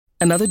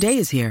Another day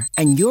is here,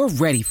 and you're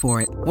ready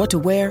for it. What to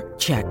wear?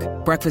 Check.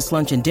 Breakfast,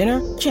 lunch, and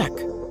dinner? Check.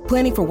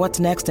 Planning for what's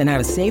next and how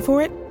to save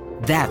for it?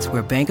 That's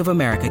where Bank of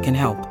America can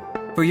help.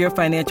 For your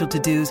financial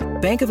to-dos,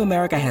 Bank of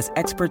America has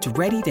experts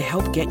ready to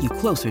help get you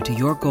closer to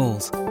your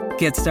goals.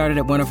 Get started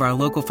at one of our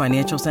local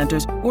financial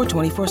centers or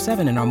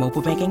 24/7 in our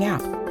mobile banking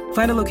app.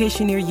 Find a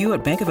location near you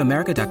at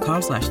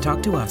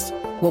bankofamerica.com/talktous.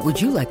 What would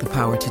you like the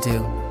power to do?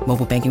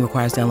 Mobile banking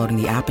requires downloading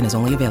the app and is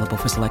only available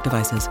for select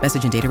devices.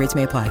 Message and data rates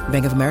may apply.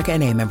 Bank of America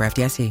N.A., member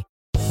FDIC.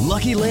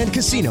 Lucky Land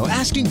Casino,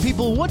 asking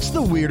people, what's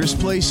the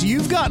weirdest place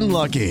you've gotten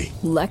lucky?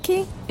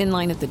 Lucky? In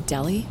line at the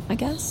deli, I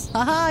guess?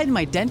 Aha, in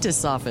my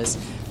dentist's office.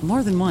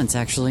 More than once,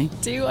 actually.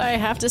 Do I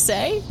have to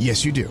say?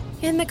 Yes, you do.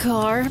 In the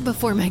car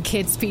before my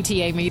kids'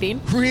 PTA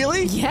meeting.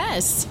 Really?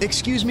 Yes.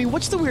 Excuse me,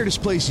 what's the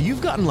weirdest place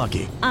you've gotten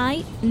lucky?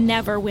 I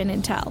never win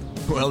and tell.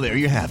 Well, there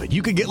you have it.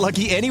 You can get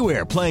lucky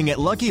anywhere, playing at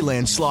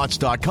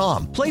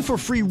LuckyLandSlots.com. Play for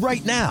free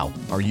right now.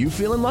 Are you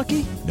feeling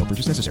lucky? No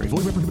purchase necessary.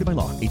 Void where prohibited by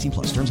law.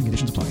 18+. Terms and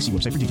conditions apply. See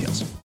website for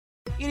details.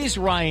 It is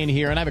Ryan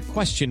here, and I have a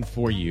question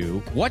for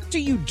you. What do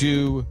you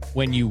do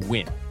when you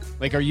win?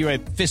 Like, are you a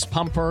fist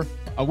pumper,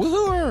 a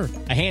woohooer,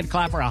 a hand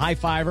clapper, a high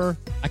fiver?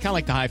 I kind of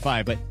like the high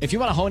five, but if you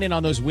want to hone in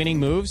on those winning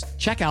moves,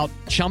 check out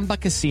Chumba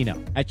Casino.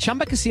 At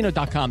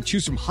ChumbaCasino.com,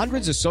 choose from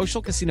hundreds of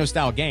social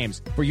casino-style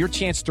games for your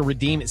chance to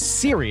redeem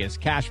serious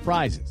cash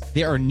prizes.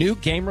 There are new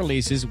game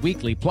releases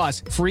weekly,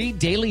 plus free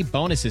daily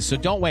bonuses. So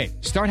don't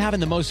wait. Start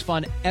having the most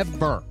fun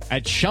ever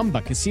at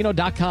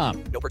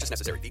ChumbaCasino.com. No purchase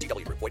necessary.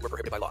 VGW. Void where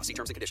prohibited by law. See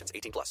terms and conditions.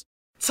 18+.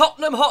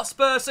 Tottenham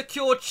Hotspur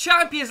secured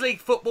Champions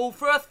League football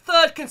for a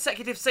third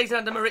consecutive season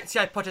under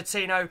Maurizio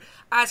Pochettino,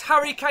 as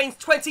Harry Kane's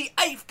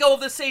 28th goal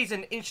of the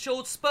season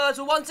ensured Spurs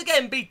will once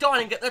again be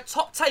dining at the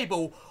top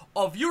table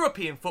of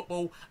European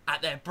football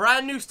at their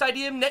brand new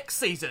stadium next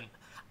season.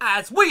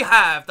 As we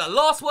have the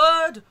last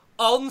word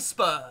on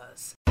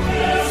Spurs.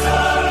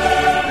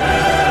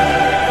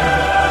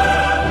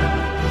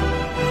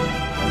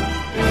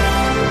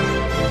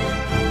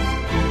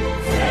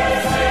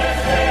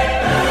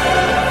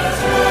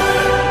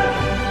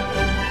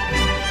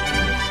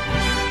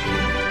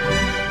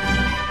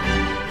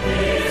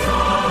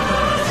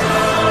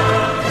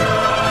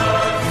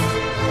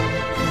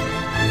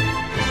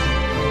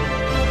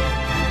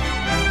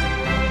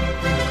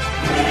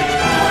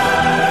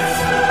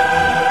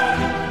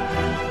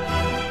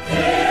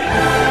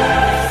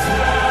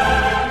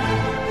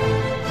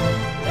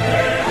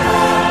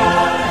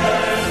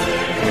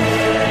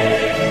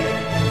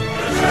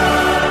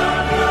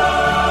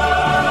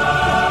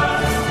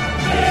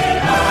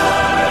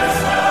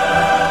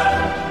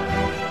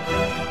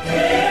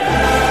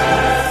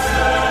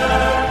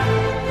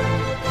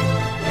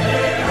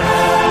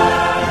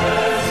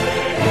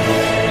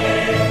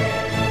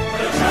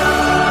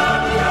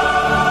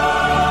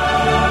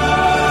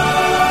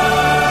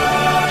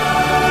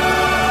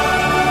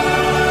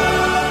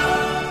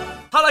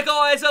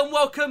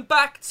 Welcome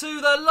back to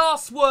the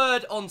last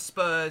word on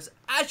Spurs.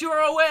 As you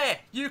are aware,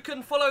 you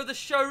can follow the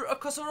show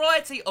across a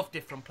variety of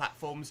different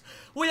platforms.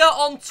 We are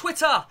on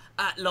Twitter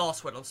at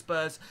Last Word on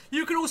Spurs.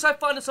 You can also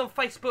find us on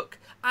Facebook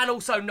and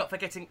also not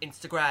forgetting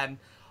Instagram.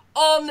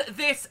 On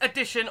this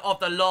edition of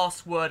the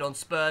Last Word on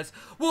Spurs,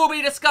 we'll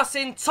be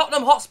discussing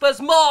Tottenham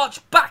Hotspur's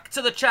march back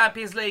to the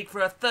Champions League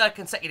for a third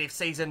consecutive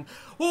season.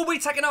 We'll be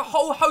taking a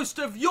whole host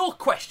of your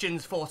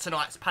questions for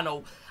tonight's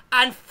panel.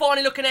 And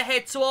finally looking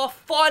ahead to our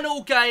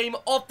final game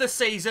of the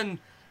season,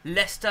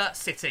 Leicester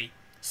City.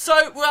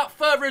 So, without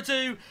further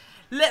ado,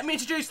 let me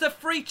introduce the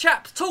three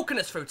chaps talking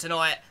us through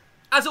tonight.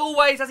 As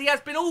always, as he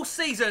has been all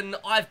season,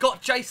 I've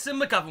got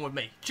Jason McGovern with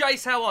me.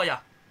 Jace, how are you?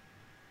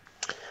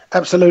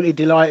 Absolutely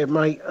delighted,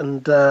 mate,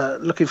 and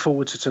looking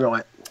forward to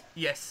tonight.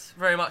 Yes,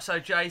 very much so,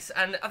 Jace.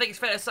 And I think it's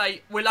fair to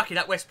say we're lucky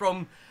that West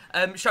Brom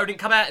show didn't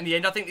come out in the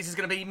end. I think this is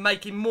going to be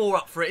making more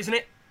up for it, isn't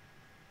it?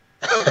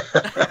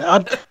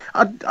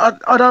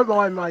 I don't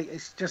mind, mate.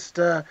 It's just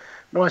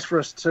nice for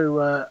us to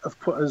have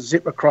put a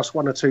zip across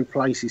one or two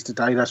places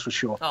today, that's for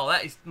sure. Oh,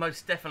 that is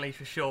most definitely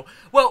for sure.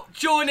 Well,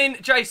 joining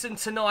Jason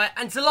tonight,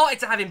 and delighted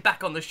to have him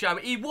back on the show.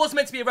 He was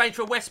meant to be arranged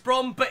for West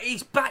Brom, but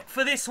he's back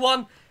for this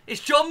one. It's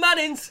John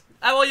Mannings.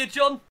 How are you,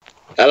 John?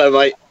 Hello,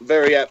 mate.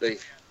 Very happy.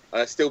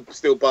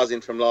 Still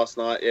buzzing from last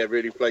night. Yeah,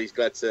 really pleased.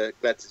 Glad to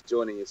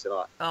joining you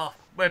tonight. Oh,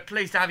 we're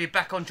pleased to have you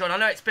back on, John. I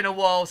know it's been a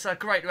while, so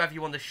great to have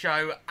you on the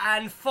show.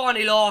 And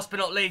finally, last but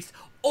not least,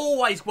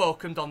 always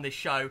welcomed on this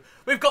show,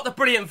 we've got the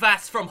brilliant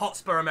Vass from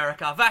Hotspur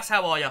America. Vass,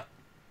 how are you?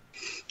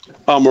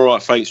 I'm all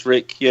right, thanks,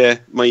 Rick. Yeah,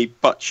 my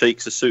butt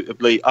cheeks are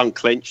suitably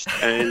unclenched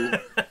and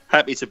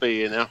happy to be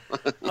here now.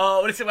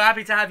 Oh, listen, we're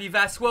happy to have you,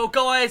 Vass. Well,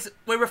 guys,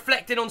 we're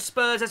reflecting on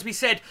Spurs, as we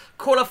said,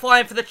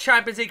 qualifying for the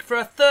Champions League for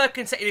a third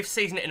consecutive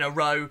season in a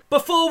row.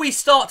 Before we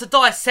start to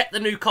dissect the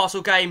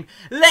Newcastle game,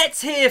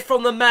 let's hear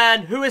from the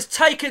man who has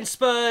taken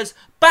Spurs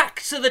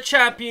back to the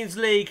Champions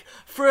League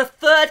for a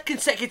third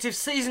consecutive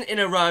season in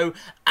a row,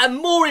 and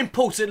more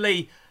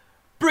importantly,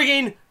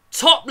 bringing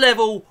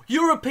top-level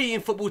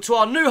European football to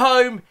our new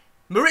home.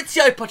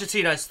 Maurizio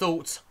Pochettino's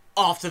thoughts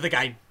after the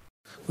game.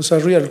 It was a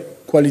real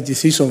quality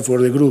season for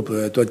the group.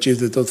 To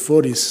achieve the top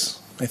four is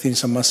I think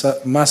it's a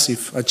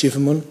massive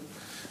achievement.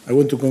 I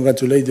want to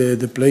congratulate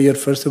the player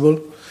first of all,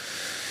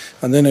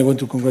 and then I want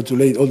to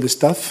congratulate all the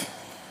staff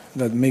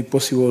that make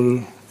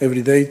possible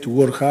every day to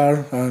work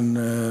hard and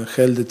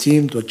help the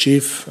team to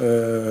achieve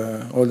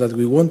all that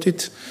we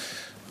wanted.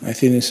 I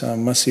think it's a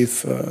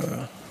massive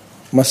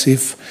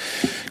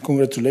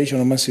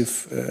congratulations, a massive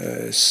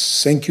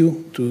thank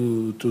you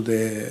to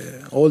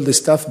all the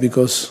staff,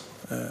 because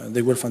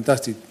they were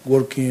fantastic,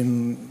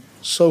 working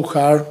so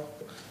hard.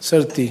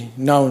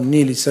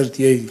 Nearly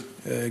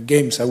 38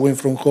 games I went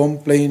from home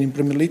playing in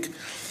Premier League.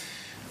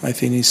 I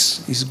think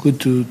it's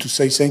good to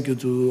say thank you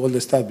to all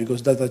the staff,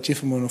 because that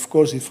achievement, of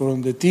course, is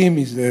from the team,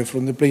 is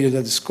from the players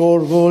that score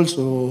goals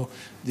or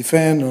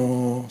defend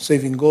or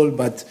saving goal,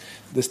 but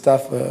the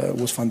staff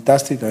was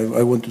fantastic.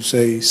 I want to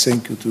say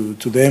thank you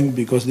to them,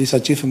 because this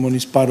achievement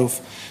is part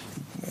of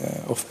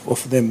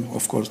them,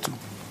 of course, too.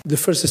 The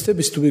first step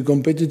is to be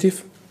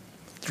competitive,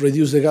 to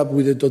reduce the gap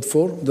with the top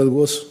four. That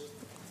was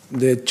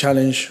the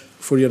challenge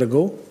 4 years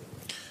ago.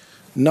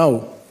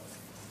 Now,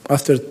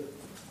 after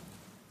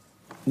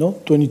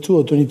 22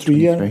 or 23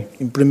 years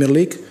in Premier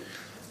League,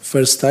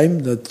 first time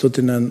that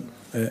Tottenham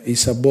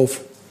is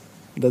above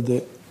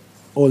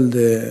all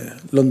the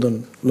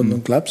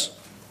London clubs.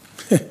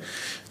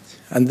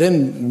 And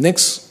then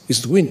next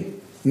is to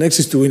win. Next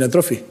is to win a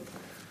trophy.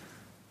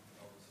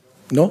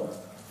 No?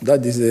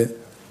 That is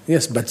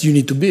yes, but you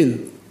need to build.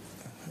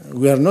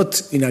 We are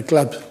not in a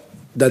club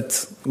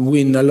that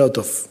win a lot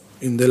of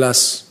in the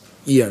last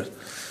year.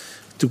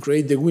 To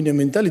create the winning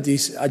mentality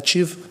is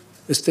achieve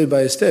step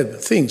by step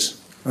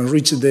things and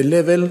reach the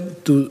level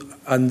to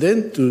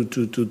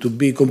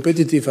be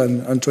competitive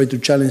and try to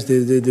challenge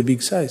the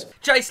big size.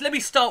 Jace, let me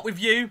start with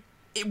you.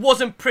 It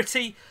wasn't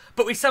pretty,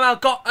 but we somehow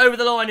got over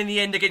the line in the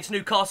end against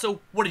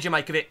Newcastle. What did you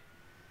make of it?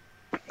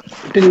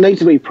 It didn't need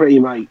to be pretty,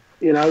 mate.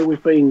 You know, we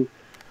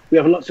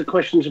have lots of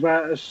questions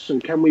about us,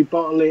 and can we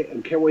bottle it,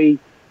 and can we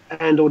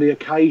handle the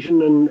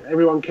occasion? And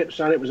everyone kept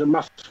saying it was a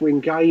must-win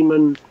game,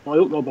 and by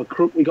hook or by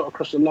crook, we got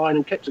across the line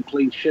and kept a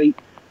clean sheet,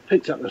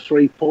 picked up the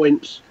 3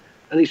 points,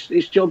 and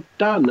it's job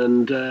done.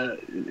 And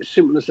as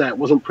simple as that. It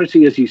wasn't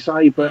pretty, as you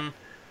say, but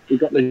we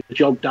got the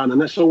job done, and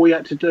that's all we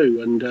had to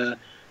do. And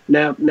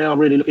now I'm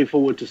really looking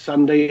forward to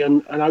Sunday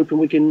and hoping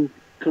we can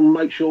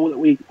make sure that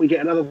we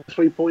get another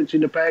 3 points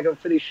in the bag and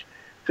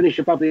finish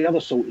above the other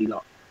salty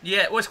lot.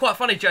 Yeah, well, it's quite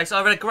funny, Jason.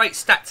 I read a great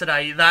stat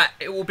today that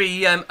it will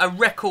be a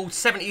record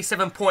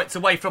 77 points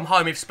away from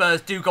home if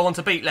Spurs do go on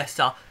to beat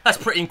Leicester. That's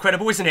pretty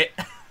incredible, isn't it?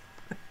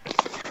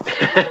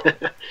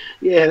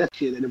 Yeah,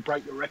 that's it. Then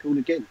break the record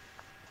again.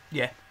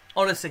 Yeah,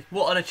 honestly,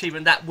 what an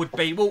achievement that would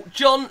be. Well,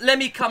 John, let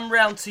me come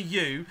round to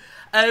you.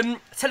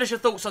 Tell us your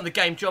thoughts on the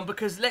game, John,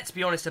 because let's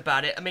be honest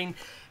about it. I mean,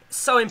 it's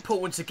so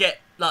important to get,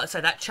 like I say,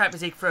 that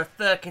Champions League for a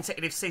third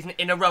consecutive season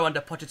in a row under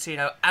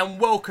Pochettino and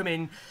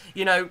welcoming,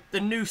 the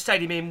new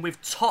stadium in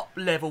with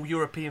top-level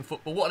European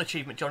football. What an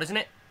achievement, John, isn't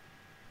it?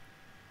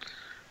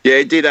 Yeah,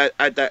 it did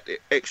add that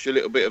extra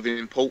little bit of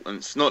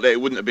importance. Not that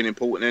it wouldn't have been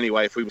important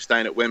anyway if we were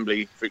staying at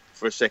Wembley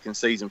for a second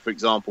season, for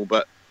example,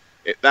 but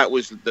that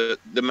was the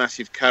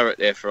massive carrot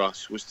there for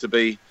us, was to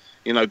be,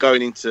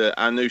 going into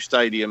our new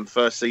stadium,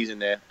 first season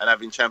there, and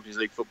having Champions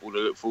League football to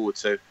look forward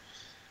to.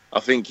 I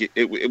think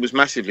it was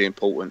massively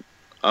important.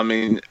 I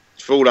mean,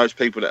 for all those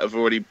people that have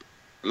already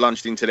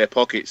lunged into their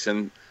pockets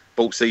and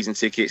bought season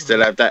tickets,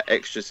 they'll have that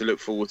extra to look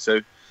forward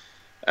to.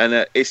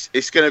 And it's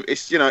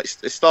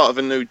the start of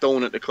a new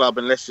dawn at the club,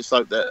 and let's just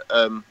hope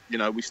that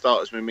we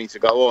start as we mean to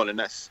go on, and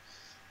that's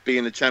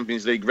being the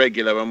Champions League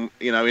regular. And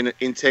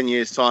in 10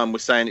 years' time, we're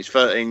saying it's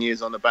 13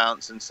 years on the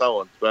bounce and so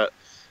on. But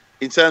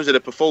in terms of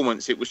the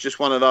performance, it was just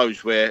one of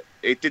those where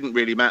it didn't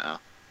really matter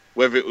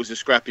whether it was a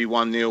scrappy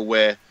 1-0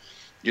 where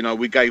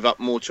we gave up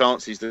more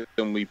chances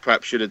than we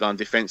perhaps should have done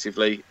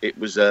defensively. It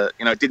was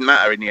it didn't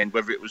matter in the end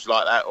whether it was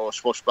like that or a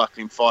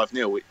swashbuckling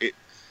 5-0.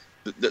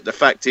 The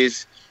fact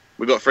is,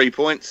 we got 3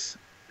 points.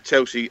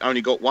 Chelsea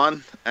only got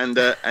 1, and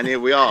here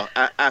we are,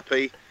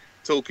 happy,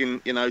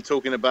 talking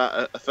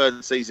about a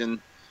third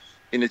season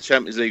in the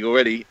Champions League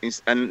already.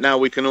 And now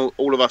we can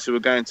all of us who are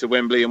going to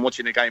Wembley and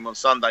watching the game on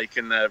Sunday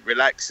can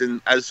relax.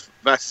 And as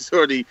Vas has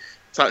already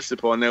touched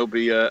upon, there'll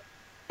be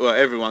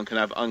everyone can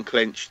have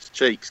unclenched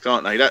cheeks,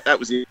 can't they? That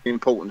was the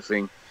important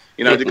thing.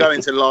 To go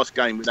into the last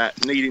game with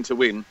that needing to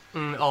win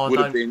would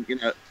have been,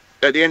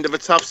 at the end of a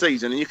tough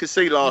season. And you could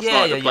see last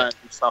night the players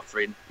were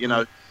suffering.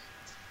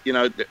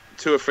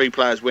 2 or 3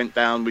 players went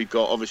down. We've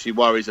got obviously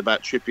worries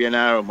about Trippier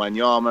now and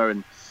Wanyama,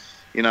 and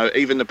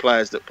even the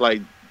players that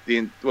played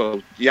Jan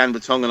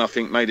Vertonghen, I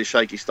think, made a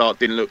shaky start,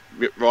 didn't look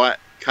right.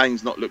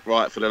 Kane's not looked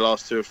right for the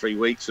last 2 or 3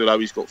 weeks, although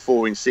he's got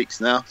 4 in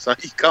 6 now, so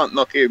you can't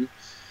knock him.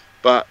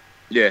 But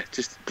yeah,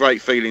 just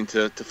great feeling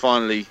to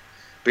finally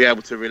be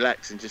able to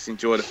relax and just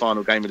enjoy the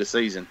final game of the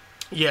season.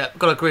 Yeah,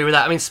 got to agree with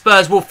that. I mean,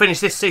 Spurs will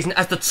finish this season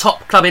as the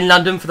top club in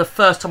London for the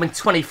first time in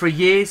 23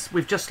 years.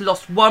 We've just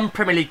lost one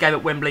Premier League game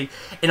at Wembley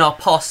in our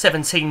past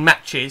 17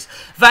 matches.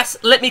 Vas,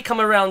 let me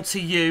come around to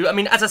you. I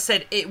mean, as I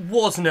said, it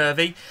was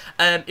nervy.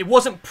 It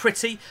wasn't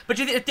pretty. But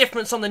do you think the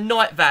difference on the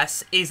night,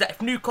 Vas, is that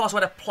if Newcastle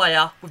had a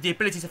player with the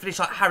ability to finish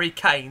like Harry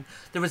Kane,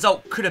 the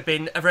result could have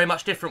been a very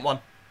much different one?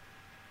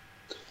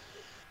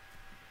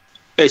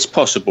 It's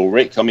possible,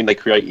 Rick. I mean, they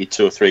created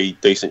 2 or 3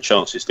 decent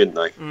chances, didn't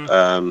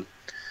they?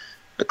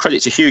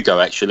 Credit to Hugo,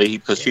 actually,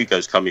 because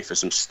Hugo's come in for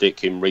some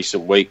stick in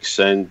recent weeks,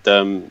 and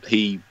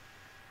he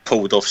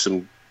pulled off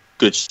some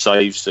good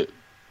saves at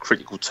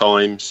critical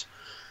times.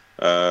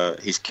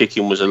 His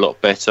kicking was a lot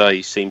better.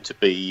 He seemed to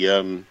be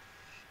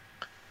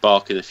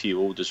barking a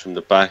few orders from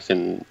the back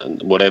and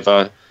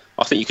whatever.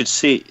 I think you could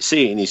see it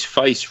in his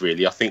face,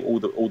 really. I think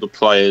all the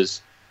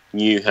players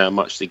knew how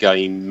much the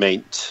game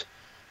meant,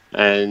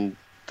 and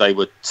they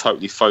were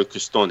totally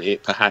focused on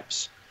it.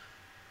 Perhaps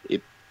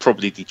it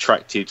probably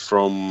detracted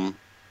from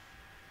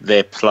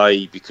their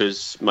play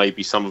because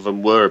maybe some of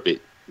them were a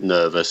bit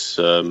nervous,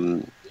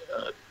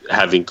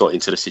 having got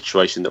into the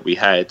situation that we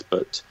had.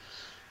 But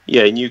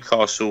yeah,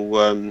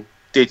 Newcastle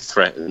did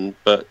threaten,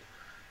 but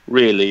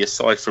really,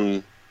 aside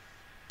from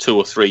 2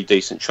 or 3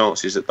 decent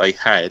chances that they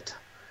had,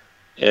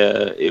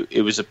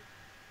 it was a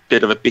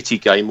bit of a bitty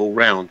game all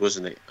round,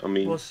 wasn't it? I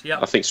mean,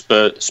 I think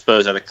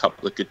Spurs had a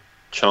couple of good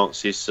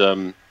chances.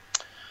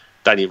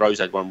 Danny Rose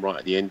had one right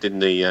at the end,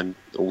 didn't he? And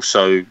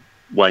also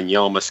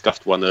Wanyama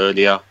scuffed one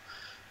earlier.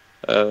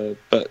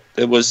 But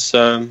it was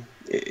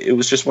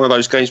just one of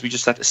those games we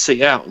just had to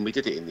see out, and we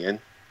did it in the end.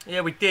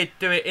 Yeah, we did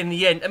do it in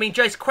the end. I mean,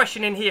 Jay's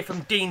question in here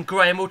from Dean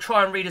Graham. We'll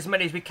try and read as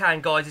many as we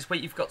can, guys, this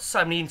week. You've got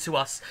so many into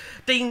us.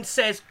 Dean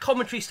says,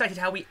 commentary stated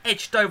how we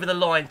edged over the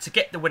line to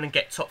get the win and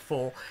get top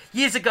 4.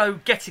 Years ago,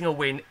 getting a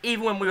win,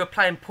 even when we were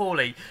playing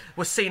poorly,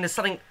 was seen as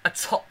something a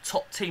top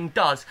team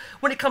does.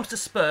 When it comes to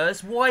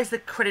Spurs, why is the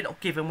credit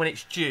not given when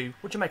it's due?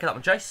 What do you make of that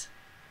one, Jace?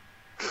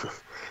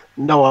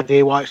 No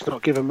idea why it's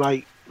not given,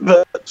 mate.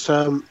 But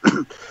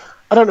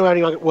I don't know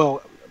anyone.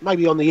 Well,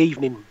 maybe on the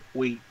evening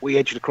we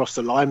edged across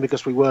the line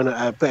because we weren't at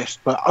our best.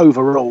 But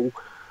overall,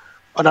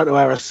 I don't know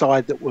how a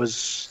side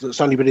that's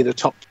only been in the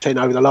top 10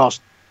 over the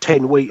last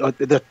 10 weeks,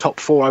 the top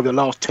 4 over the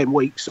last 10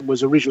 weeks, and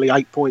was originally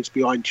 8 points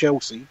behind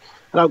Chelsea.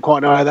 I don't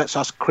quite know how that's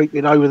us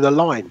creeping over the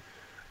line.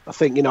 I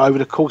think, over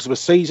the course of a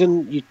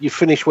season, you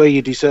finish where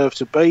you deserve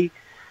to be.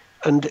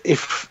 And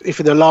if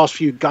in the last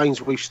few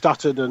games we've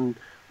stuttered and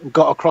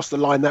got across the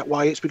line that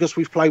way, it's because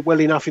we've played well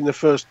enough in the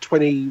first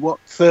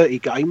 30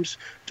 games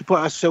to put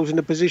ourselves in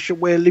a position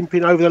where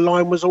limping over the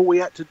line was all we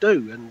had to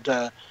do. And,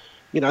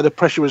 the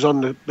pressure was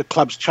on the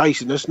clubs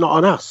chasing us, not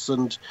on us.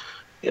 And,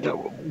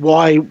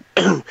 why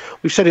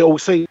we've said it all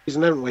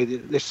season, haven't we?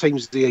 This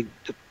seems the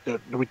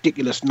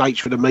ridiculous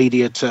nature of the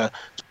media to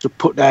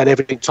put down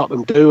everything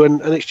Tottenham do.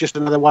 And it's just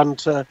another one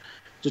to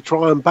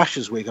try and bash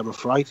us with, I'm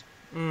afraid.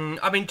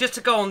 I mean, just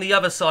to go on the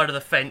other side of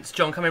the fence,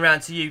 John, coming around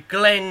to you,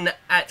 Glenn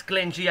at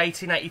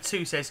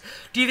GlennG1882 says,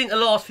 do you think the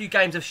last few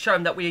games have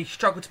shown that we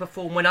struggle to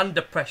perform when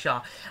under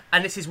pressure,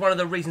 and this is one of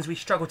the reasons we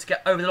struggle to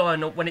get over the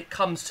line when it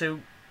comes to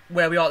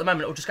where we are at the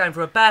moment, or just going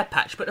for a bad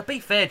patch? But to be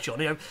fair, John,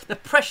 the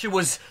pressure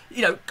was,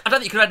 I don't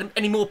think you could have had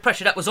any more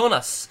pressure that was on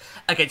us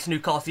against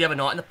Newcastle the other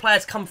night, and the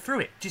players come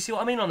through it. Do you see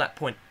what I mean on that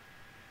point?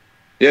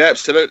 Yeah,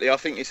 absolutely. I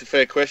think it's a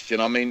fair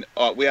question. I mean,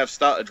 we have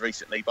started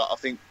recently, but I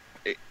think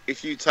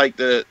if you take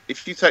the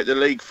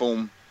league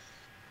form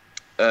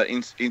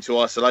into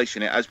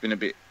isolation, it has been a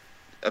bit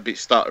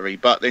stuttery.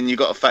 But then you've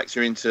got to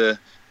factor into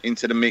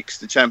the mix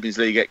the Champions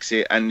League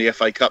exit and the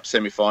FA Cup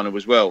semi-final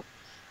as well.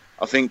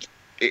 I think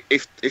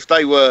if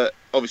they were,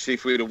 obviously,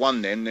 if we would have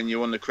won then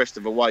you're on the crest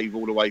of a wave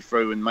all the way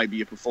through, and maybe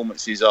your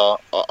performances are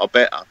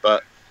better.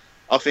 But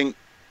I think,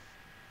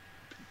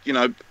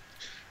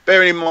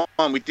 bearing in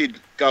mind we did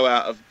go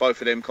out of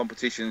both of them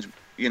competitions,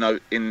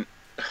 there's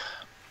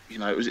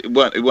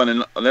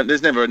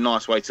never a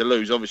nice way to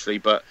lose, obviously,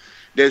 but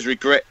there's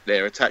regret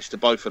there attached to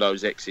both of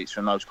those exits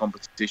from those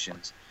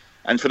competitions.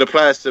 And for the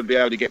players to be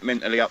able to get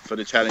mentally up for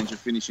the challenge of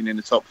finishing in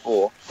the top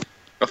 4,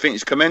 I think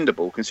it's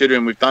commendable,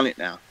 considering we've done it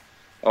now.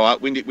 All right,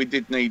 we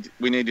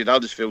needed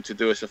Huddersfield to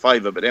do us a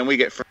favour, but then we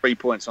get 3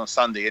 points on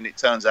Sunday, and it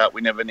turns out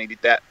we never needed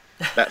that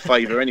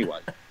favour anyway.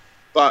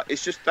 But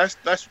it's just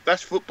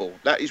that's football.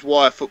 That is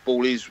why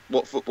football is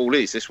what football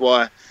is. That's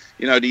why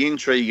the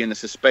intrigue and the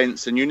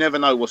suspense, and you never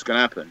know what's going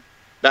to happen.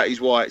 That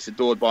is why it's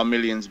adored by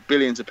millions,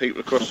 billions of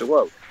people across the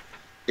world.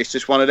 It's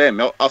just one of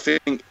them. I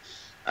think,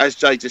 as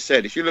Jay just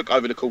said, if you look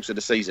over the course of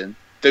the season,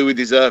 do we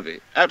deserve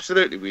it?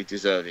 Absolutely, we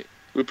deserve it.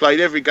 We played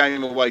every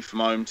game away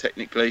from home,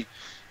 technically.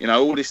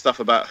 All this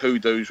stuff about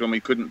hoodoos when we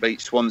couldn't beat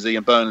Swansea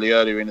and Burnley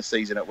earlier in the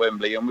season at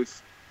Wembley, and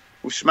we've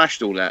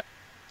smashed all that.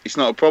 It's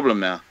not a problem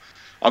now.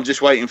 I'm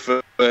just waiting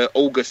for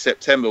August,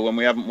 September, when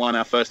we haven't won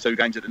our first 2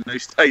 games at the new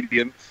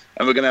stadium,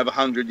 and we're going to have a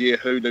 100-year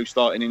hoodoo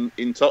starting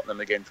in Tottenham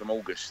again from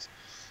August.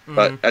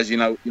 But as you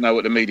know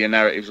what the media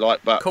narrative's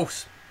like. But of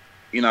course,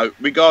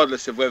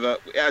 regardless of whether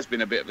it has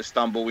been a bit of a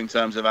stumble in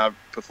terms of our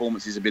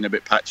performances have been a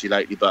bit patchy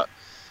lately, but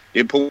the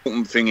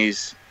important thing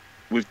is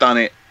we've done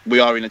it. We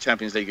are in the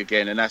Champions League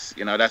again, and that's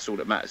all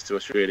that matters to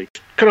us, really.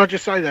 Can I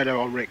just say that,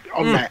 on Rick,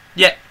 on that?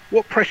 Yeah.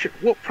 What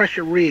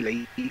pressure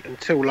really,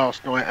 until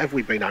last night, have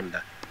we been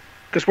under?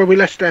 Because when we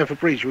left Stamford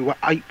Bridge, we were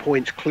 8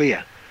 points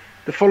clear.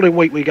 The following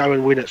week, we go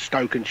and win at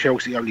Stoke, and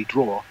Chelsea only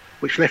draw,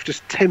 which left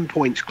us 10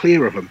 points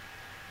clear of them.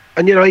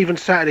 And, even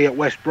Saturday at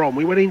West Brom,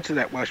 we went into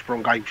that West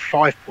Brom game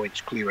 5 points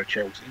clear of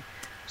Chelsea.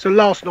 So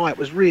last night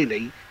was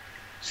really,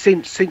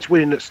 since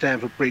winning at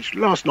Stamford Bridge,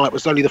 last night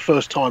was only the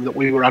first time that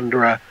we were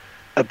under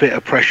a bit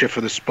of pressure for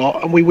the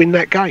spot, and we win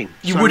that game.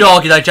 You would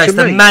argue, though, Jason,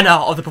 the manner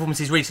of the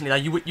performances recently,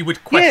 though, you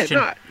would question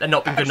they're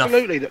not been good enough.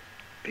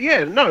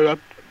 Absolutely.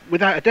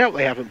 Without a doubt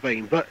they haven't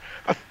been. But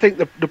I think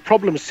the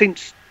problem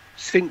since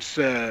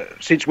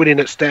winning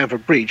at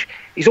Stamford Bridge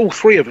is all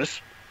three of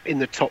us in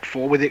the top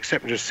four, with the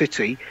exception of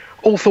City,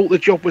 all thought the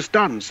job was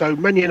done. So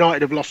Man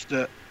United have lost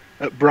at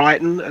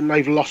Brighton, and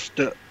they've lost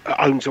at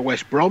home to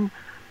West Brom.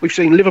 We've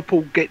seen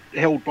Liverpool get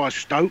held by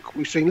Stoke.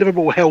 We've seen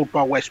Liverpool held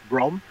by West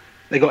Brom.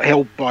 They got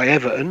held by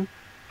Everton,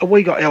 and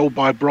we got held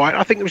by Brighton.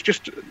 I think it was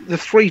just the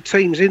three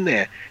teams in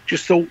there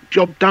just thought,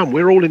 job done.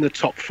 We're all in the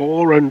top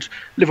four, and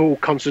Liverpool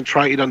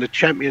concentrated on the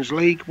Champions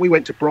League. We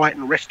went to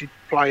Brighton, rested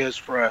players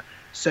for a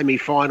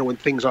semi-final and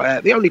things like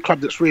that. The only club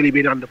that's really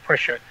been under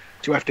pressure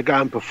to have to go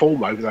and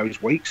perform over those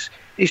weeks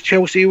is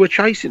Chelsea, who were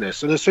chasing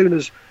us. And as soon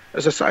as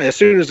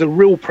the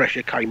real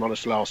pressure came on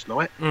us last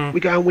night, we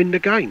go and win the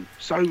game.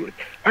 So,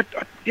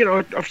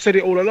 I've said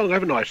it all along,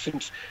 haven't I?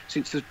 Since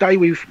the day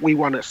we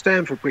won at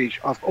Stamford Bridge,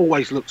 I've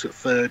always looked at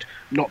third,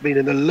 not been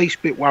in the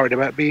least bit worried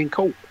about being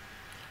caught.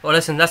 Well,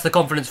 listen, that's the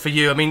confidence for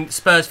you. I mean,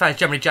 Spurs fans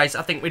generally, Jace,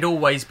 I think we'd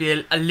always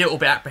be a little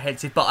bit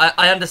apprehensive, but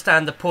I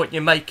understand the point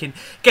you're making.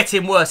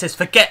 Getting worse is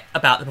forget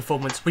about the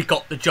performance. We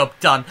got the job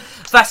done.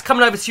 Vas,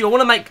 coming over to you, I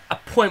want to make a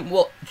point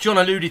what John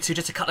alluded to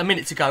just a couple of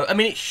minutes ago. I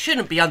mean, it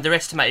shouldn't be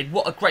underestimated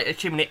what a great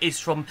achievement it is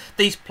from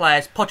these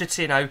players,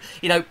 Pochettino,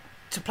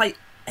 to play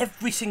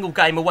every single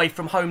game away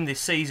from home this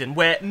season,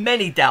 where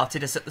many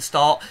doubted us at the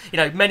start.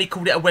 Many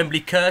called it a Wembley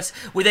curse.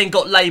 We then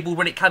got labelled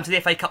when it came to the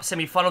FA Cup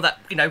semi-final that,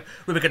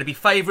 we were going to be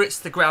favourites.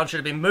 The ground should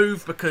have been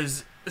moved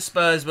because the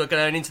Spurs were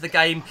going into the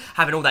game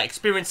having all that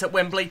experience at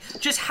Wembley.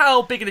 Just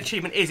how big an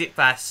achievement is it,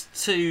 Vas,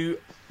 to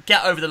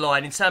get over the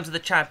line in terms of the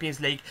Champions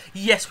League?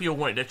 Yes, we all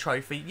wanted a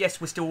trophy. Yes,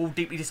 we're still all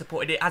deeply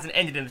disappointed it hasn't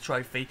ended in a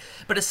trophy.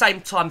 But at the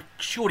same time,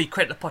 surely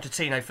credit to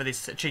Pochettino for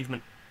this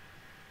achievement.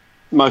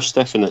 Most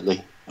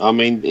definitely. I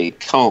mean,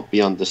 it can't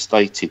be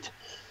understated.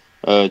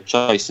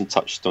 Jason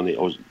touched on it,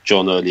 or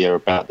John earlier,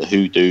 about the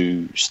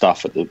hoodoo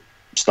stuff at the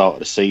start of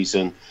the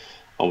season.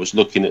 I was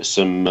looking at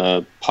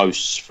some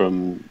posts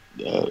from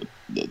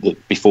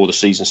before the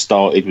season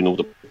started, when all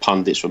the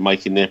pundits were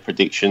making their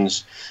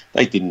predictions.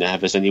 They didn't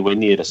have us anywhere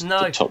near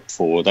the top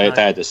four. They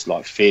had us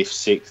like 5th,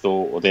 6th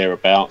or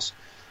thereabouts,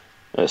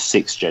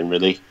 6th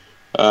generally.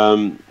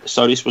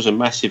 So this was a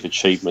massive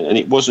achievement, and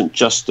it wasn't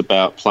just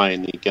about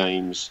playing the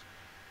games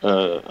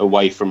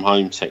away from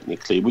home.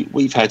 Technically,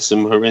 we've had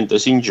some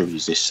horrendous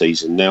injuries this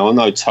season. Now I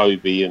know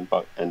Toby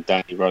and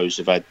Danny Rose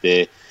have had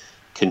their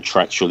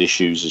contractual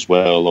issues as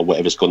well, or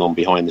whatever's gone on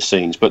behind the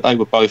scenes, but they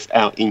were both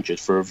out injured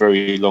for a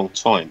very long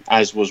time,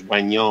 as was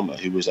Wanyama,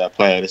 who was our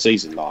player of the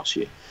season last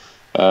year.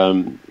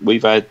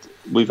 We've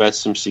had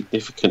some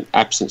significant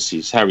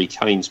absences. Harry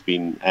Kane's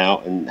been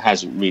out and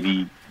hasn't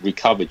really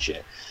recovered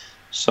yet.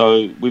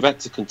 So we've had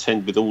to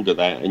contend with all of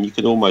that, and you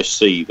can almost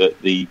see that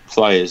the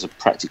players are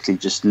practically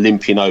just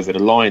limping over the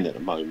line at the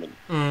moment.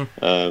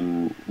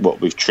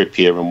 What with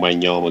Trippier and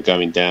Wanyama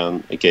going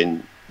down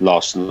again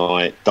last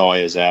night,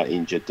 Dyer's out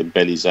injured,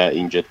 Dembele's out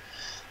injured.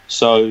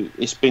 So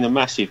it's been a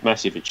massive,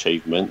 massive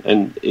achievement,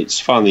 and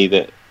it's funny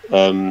that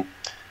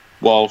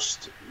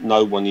whilst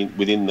no one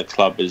within the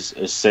club has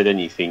said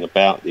anything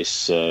about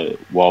this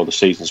while the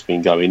season's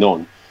been going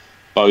on,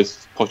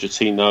 both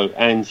Pochettino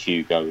and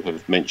Hugo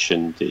have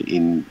mentioned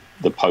in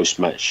the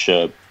post-match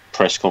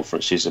press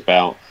conferences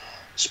about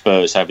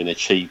Spurs having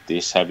achieved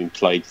this, having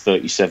played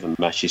 37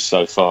 matches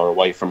so far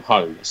away from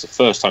home. It's the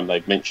first time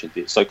they've mentioned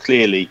it. So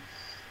clearly,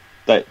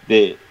 that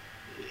the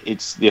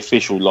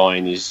official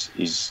line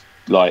is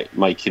like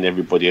making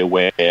everybody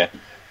aware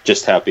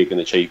just how big an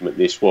achievement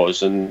this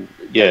was, and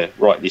yeah,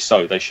 rightly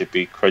so. They should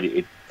be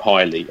credited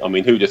highly. I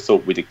mean, who'd have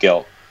thought we'd have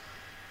got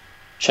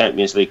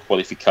Champions League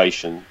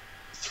qualification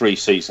 3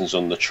 seasons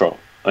on the trot?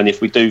 And if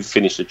we do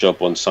finish the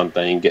job on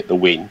Sunday and get the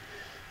win,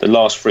 the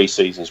last 3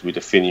 seasons we'd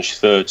have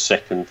finished 3rd,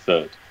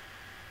 2nd,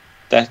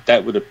 3rd.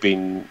 That would have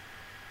been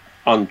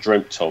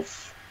undreamt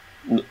of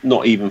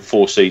not even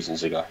 4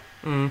 seasons ago.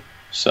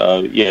 So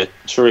yeah,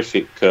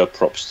 terrific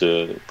props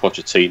to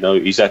Pochettino.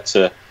 He's had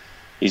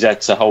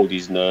to hold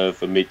his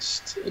nerve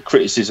amidst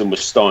criticism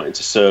was starting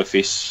to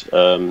surface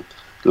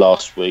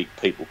last week.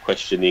 People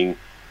questioning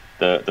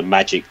the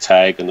magic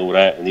tag and all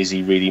that, and is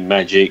he really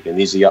magic, and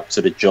is he up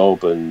to the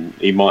job, and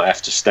he might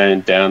have to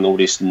stand down, all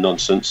this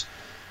nonsense.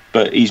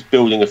 But he's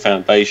building a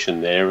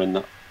foundation there,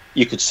 and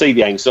you could see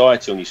the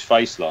anxiety on his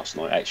face last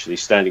night, actually,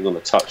 standing on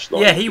the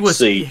touchline. Yeah,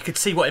 you could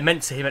see what it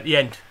meant to him at the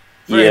end.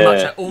 Very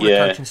much all the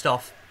coaching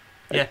staff.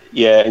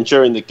 Yeah, and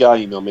during the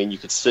game, I mean, you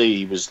could see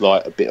he was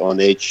like a bit on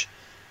edge.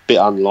 bit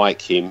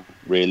unlike him,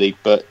 really,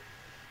 but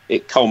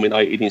it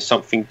culminated in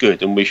something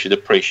good, and we should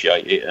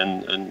appreciate it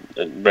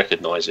and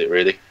recognise it,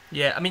 really.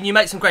 Yeah, I mean, you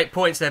make some great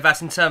points there,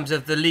 Vass, in terms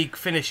of the league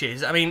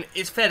finishes. I mean,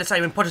 it's fair to say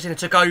when Pochettino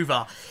took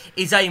over,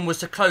 his aim was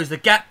to close the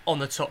gap on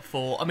the top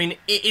four. I mean,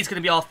 it is going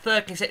to be our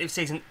third consecutive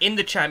season in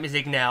the Champions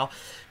League now.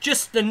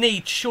 Just the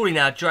need, surely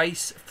now,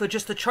 Drace, for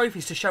just the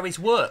trophies to show his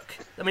work.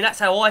 I mean, that's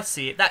how I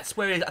see it. That's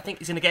where I think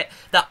he's going to get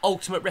that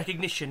ultimate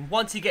recognition.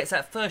 Once he gets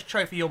that first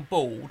trophy on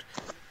board,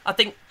 I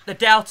think the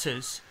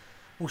doubters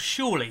will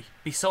surely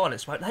be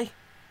silenced, won't they?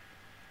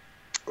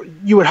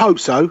 You would hope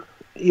so.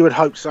 You would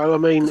hope so. I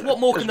mean, what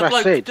more can the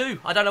bloke do?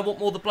 I don't know what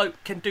more the bloke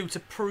can do to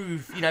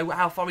prove,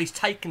 how far he's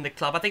taken the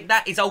club. I think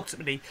that is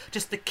ultimately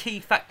just the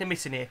key factor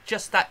missing here,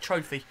 just that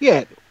trophy.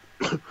 Yeah,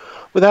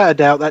 without a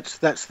doubt,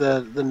 that's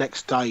the next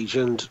stage.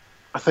 And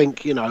I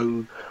think,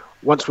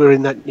 once we're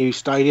in that new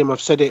stadium, I've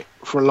said it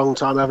for a long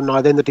time, haven't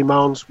I? Then the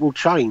demands will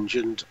change,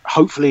 and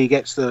hopefully he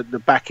gets the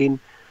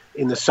backing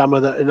in the summer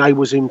that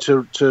enables him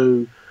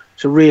to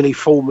really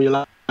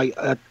formulate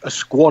a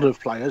squad of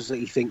players that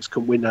he thinks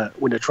can win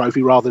a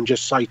trophy rather than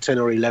just say 10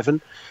 or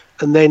 11,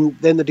 and then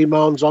the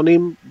demands on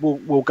him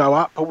will go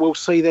up, and we'll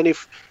see then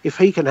if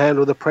he can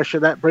handle the pressure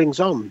that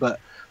brings on. But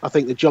I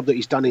think the job that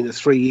he's done in the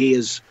 3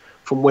 years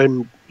from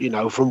when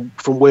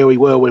from where we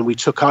were when we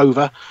took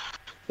over,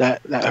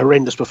 that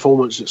horrendous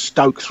performance at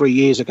Stoke 3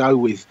 years ago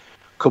with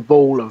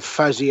Kabul and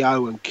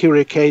Fazio and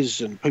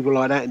Kirikez and people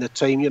like that in the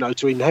team,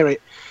 to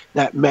inherit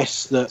that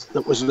mess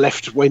that was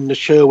left when the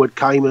Sherwood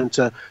came, and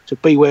to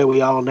be where we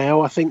are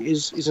now, I think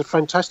is a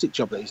fantastic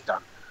job that he's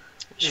done.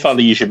 It's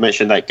funny you should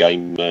mention that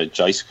game,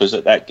 Jace, because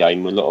at that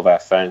game a lot of our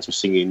fans were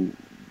singing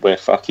 "We're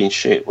fucking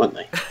shit," weren't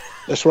they?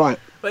 That's right.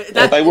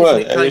 They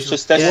were.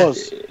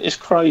 It's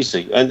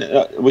crazy.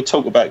 And we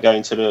talk about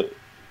going to the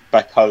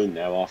back home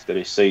now after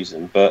this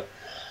season, but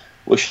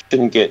we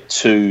shouldn't get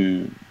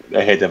too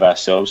ahead of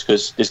ourselves,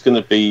 because there's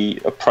going to be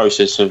a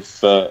process of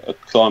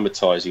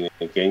acclimatising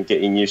again,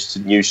 getting used to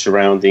new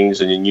surroundings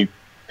and a new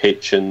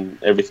pitch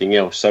and everything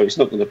else. So it's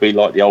not going to be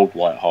like the old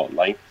White Hart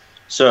Lane.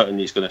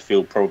 Certainly it's going to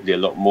feel probably a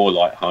lot more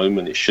like home,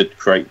 and it should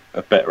create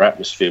a better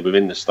atmosphere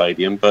within the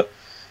stadium, but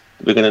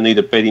we're going to need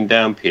a bedding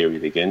down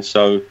period again.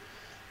 So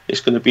it's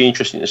going to be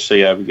interesting to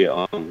see how we get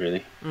on,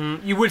 really.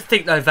 You would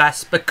think, though,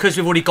 Vass, because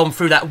we've already gone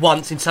through that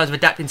once in terms of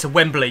adapting to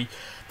Wembley,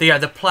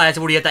 the players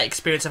have already had that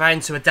experience of having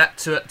to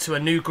adapt to a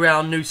new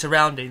ground, new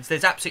surroundings.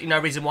 There's absolutely no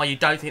reason why you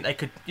don't think they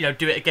could,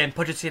 do it again.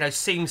 Pochettino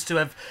seems to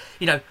have,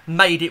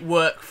 made it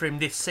work for him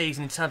this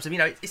season in terms of,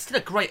 it's still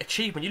a great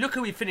achievement. You look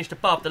who we finished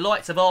above, the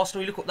likes of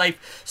Arsenal. You look what they've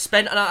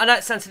spent, and I know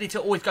it sounds silly to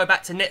always go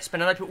back to net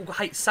spend. I know people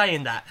hate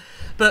saying that,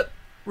 but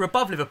we're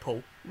above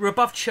Liverpool, we're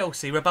above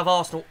Chelsea, we're above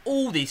Arsenal.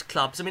 All these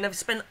clubs, they've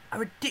spent a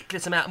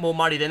ridiculous amount more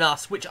money than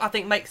us, which I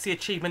think makes the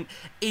achievement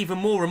even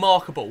more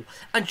remarkable.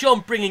 And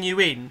John, bringing you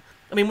in,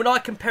 when I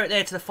compare it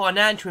there to the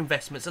financial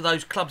investments of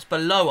those clubs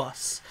below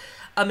us,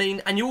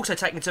 and you also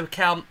take into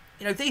account,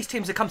 these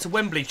teams have come to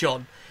Wembley,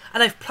 John,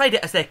 and they've played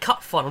it as their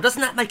cup final.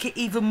 Doesn't that make it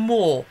even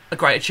more a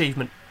great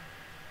achievement?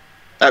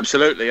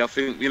 Absolutely. I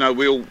think,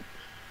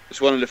 it's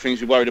one of the things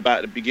we worried about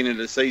at the beginning of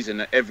the season,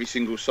 that every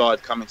single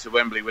side coming to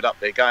Wembley would up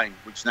their game,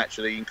 which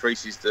naturally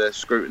increases the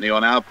scrutiny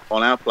on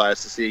our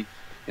players to see,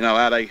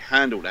 how they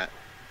handle that.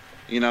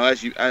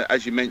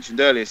 As you mentioned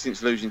earlier,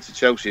 since losing to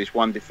Chelsea, it's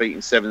one defeat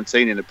in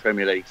 17 in the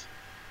Premier League.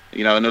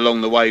 And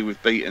along the way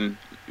we've beaten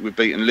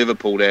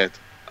Liverpool there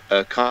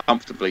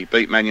comfortably,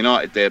 beat Man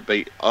United there,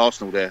 beat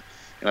Arsenal there.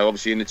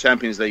 Obviously in the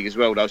Champions League as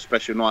well, those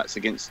special nights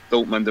against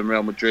Dortmund and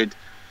Real Madrid.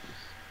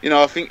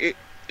 I think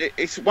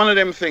it's one of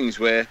them things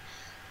where,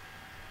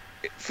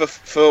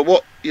 for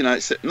what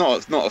it's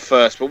not a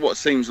first, but what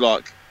seems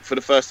like for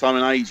the first time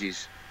in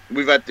ages,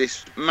 we've had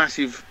this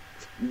massive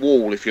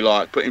wall, if you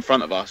like, put in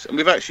front of us, and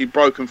we've actually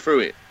broken through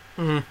it.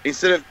 Mm-hmm.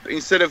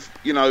 Instead of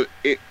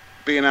it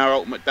being our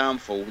ultimate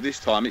downfall, this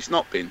time it's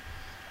not been,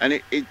 and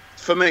it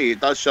for me it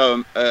does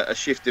show a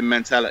shift in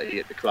mentality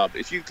at the club.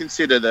 If you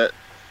consider that,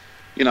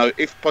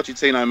 if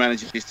Pochettino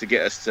manages to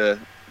get us to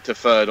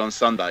third on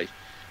Sunday,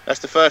 that's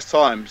the first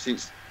time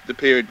since the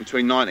period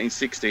between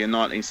 1960 and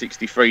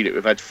 1963 that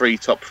we've had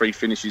top three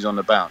finishes on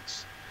the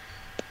bounce.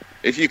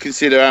 If you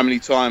consider how many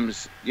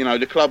times,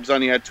 the club's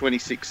only had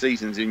 26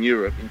 seasons in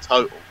Europe in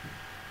total,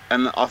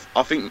 and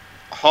I think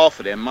half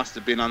of them must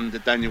have been under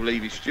Daniel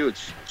Levy's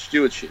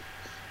stewardship.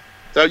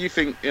 So you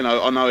think,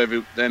 I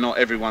know they're not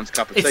everyone's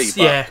cup of tea, but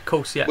yeah, of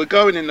course, yeah. We're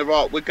going in the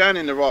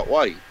right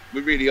way.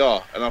 We really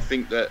are, and I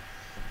think that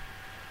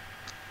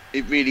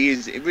it really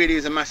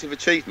is a massive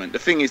achievement. The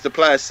thing is, the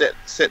players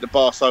set the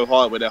bar so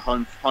high with their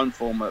home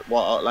form at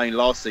White Hart Lane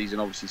last season.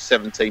 Obviously,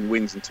 17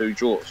 wins and 2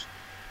 draws.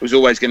 It was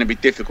always going to be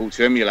difficult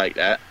to emulate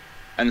that,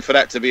 and for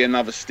that to be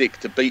another stick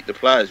to beat the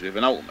players with,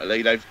 and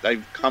ultimately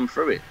they've come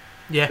through it.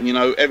 Yeah.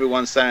 And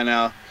everyone's saying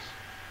how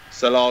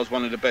Salah's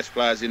one of the best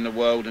players in the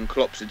world and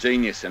Klopp's a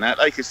genius, and that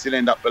they could still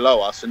end up below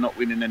us and not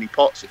winning any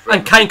pots.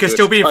 And Kane could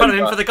still be in front of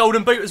him for the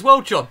Golden Boot as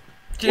well, John.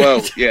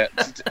 Well, yeah.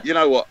 You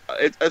know what?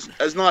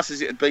 As nice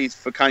as it'd be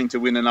for Kane to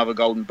win another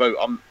Golden Boot,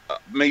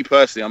 me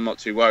personally, I'm not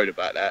too worried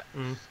about that.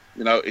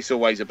 You know, it's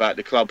always about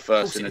the club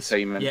first in the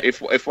team. And yeah.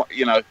 if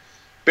you know, a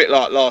bit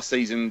like last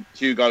season,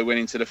 Hugo went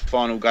into the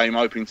final game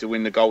hoping to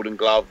win the Golden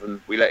Glove, and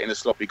we let in a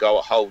sloppy goal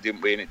at Hull,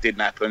 didn't we? And it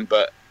didn't happen.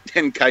 But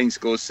then Kane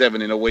scores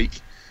 7 in a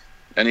week,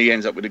 and he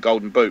ends up with the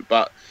Golden Boot.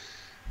 But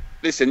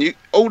listen,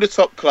 all the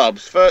top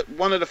clubs.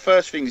 One of the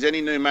first things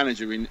any new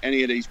manager in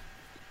any of these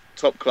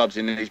top clubs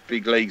in these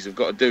big leagues have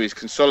got to do is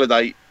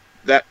consolidate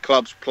that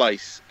club's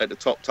place at the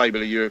top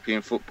table of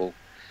European football.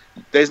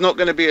 There's not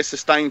going to be a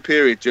sustained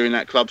period during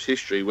that club's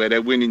history where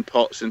they're winning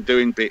pots and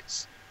doing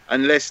bits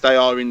unless they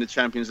are in the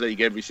Champions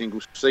League every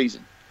single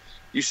season.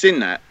 You've seen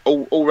that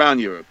all around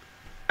Europe.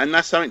 And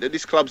that's something that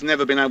this club's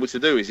never been able to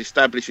do, is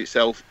establish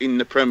itself in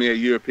the Premier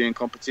European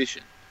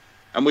competition.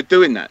 And we're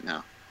doing that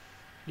now.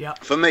 Yeah.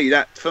 For me,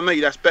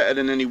 that's better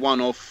than any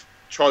one-off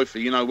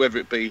trophy, you know, whether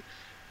it be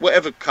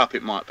whatever cup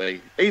it might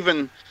be.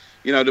 Even,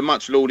 you know, the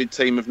much lauded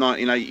team of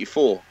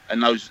 1984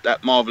 and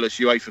that marvellous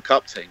UEFA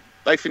Cup team.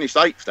 They finished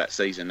 8th that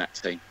season, that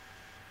team.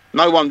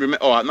 No one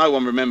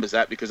remembers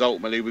that because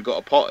ultimately we got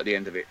a pot at the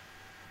end of it.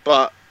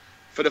 But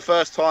for the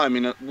first time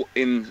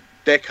in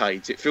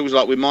decades, it feels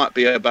like we might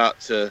be about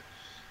to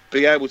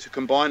be able to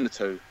combine the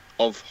two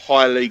of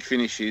high league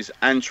finishes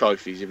and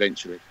trophies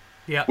eventually.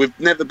 Yeah. We've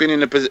never been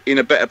in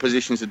a better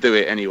position to do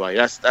it anyway.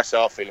 That's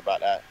how I feel about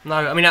that. No,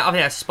 I mean, I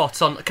think that's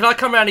spot on. Can I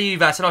come around to you,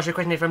 Vas, and ask you a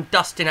question here from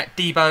Dustin at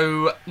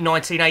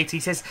Debo1980? He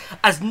says,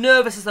 as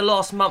nervous as the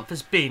last month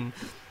has been,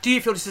 do you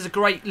feel this is a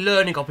great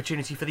learning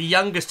opportunity for the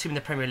youngest team in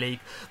the Premier League?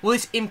 Will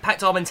this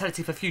impact our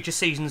mentality for future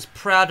seasons?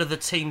 Proud of the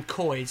team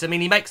Coys. I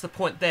mean, he makes the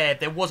point there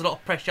was a lot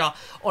of pressure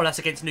on us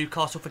against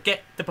Newcastle.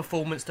 Forget the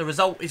performance, the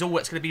result is all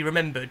that's going to be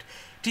remembered.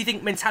 Do you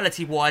think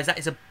mentality-wise that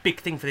is a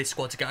big thing for this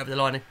squad to get over the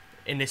line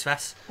in this,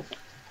 Vas?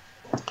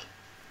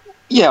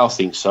 Yeah, I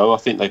think so. I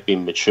think they've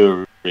been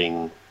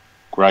maturing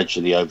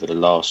gradually over the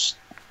last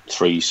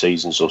 3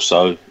 seasons or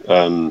so.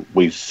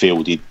 We've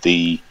fielded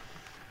the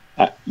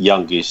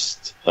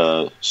youngest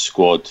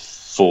squad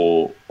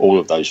for all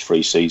of those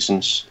 3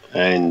 seasons,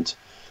 and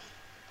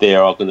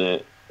they're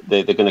going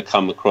to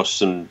come across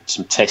some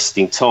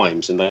testing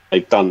times, and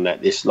they've done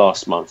that this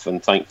last month,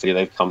 and thankfully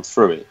they've come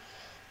through it.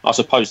 I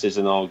suppose there's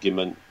an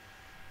argument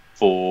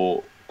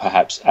for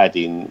perhaps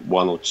adding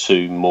 1 or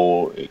 2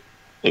 more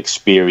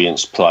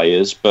experienced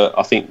players, but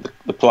I think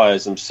the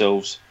players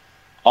themselves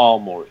are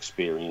more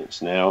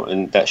experienced now,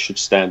 and that should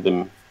stand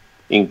them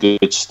in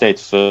good stead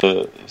for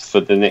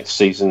the next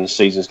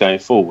seasons going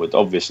forward.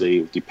 Obviously,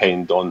 it will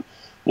depend on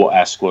what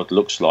our squad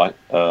looks like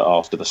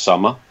after the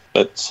summer.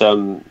 But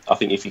I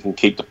think if you can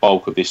keep the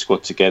bulk of this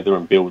squad together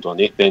and build on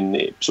it, then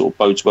it sort of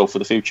bodes well for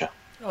the future.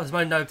 Oh, there's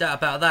no doubt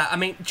about that. I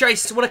mean,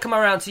 Jace, I want to come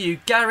around to you.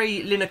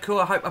 Gary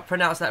Lineker, I hope I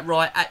pronounced that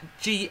right, at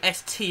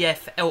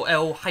GSTFLLHAN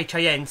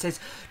says,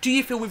 do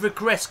you feel we've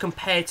regressed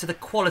compared to the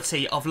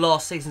quality of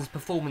last season's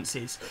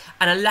performances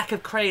and a lack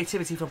of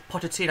creativity from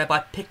Pochettino by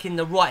picking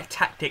the right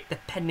tactic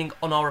depending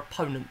on our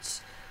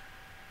opponents?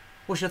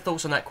 What's your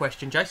thoughts on that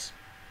question, Jace?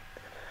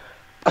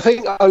 I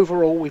think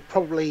overall we've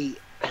probably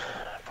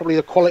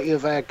the quality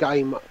of our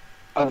game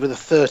over the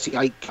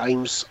 38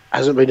 games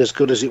hasn't been as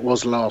good as it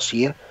was last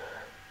year.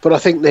 But I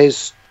think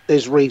there's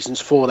reasons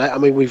for that. I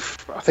mean,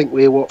 I think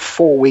we're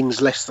 4 wins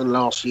less than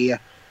last year.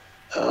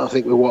 I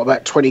think we're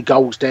about 20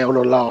 goals down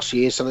on last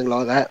year, something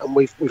like that, and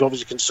we've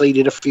obviously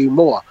conceded a few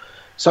more.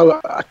 So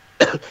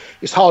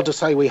it's hard to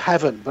say we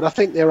haven't, but I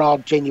think there are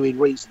genuine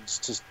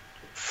reasons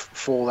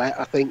for that.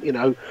 I think, you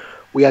know,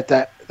 we had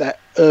that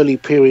early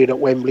period at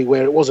Wembley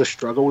where it was a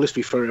struggle. Let's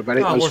be fair about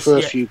it. Those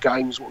first few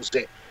games, what was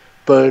it?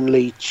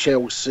 Burnley,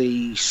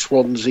 Chelsea,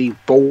 Swansea,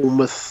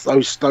 Bournemouth.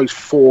 Those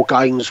 4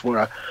 games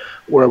were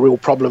a real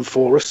problem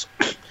for us.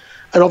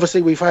 And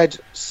obviously we've had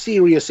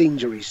serious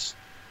injuries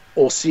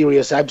or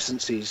serious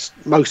absences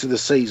most of the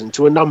season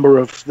to a number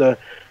of the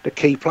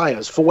key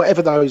players. For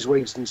whatever those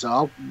reasons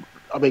are,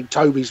 I mean,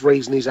 Toby's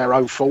reason is our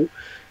own fault.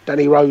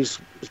 Danny Rose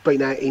has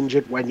been out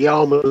injured.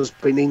 Wanyama's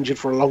been injured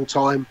for a long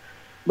time.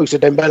 Moussa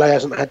Dembele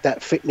hasn't had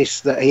that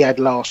fitness that he had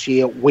last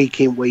year, week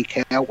in,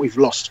 week out. We've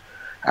lost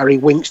Harry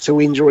Winks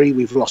to injury.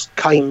 We've lost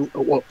Kane,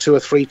 2 or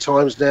 3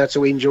 times now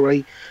to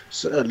injury.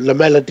 So,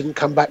 Lamela didn't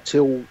come back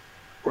till...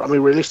 I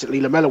mean,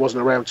 realistically, Lamela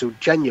wasn't around till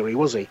January,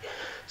 was he?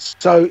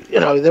 So, you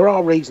know, there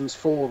are reasons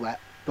for that.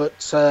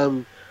 But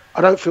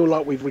I don't feel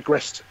like we've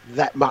regressed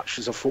that much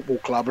as a football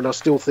club, and I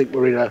still think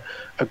we're in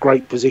a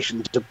great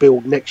position to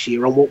build next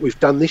year on what we've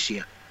done this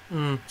year.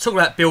 Talking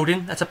about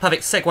building, that's a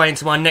perfect segue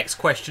into my next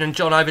question. And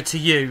John, over to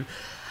you.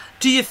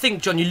 Do you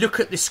think, John, you look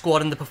at this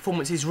squad and the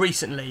performances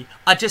recently,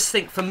 I just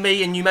think for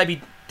me, and you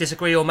maybe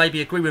disagree or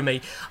maybe agree with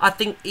me, I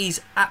think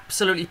he's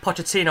absolutely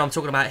Pochettino I'm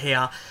talking about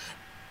here.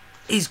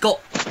 He's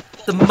got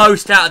the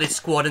most out of this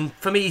squad, and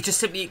for me he's just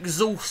simply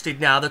exhausted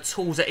now the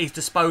tools at his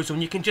disposal,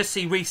 and you can just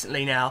see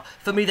recently now,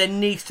 for me there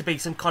needs to be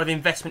some kind of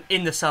investment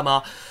in the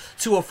summer,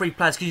 2 or 3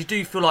 players, because you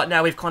do feel like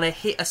now we've kind of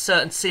hit a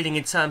certain ceiling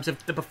in terms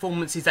of the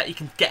performances that you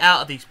can get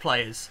out of these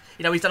players.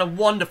 You know, he's done a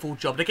wonderful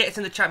job. To get us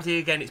in the Champions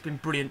League again, it's been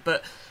brilliant,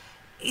 but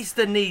is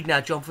the need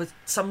now, John, for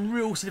some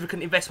real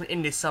significant investment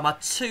in this summer?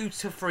 2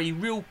 to 3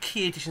 real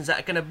key additions that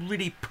are going to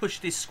really push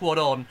this squad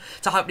on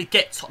to hopefully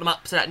get Tottenham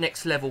up to that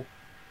next level.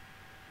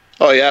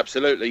 Oh yeah,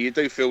 absolutely. You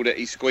do feel that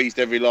he squeezed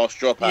every last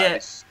drop out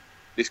of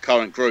this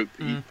current group.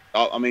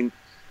 I mean,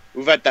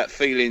 we've had that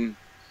feeling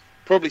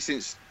probably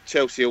since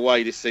Chelsea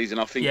away this season.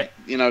 I think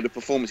the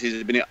performances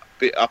have been a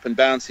bit up and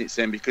down since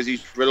then because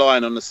he's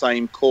relying on the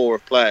same core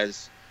of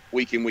players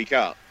week in, week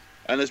out.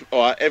 And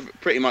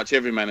pretty much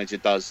every manager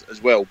does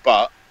as well.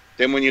 But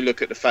then when you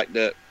look at the fact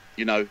that,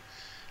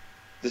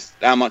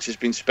 how much has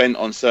been spent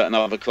on certain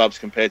other clubs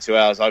compared to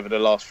ours over the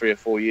last 3 or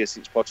 4 years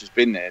since Poch has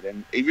been there,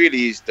 then he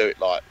really is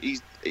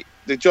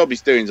the job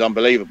he's doing is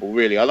unbelievable,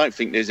 really. I don't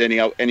think there's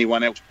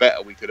anyone else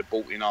better we could have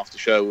brought in after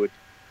Sherwood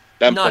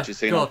than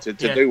Pochettino to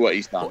do what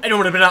he's done. Well, anyone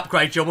would have been an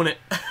upgrade, John, wouldn't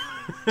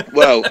it?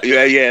 Well,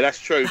 yeah, that's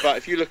true. But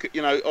if you look at,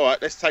 all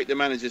right, let's take the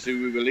managers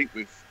who we were linked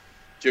with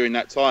during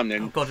that time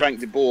then. Frank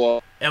de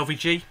Boer.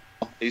 LVG.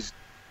 Is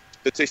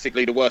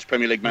statistically the worst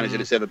Premier League manager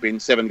that's ever been.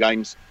 7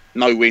 games,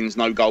 no wins,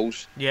 no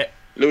goals. Yeah.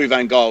 Louis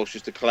van Gaal's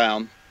just a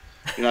clown.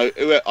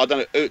 I don't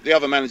know, the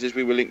other managers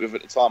we were linked with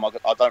at the time,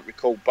 I don't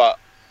recall, but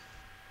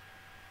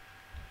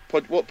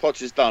what Poch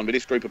has done with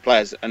this group of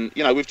players, and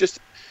we've just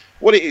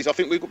what it is. I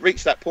think we've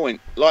reached that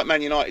point, like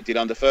Man United did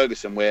under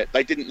Ferguson, where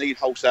they didn't need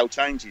wholesale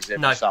changes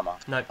every summer.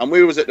 No. And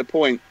we was at the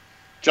point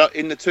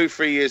in the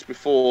 2-3 years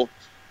before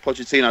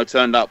Pochettino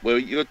turned up, where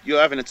you're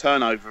having a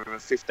turnover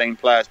of 15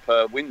 players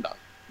per window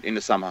in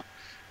the summer.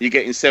 You're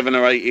getting 7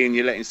 or 8 in,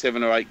 you're letting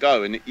 7 or 8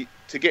 go, and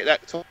to get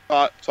that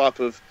type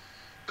of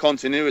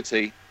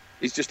continuity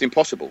is just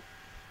impossible.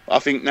 I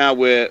think now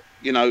we're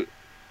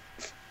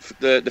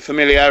the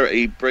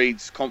familiarity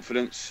breeds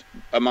confidence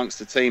amongst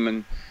the team,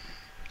 and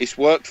it's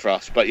worked for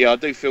us. But yeah, I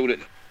do feel that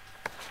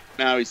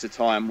now is the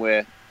time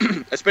where,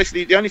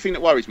 especially the only thing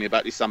that worries me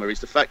about this summer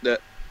is the fact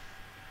that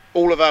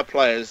all of our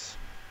players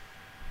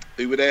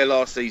who were there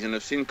last season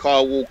have seen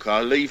Kyle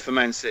Walker leave for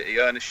Man City,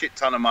 earn a shit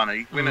ton of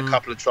money, win a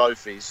couple of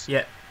trophies.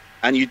 Yeah.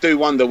 And you do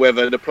wonder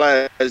whether the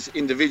players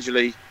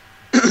individually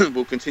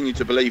will continue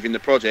to believe in the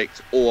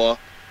project, or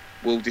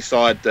will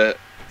decide that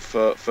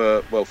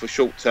for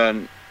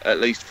short-term, at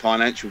least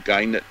financial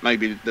gain, that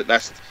maybe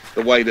that's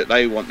the way that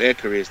they want their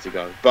careers to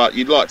go. But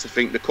you'd like to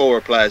think the core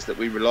of players that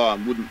we rely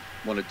on wouldn't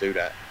want to do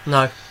that.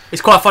 No.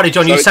 It's quite funny,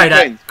 John, So you it say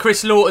depends. that.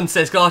 Chris Lawton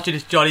says, ask you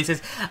this, John, he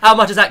says, how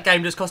much does that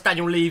game just cost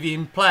Daniel Levy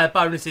in player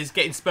bonuses,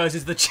 getting Spurs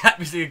into the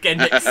Champions League again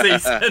next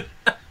season?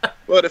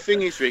 Well, the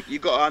thing is, Rick,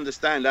 you've got to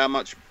understand how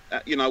much,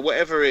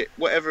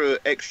 whatever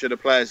extra the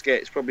players get,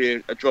 it's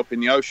probably a drop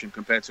in the ocean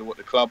compared to what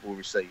the club will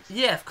receive.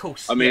 Yeah, of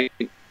course. I mean,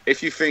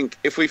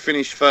 if we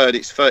finish third,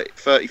 it's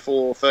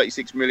 34,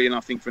 36 million, I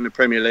think, from the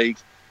Premier League.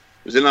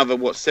 There's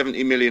another,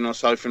 70 million or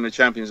so from the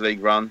Champions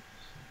League run.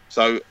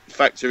 So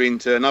factor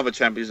into another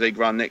Champions League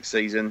run next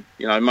season.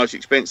 Most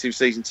expensive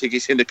season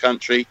tickets in the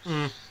country.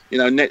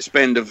 Net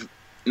spend of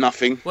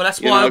nothing. Well, that's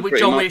why,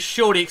 John, we're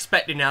surely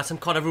expecting now some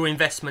kind of real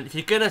investment. If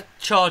you're going to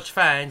charge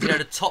fans,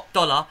 the top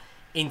dollar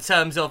in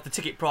terms of the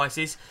ticket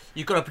prices,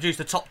 you've got to produce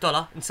the top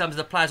dollar in terms of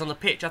the players on the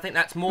pitch. I think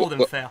that's more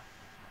than fair.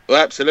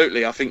 Well,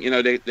 absolutely. I think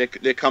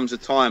there comes a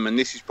time, and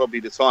this is probably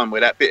the time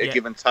where that bit of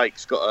give and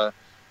take's got to.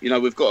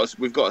 We've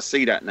got to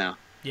see that now.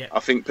 Yeah.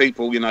 I think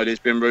people, there's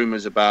been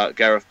rumours about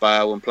Gareth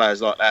Bale and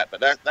players like that, but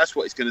that's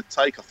what it's going to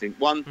take. I think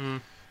one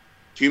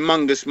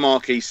humongous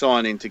marquee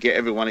signing to get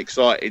everyone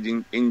excited,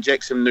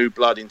 inject some new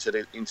blood into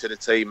the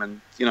team, and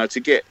to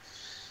get.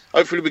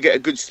 Hopefully we get a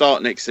good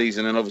start next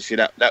season, and obviously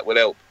that will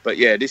help. But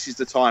yeah, this is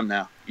the time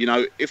now.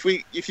 If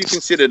you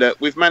consider that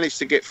we've managed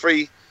to get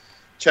 3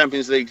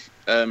 Champions League,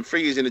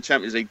 3 years in the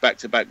Champions League back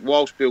to back,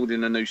 whilst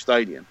building a new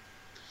stadium.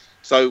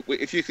 So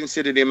if you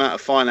consider the amount of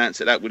finance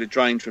that would have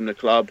drained from the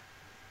club,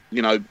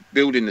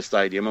 building the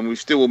stadium, and we've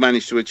still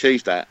managed to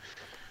achieve that.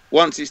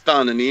 Once it's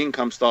done and the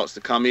income starts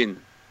to come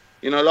in,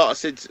 like I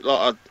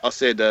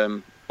said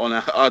on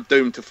our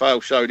Doomed to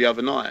Fail show the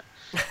other night,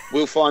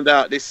 we'll find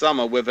out this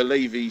summer whether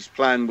Levy's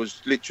plan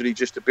was literally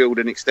just to build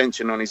an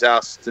extension on his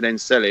house to then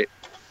sell it,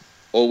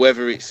 or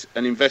whether it's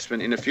an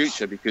investment in the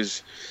future.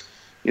 Because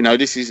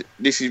this is.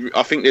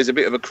 I think there's a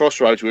bit of a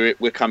crossroads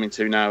we're coming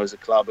to now as a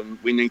club, and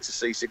we need to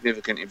see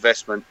significant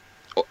investment,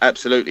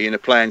 absolutely, in the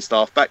playing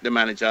staff, back the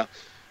manager.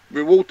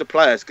 Reward the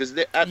players, because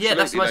that's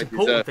the most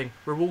important thing.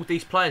 Reward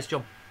these players,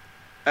 John.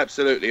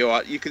 Absolutely. All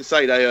right. You can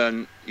say they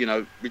earn,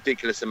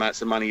 ridiculous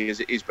amounts of money as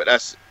it is, but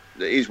that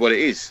is what it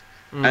is.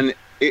 And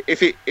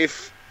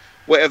if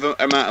whatever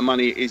amount of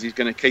money it is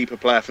going to keep a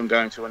player from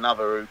going to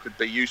another who could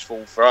be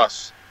useful for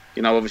us,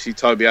 obviously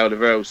Toby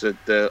Alderweireld's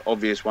the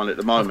obvious one at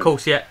the moment. Of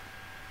course, yeah.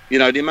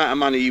 The amount of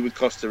money he would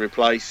cost to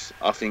replace,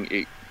 I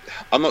think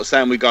I'm not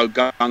saying we go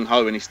gung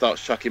ho and he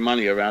starts chucking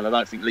money around. I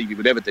don't think Levy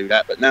would ever do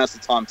that. But now's the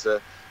time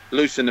to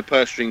loosen the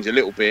purse strings a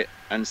little bit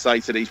and say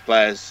to these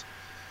players,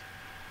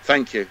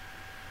 thank you.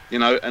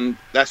 And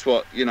that's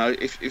what,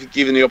 if you're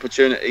given the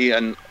opportunity,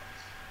 and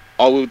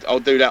I'll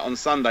do that on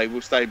Sunday.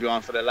 We'll stay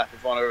behind for their lap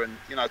of honour, and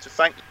to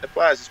thank the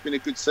players. It's been a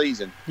good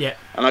season. Yeah.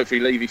 And hopefully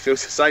Levy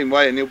feels the same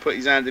way, and he'll put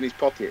his hand in his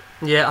pocket.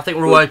 Yeah, I think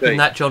we're all hoping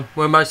that, John.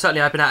 We're most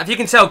certainly hoping that. If you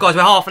can tell, guys,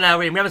 we're half an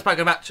hour in. We haven't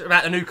spoken about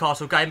the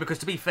Newcastle game because,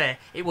 to be fair,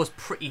 it was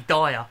pretty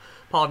dire.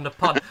 Pardon the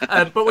pun.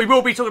 But we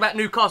will be talking about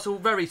Newcastle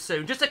very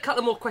soon. Just a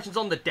couple more questions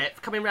on the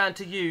depth. Coming round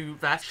to you,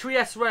 Vas.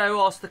 Trias Rayo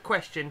asked the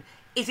question,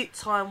 is it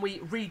time we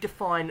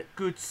redefine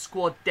good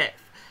squad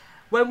depth?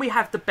 When we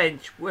have the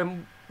bench,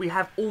 when we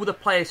have all the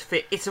players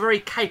fit, it's a very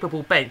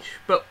capable bench,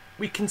 but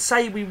we can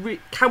say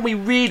can we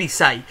really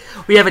say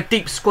we have a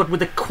deep squad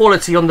with the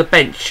quality on the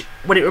bench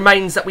when it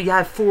remains that we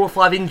have 4 or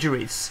 5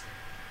 injuries?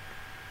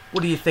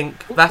 What do you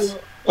think, Vas?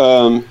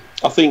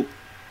 I think,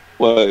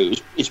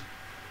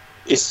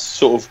 it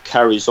sort of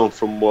carries on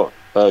from what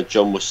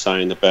John was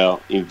saying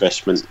about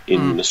investment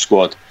in the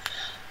squad.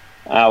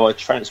 Our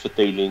transfer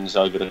dealings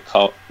over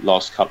the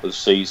last couple of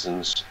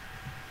seasons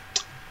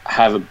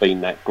haven't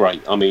been that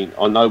great. I mean,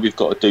 I know we've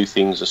got to do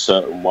things a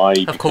certain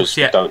way because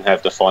we don't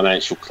have the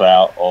financial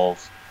clout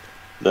of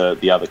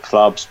the other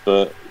clubs,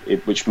 but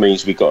which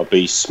means we've got to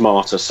be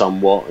smarter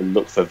somewhat and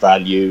look for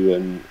value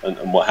and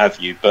what have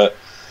you. But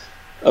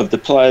of the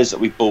players that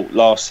we bought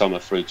last summer,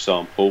 for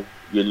example,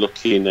 you're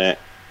looking at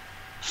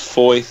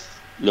Foyth,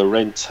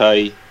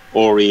 Llorente,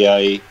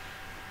 Aurier,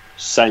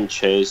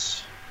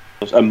 Sanchez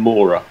and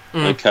Mora.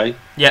 Okay?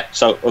 Yeah.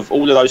 So of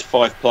all of those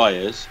 5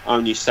 players,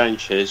 only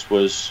Sanchez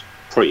was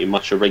pretty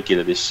much a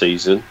regular this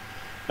season,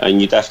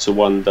 and you'd have to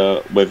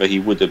wonder whether he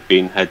would have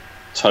been had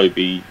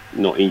Toby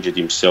not injured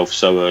himself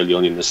so early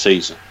on in the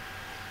season,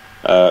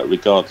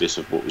 regardless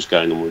of what was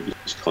going on with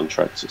his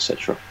contracts,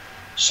 etc.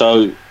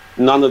 So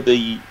none of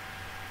the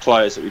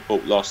players that we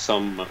bought last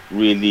summer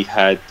really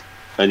had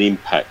an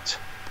impact.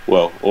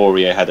 Well,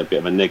 Aurier had a bit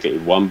of a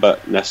negative one,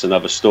 but that's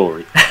another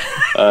story.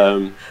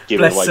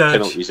 Giving away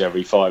penalties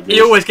every 5 minutes.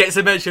 He always gets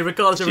a mention,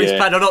 regardless of his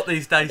plan or not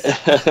these days.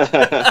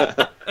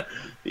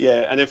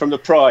 Yeah, and then from the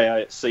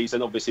prior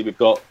season, obviously we've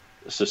got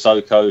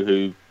Sissoko,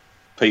 who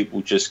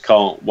people just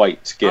can't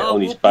wait to get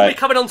on his back. We'll be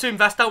coming on to him,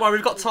 Vas. Don't worry,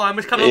 we've got time.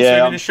 We're coming on to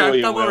him in the show.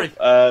 Don't worry.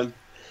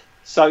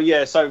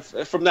 So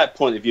from that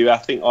point of view, I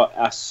think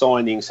our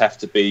signings have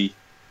to be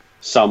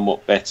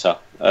somewhat better.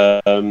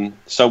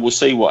 So we'll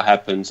see what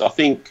happens. I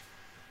think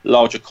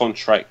larger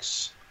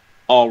contracts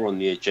are on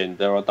the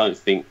agenda. I don't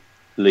think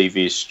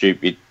Levy is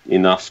stupid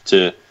enough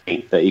to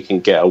think that he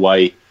can get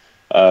away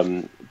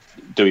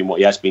doing what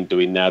he has been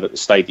doing now that the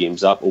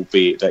stadium's up,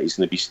 albeit that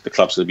the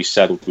club's going to be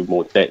saddled with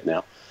more debt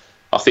now.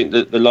 I think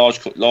that the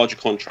larger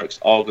contracts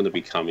are going to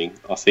be coming.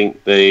 I think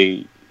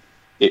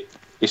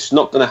it's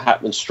not going to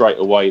happen straight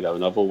away though,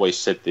 and I've always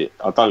said that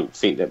I don't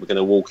think that we're going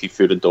to walk you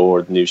through the door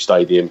of the new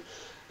stadium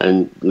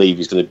and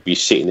Levy's going to be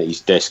sitting at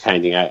his desk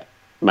handing out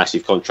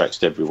massive contracts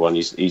to everyone.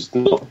 He's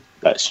not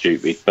that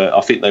stupid, but I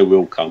think they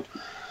will come.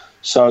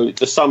 So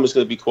the summer's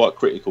going to be quite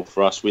critical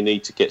for us. We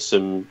need to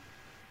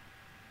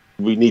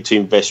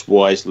invest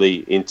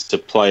wisely into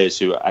players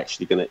who are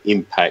actually going to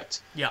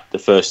impact the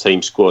first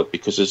team squad,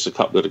 because as a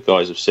couple of the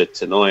guys have said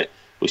tonight,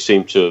 we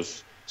seem to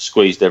have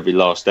squeezed every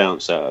last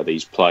ounce out of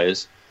these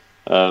players,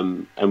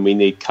 and we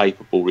need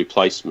capable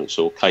replacements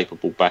or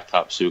capable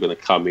backups who are going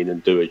to come in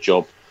and do a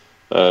job,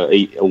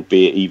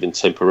 albeit even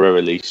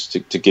temporarily,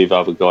 to give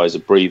other guys a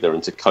breather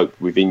and to cope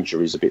with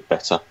injuries a bit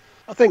better.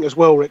 I think as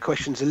well, Rick,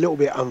 question's a little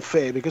bit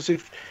unfair, because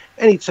if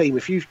any team,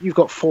 if you've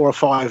got 4 or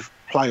 5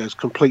 players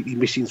completely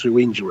missing through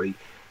injury,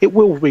 it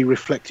will be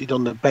reflected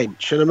on the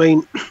bench. And I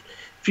mean,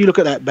 if you look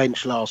at that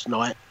bench last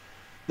night,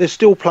 there's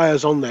still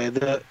players on there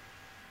that,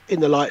 in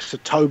the likes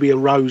of Toby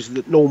and Rose,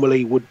 that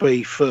normally would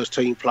be first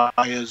team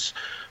players.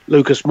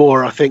 Lucas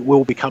Moura, I think,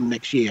 will become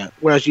next year.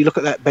 Whereas you look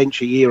at that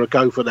bench a year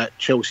ago for that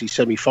Chelsea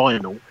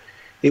semi-final,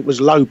 it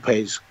was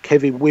Lopez,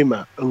 Kevin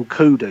Wimmer and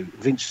Kudu,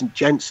 Vincent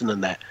Janssen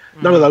and that.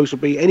 None of those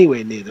would be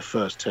anywhere near the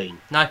first team.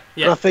 No,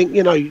 yeah. And I think,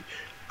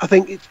 I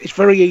think it's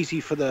very easy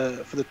for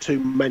the 2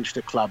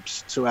 Manchester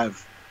clubs to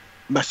have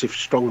massive,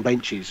 strong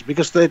benches,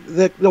 because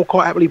they'll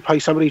quite happily pay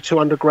somebody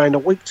 $200,000 a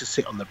week to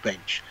sit on the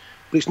bench.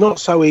 But it's not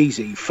so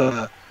easy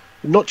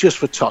not just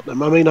for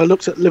Tottenham. I mean, I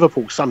looked at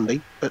Liverpool Sunday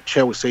at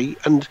Chelsea,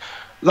 and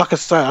like I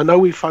say, I know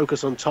we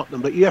focus on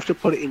Tottenham, but you have to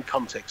put it in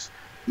context.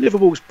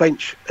 Liverpool's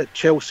bench at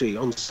Chelsea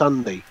on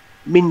Sunday: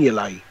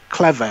 Mignolet,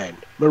 Clavan,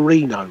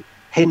 Marino,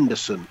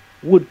 Henderson,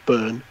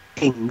 Woodburn,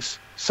 Ings,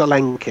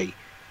 Solanke.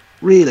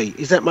 Really,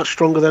 is that much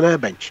stronger than our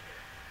bench?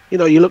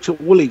 You looked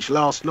at Woolwich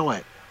last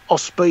night: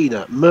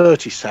 Ospina,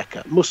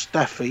 Mertesacker,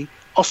 Mustafi,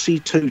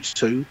 Ossie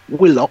Tutu,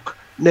 Willock,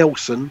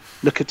 Nelson,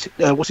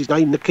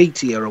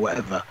 Nketiah or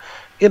whatever.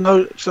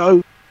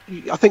 So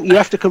I think you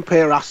have to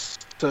compare us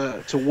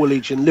to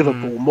Woolwich and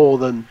Liverpool more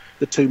than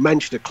the 2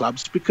 Manchester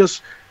clubs,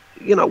 because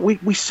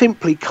we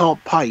simply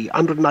can't pay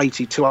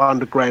 180,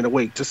 200 grand a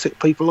week to sit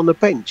people on the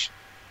bench.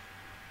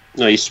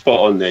 No, you're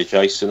spot on there,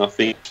 Jason. I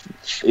think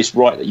it's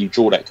right that you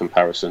draw that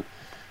comparison,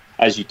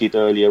 as you did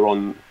earlier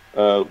on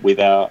with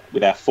our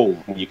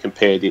form. You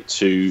compared it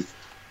to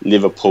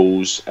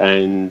Liverpool's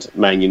and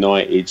Man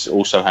United's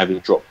also having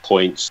dropped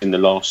points in the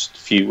last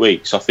few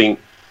weeks. I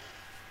think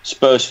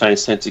Spurs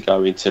fans tend to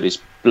go into this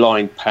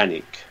blind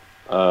panic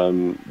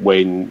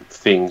when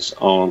things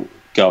aren't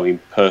going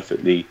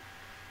perfectly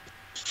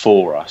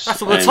for us.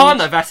 That's all the time,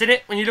 though, Vass, isn't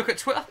it? When you look at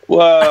Twitter.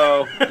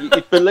 Well,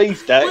 you'd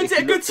believe that. When's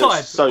it a good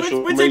time?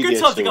 When's it a good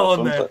time to go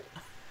on there?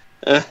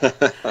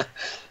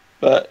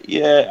 But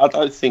yeah, I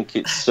don't think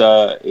it's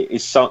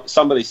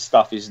some of this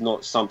stuff is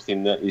not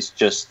something that is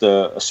just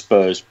a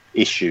Spurs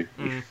issue,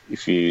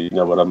 if you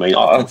know what I mean.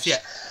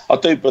 I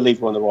do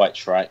believe we're on the right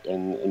track,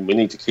 and we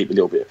need to keep a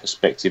little bit of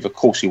perspective. Of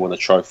course, we want a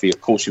trophy.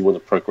 Of course, we want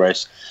to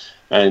progress,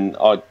 and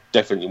I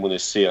definitely want to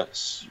see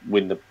us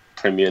win the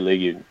Premier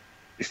League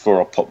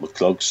before I pop my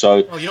clog. So,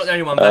 you're not the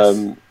only one,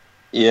 Vass.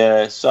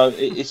 Yeah, so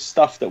it's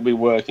stuff that we're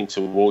working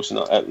towards, and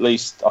at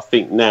least I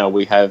think now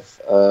we have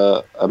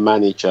a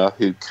manager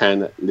who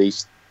can at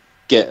least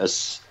get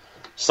us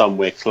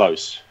somewhere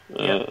close,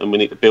 and we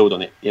need to build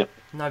on it. Yep.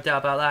 No doubt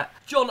about that.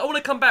 John, I want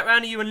to come back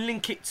round to you and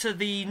link it to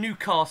the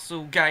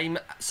Newcastle game.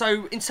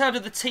 So, in terms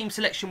of the team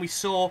selection we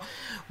saw,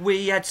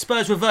 we had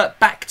Spurs revert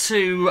back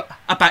to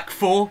a back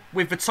four,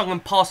 with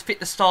Vertonghen pass fit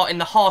to start in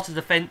the heart of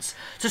the defence.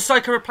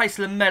 Sissoko replaced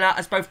Lamela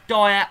as both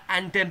Dyer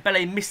and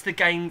Dembele missed the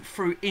game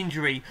through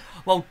injury,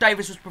 while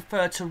Davis was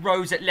preferred to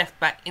Rose at left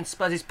back in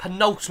Spurs'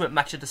 penultimate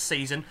match of the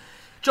season.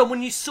 John,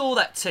 when you saw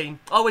that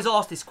team, I always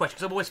ask this question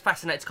because I'm always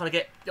fascinated to kind of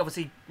get,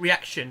 obviously,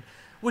 reaction.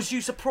 Was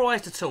you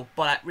surprised at all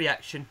by that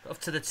reaction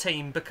to the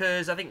team?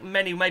 Because I think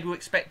many maybe were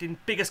expecting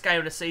biggest game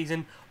of the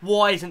season.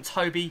 Why isn't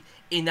Toby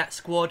in that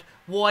squad?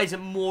 Why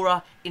isn't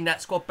Moura in that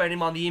squad? Bearing in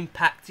mind the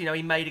impact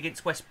he made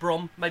against West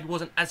Brom, maybe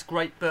wasn't as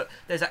great, but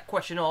there's that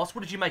question asked.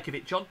 What did you make of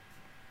it, John?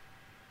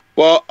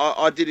 Well,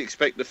 I did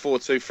expect the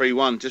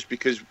 4-2-3-1 just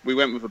because we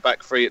went with a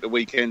back three at the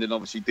weekend and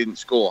obviously didn't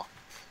score.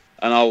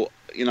 And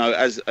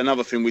as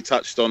another thing we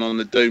touched on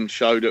the Doom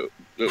show that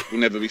will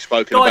never be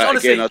spoken Guys, about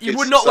honestly, again. You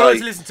would not want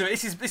to listen to it.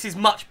 This is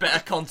much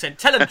better content.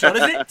 Tell him, John,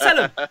 is it? Tell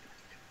him.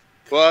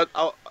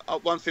 Well,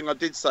 one thing I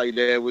did say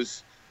there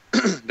was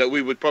that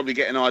we would probably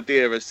get an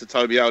idea as to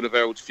Toby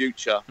Alderweireld's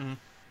future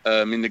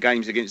in the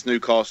games against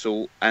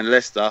Newcastle and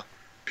Leicester,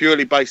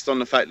 purely based on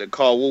the fact that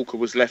Kyle Walker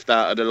was left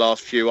out of the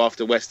last few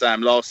after West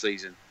Ham last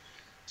season.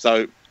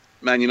 So,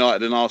 Man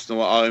United and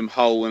Arsenal at home,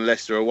 Hull and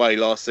Leicester away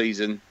last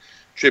season.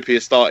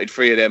 Trippier started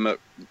three of them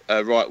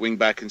at right wing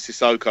back, and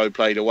Sissoko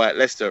played away at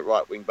Leicester at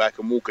right wing back,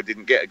 and Walker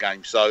didn't get a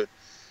game. So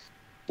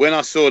when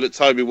I saw that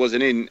Toby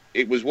wasn't in,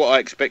 it was what I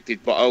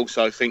expected. But I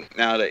also think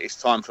now that it's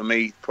time for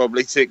me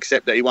probably to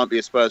accept that he won't be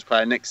a Spurs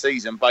player next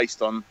season,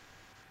 based on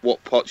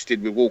what Poch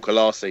did with Walker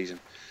last season.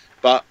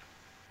 But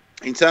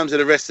in terms of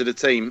the rest of the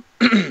team,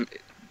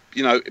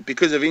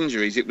 because of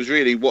injuries, it was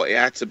really what it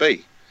had to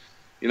be.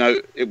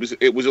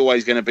 It was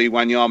always going to be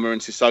Wanyama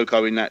and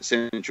Sissoko in that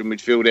central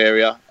midfield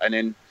area, and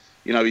then.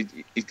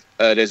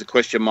 There's a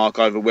question mark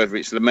over whether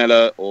it's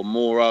Lamela or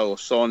Moura or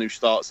Son who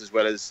starts, as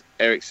well as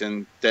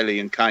Eriksen, Dele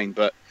and Kane.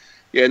 But,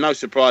 yeah, no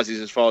surprises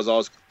as far as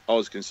I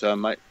was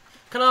concerned, mate.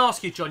 Can I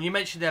ask you, John, you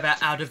mentioned there about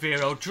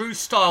Alderweireld. Drew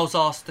Stiles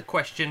asked the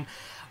question,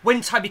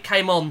 when Toby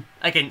came on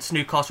against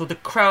Newcastle, the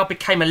crowd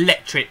became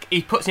electric.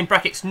 He puts in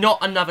brackets, not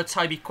another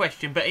Toby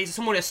question, but it's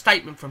somewhat a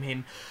statement from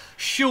him.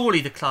 Surely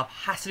the club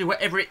has to do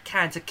whatever it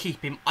can to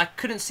keep him. I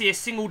couldn't see a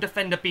single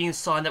defender being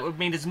signed that would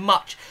mean as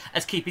much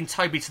as keeping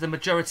Toby to the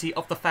majority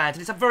of the fans.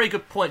 And it's a very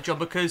good point, John,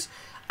 because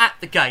at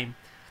the game,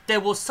 there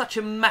was such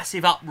a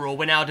massive uproar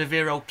when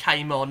Alderweireld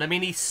came on. I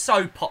mean, he's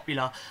so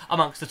popular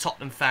amongst the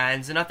Tottenham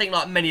fans. And I think,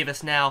 like many of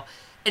us now,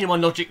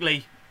 anyone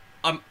logically,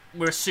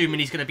 we're assuming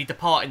he's going to be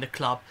departing the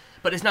club.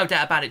 But there's no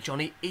doubt about it,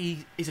 John.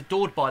 He is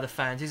adored by the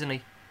fans, isn't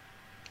he?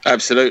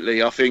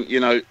 Absolutely. I think,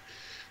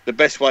 the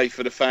best way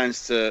for the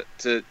fans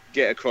to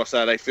get across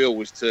how they feel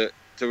was to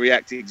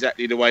react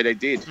exactly the way they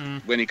did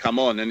when he come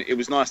on. And it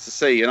was nice to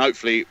see. And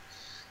hopefully,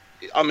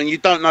 you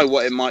don't know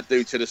what it might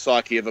do to the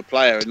psyche of a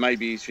player. And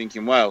maybe he's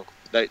thinking, well,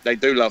 they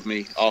do love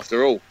me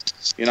after all.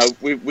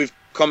 We've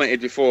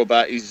commented before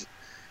about his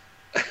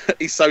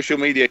social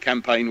media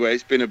campaign where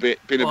it's been a bit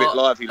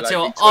lively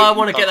lately. I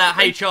want to get that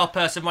HR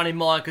person running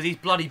mine because he's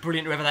bloody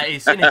brilliant, whoever that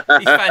is. Isn't he?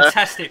 He's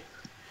fantastic.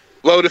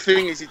 Well, the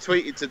thing is, he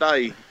tweeted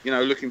today,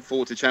 looking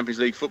forward to Champions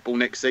League football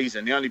next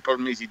season. The only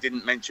problem is he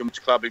didn't mention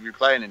which club he'd be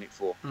playing in it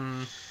for.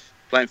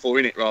 Playing for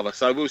in it, rather.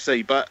 So we'll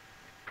see. But,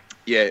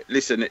 yeah,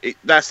 listen,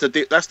 that's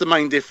the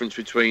main difference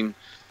between,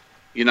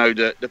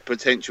 the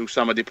potential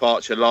summer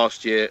departure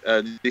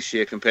this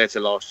year compared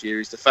to last year,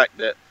 is the fact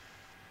that,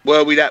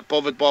 were we that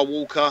bothered by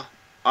Walker?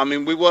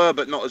 We were,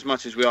 but not as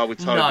much as we are with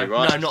Toby,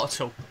 right? No, not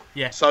at all.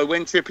 Yeah. So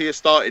when Trippier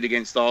started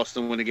against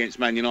Arsenal and against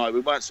Man United,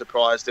 we weren't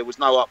surprised. There was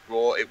no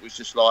uproar. It was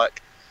just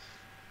like,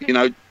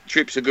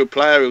 Tripp's a good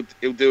player.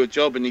 He'll do a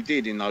job, and he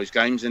did in those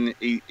games, and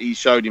he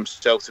showed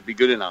himself to be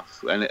good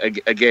enough. And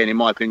again, in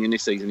my opinion,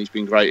 this season he's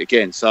been great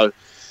again. So,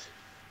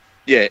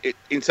 yeah,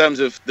 in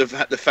terms of the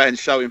fans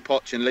showing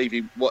Poch and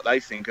Levy what they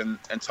think, and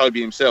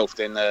Toby himself,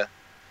 then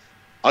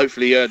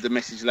hopefully he heard the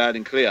message loud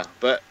and clear.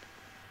 But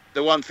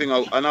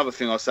another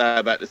thing I'll say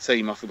about the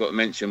team I forgot to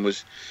mention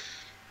was,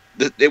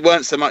 it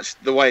weren't so much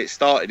the way it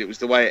started; it was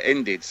the way it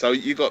ended. So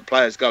you got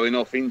players going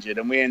off injured,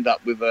 and we end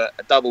up with a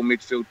double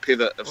midfield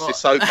pivot of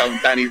Sissoko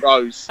and Danny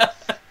Rose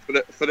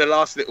for the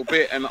last little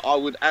bit. And I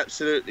would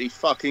absolutely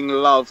fucking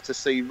love to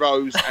see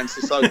Rose and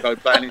Sissoko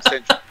playing in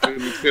central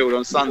midfield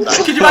on Sunday.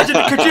 Could you imagine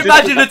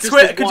a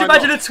Twitter? Could you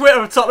imagine a Twitter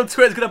of Tottenham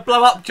Twitter's going to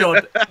blow up,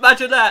 John?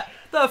 Imagine that.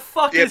 The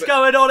fuck is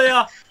going on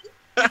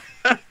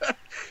here?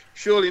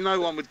 Surely no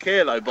one would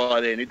care though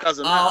by then. It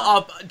doesn't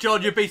matter.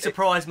 John, you'd be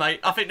surprised, mate.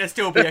 I think there'd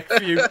still be a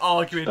few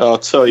arguing. I'll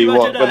tell you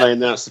what, when they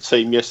announced the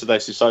team yesterday,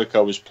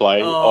 Sissoko was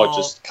playing, I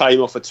just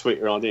came off of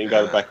Twitter and I didn't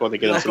go back on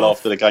again until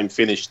after the game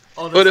finished.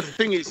 But the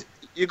thing is,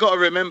 you've got to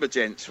remember,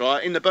 gents,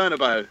 right? In the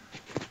Bernabeu,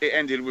 it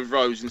ended with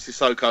Rose and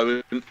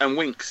Sissoko and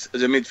Winks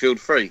as a midfield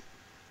three.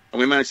 And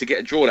we managed to get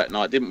a draw that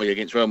night, didn't we,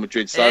 against Real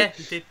Madrid? So, yeah,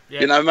 he did.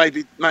 Yeah. You know,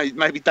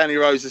 maybe Danny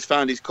Rose has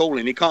found his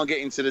calling. He can't get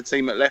into the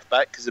team at left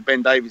back because of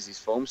Ben Davies'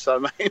 form.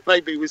 So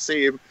maybe we'll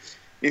see him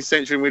in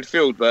central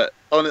midfield. But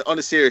on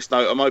a serious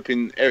note, I'm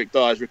hoping Eric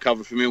Dyer's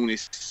recovered from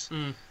illness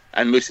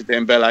and Moussa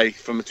Dembele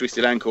from a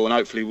twisted ankle, and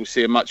hopefully we'll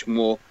see a much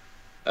more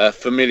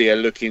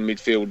familiar-looking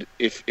midfield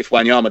if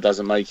Wanyama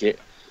doesn't make it.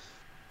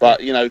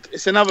 But you know,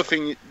 it's another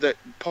thing that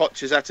Poch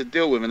has had to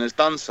deal with and has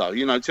done so.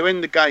 You know, to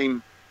end the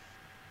game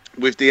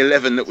with the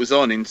 11 that was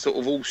on in sort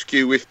of all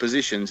skew with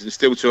positions and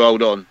still to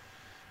hold on.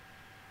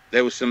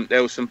 There was some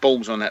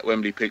balls on that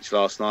Wembley pitch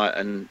last night,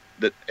 and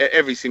that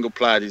every single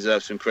player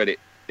deserves some credit.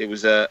 It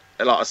was like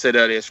I said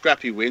earlier, a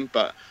scrappy win,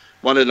 but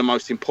one of the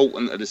most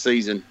important of the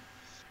season.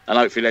 And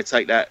hopefully they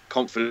take that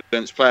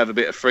confidence, play with a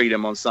bit of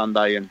freedom on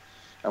Sunday, and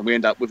we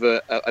end up with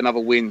another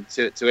win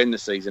to end the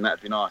season.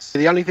 That'd be nice.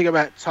 The only thing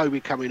about Toby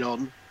coming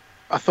on,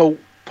 I thought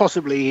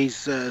possibly his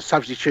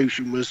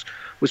substitution was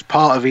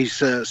part of his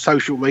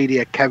social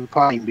media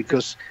campaign,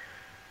 because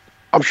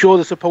I'm sure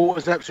the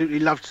supporters absolutely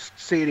loved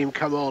seeing him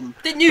come on.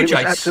 Didn't you,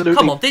 Jace?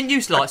 Come on, didn't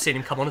you like seeing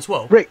him come on as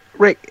well? Rick,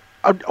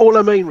 all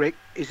I mean, Rick,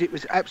 is it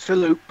was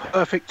absolute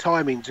perfect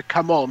timing to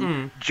come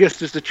on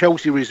just as the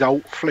Chelsea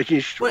result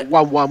finished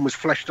 1-1 was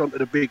flashed onto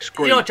the big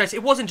screen. You know, Jace,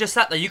 it wasn't just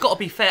that though. You've got to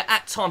be fair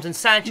at times, and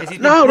Sanchez, he's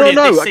been brilliant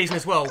this season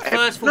as well.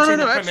 First full season in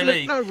the Premier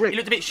League. Rick, he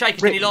looked a bit shaky,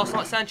 didn't he, last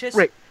night, Sanchez?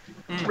 Rick,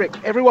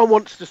 everyone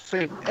wants to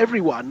see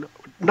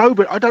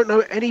nobody. I don't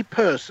know any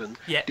person,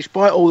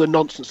 despite all the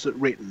nonsense that's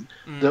written,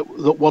 that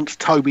wants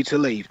Toby to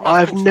leave. I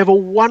have never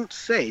once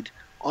said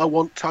I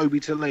want Toby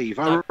to leave.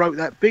 I wrote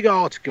that big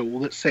article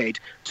that said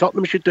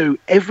Tottenham should do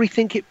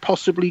everything it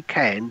possibly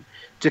can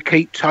to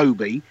keep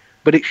Toby,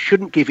 but it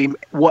shouldn't give him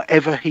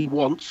whatever he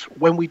wants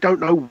when we don't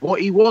know what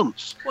he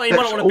wants. Well, he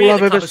might not want to be at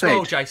the club as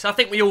well, Jace. I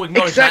think we all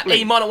acknowledge that.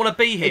 He might not want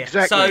to be here.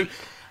 Exactly. So,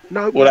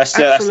 no, well, that's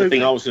the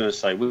thing I was going to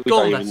say. We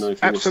don't even know if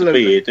he wants to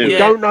be here, do we? We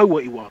don't know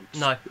what he wants.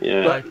 No.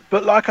 Yeah.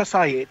 But like I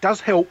say, it does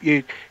help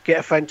you get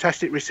a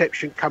fantastic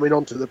reception coming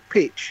onto the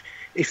pitch.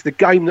 If the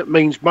game that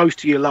means most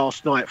to you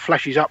last night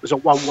flashes up as a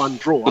 1-1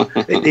 draw,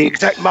 at the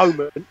exact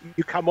moment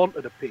you come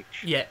onto the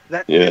pitch. Yeah.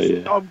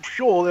 I'm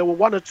sure there were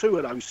one or two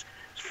of those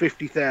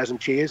 50,000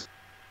 cheers.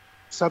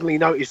 Suddenly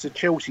noticed the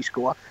Chelsea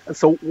score and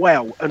thought,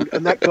 wow, and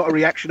that got a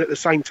reaction at the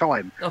same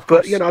time.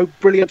 But, you know,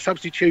 brilliant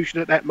substitution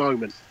at that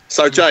moment.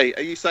 So, Jay,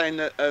 are you saying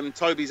that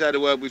Toby's had a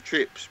word with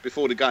Trips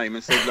before the game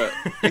and said, look,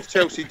 if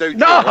Chelsea do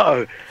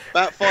no!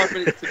 About 5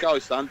 minutes to go,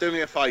 son, do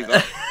me a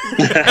favour.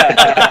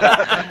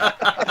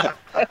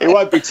 It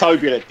won't be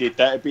Toby that did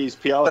that, it'd be his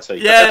PR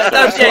team.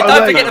 Don't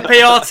forget the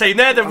PR team.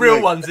 They're the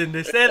real ones in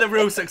this. They're the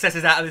real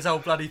successes out of this whole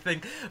bloody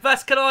thing.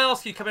 Vas, can I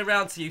ask you, coming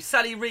round to you,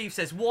 Sally Reeves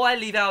says, why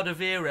leave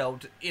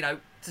Alderweireld,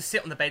 to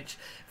sit on the bench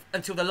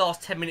until the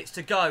last 10 minutes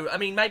to go? I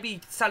mean, maybe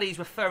Sally's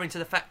referring to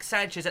the fact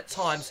Sanchez at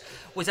times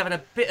was having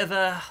a bit of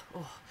a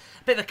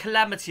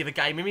calamity of a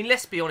game. I mean,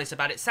 let's be honest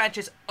about it.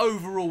 Sanchez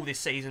overall this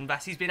season,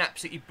 Vas, he's been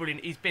absolutely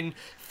brilliant. He's been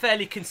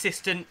fairly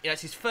consistent.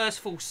 It's his first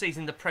full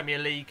season in the Premier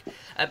League.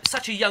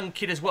 Such a young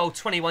kid as well,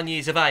 21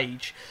 years of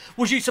age.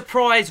 Was you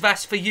surprised,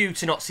 Vas, for you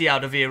to not see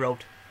Alderweireld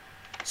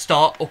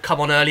start or come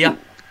on earlier?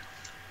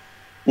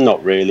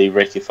 Not really,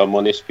 Rick, if I'm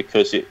honest,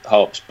 because it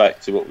harks back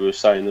to what we were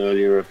saying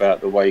earlier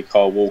about the way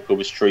Kyle Walker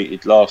was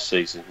treated last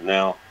season.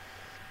 Now,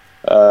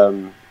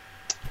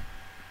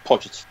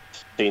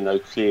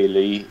 Pochettino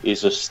clearly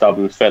is a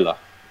stubborn fella.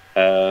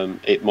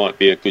 It might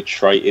be a good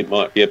trait, it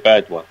might be a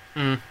bad one.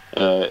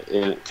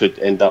 It could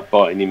end up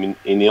biting him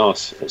in the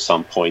arse at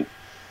some point.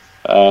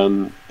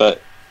 But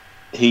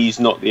he's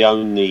not the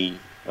only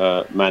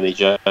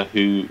manager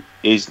who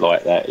is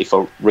like that. If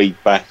I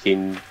read back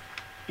in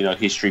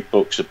history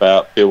books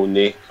about Bill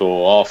Nick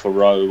or Arthur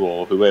Rowe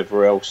or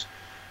whoever else,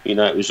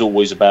 it was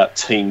always about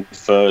team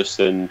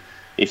first, and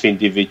if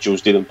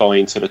individuals didn't buy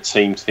into the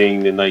team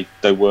thing, then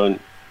they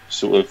weren't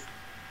sort of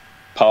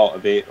part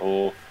of it,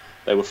 or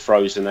they were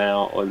frozen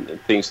out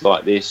and things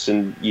like this.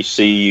 And you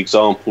see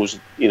examples,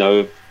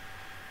 of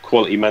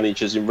quality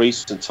managers in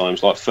recent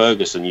times, like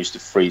Ferguson used to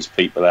freeze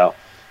people out,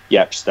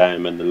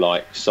 Yapstam and the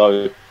like.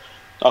 So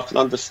I can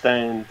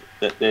understand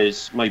that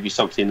there's maybe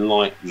something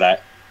like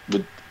that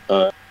with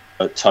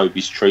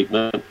Toby's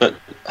treatment. But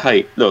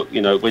hey, look,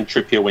 when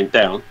Trippier went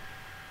down,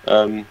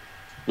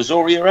 was Was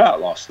Aurier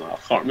out last night?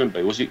 I can't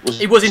remember. Was he?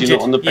 He was injured.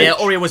 Not on the bench?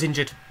 Yeah, Aurier was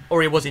injured. Oh,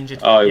 he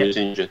was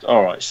injured.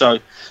 All right. So,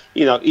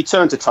 he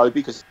turned to Toby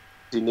because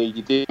he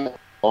needed him.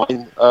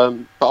 Fine.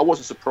 But I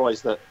wasn't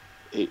surprised that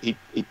he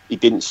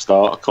didn't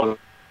start. I kind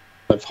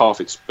of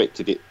half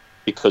expected it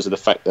because of the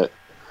fact that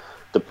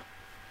the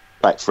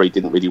back three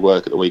didn't really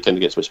work at the weekend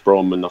against West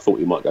Brom, and I thought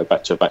he might go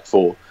back to a back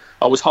four.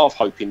 I was half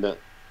hoping that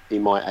he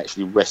might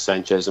actually rest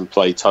Sanchez and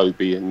play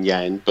Toby and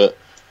Jan, but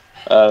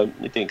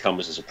it didn't come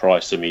as a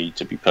surprise to me,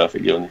 to be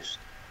perfectly honest.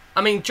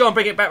 I mean, John,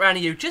 bring it back round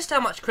to you. Just how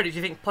much credit do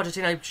you think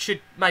Pochettino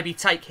should maybe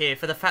take here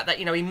for the fact that,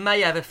 he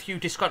may have a few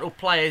disgruntled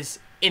players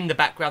in the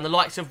background, the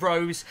likes of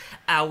Rose,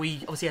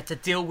 Aoui obviously had to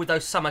deal with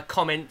those summer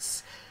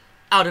comments.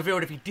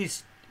 Alderweireld, if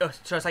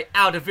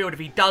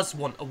he does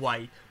want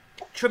away.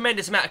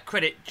 Tremendous amount of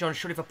credit, John,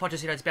 surely for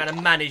Pochettino to be able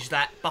to manage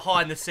that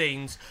behind the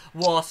scenes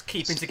whilst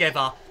keeping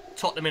together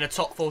Tottenham in a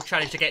top four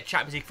challenge to get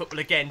Champions League football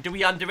again. Do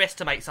we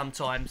underestimate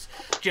sometimes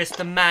just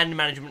the man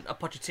management of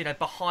Pochettino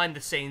behind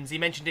the scenes? He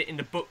mentioned it in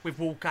the book with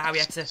Walker, how he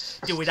had to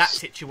deal with that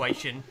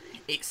situation.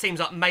 It seems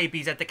like maybe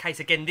he's had the case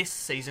again this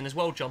season as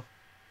well, John.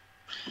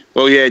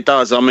 Well, yeah, it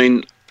does. I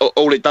mean,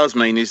 all it does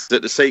mean is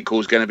that the sequel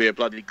is going to be a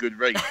bloody good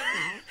read.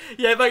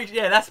 Yeah, mate,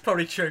 that's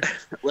probably true.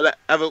 We'll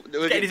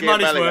get his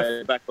money's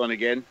worth back on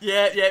again.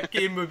 Yeah, get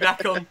him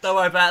back on. Don't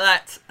worry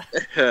about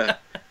that.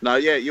 No,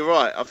 yeah, you're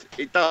right.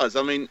 It does.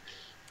 I mean,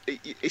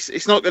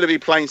 it's not going to be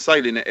plain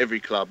sailing at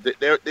every club.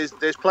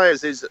 There's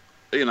players.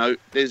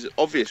 There's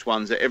obvious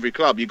ones at every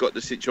club. You've got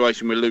the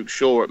situation with Luke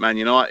Shaw at Man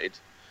United,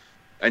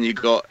 and you've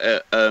got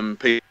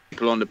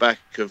people on the back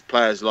of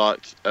players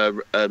like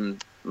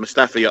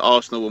Mustafi at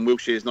Arsenal, and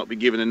Wilshere's not been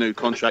given a new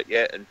contract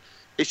yet. And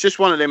it's just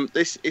one of them.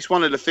 It's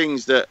one of the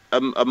things that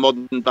a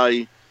modern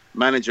day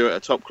manager at a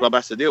top club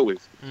has to deal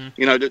with.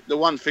 The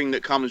one thing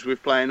that comes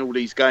with playing all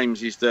these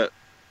games is that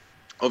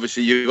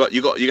obviously you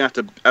have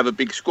to have a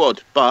big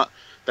squad, but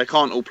they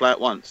can't all play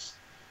at once.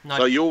 No.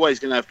 So you're always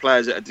going to have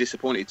players that are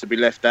disappointed to be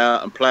left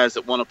out, and players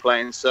that want to play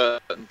in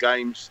certain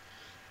games.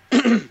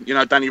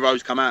 Danny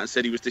Rose come out and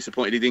said he was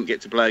disappointed he didn't get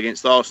to play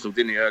against Arsenal,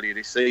 didn't he, earlier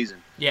this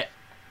season? Yeah.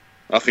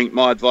 I think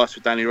my advice for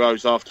Danny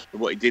Rose after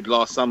what he did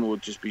last summer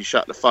would just be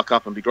shut the fuck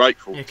up and be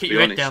grateful. Yeah, keep your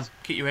head down.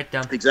 Keep your head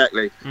down.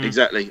 Exactly.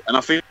 And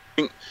I think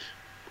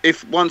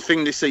if one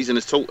thing this season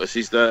has taught us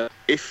is that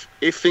if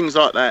things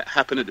like that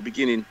happen at the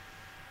beginning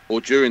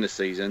or during the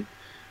season,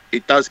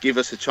 it does give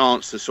us a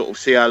chance to sort of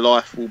see how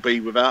life will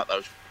be without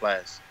those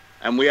players.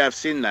 And we have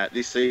seen that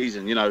this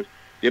season.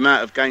 The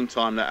amount of game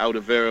time that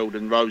Alderweireld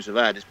and Rose have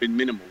had has been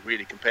minimal,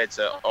 really, compared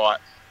to,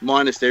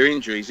 minus their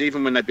injuries,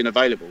 even when they've been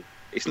available.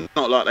 It's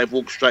not like they've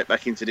walked straight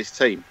back into this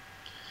team.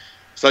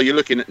 So you're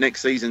looking at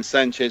next season,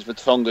 Sanchez,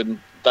 Vertonghen,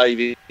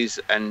 Davies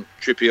and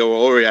Trippier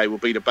or Aurier will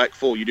be the back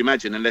four, you'd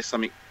imagine, unless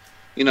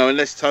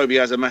Toby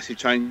has a massive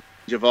change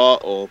of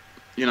heart, or,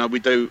 we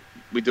do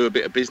a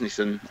bit of business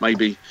and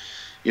maybe,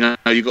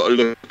 you've got to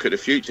look at the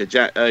future.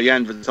 Jan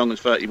Vertonghen's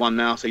 31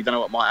 now, so you don't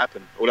know what might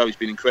happen. Although he's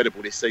been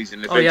incredible this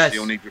season, eventually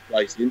he'll need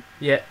replacing.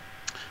 Yeah.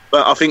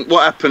 But I think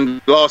what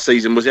happened last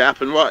season was it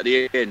happened right at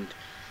the end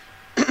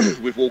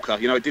with Walker.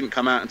 It didn't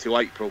come out until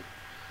April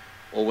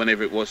or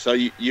whenever it was. So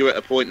you're at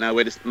a point now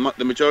where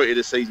the majority of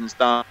the season's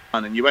done,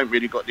 and you ain't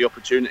really got the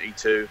opportunity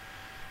to,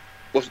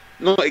 well,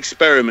 not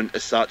experiment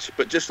as such,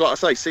 but just like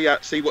I say,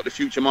 see what the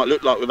future might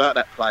look like without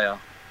that player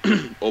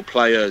or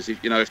players.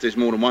 If there's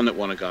more than one that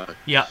want to go.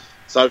 Yeah.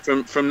 So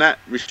from that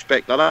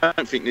respect, I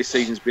don't think this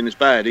season's been as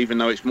bad, even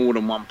though it's more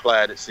than one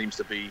player that seems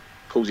to be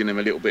causing them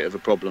a little bit of a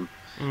problem.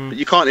 But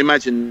you can't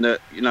imagine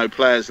that,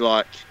 players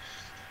like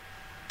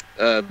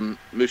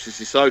Moussa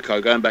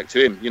Sissoko, going back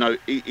to him,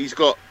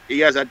 he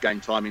has had game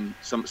time in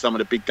some of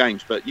the big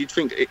games, but you'd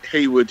think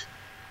he would,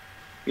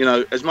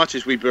 as much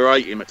as we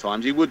berate him at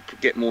times, he would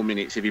get more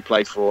minutes if he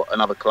played for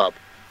another club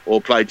or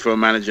played for a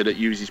manager that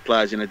uses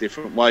players in a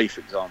different way,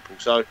 for example.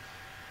 So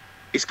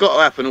it's got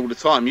to happen all the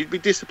time. You'd be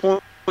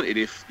disappointed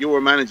if you're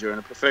a manager and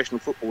a professional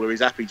footballer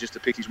is happy just to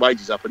pick his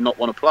wages up and not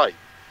want to play.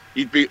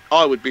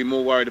 I would be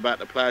more worried about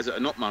the players that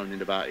are not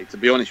moaning about it, to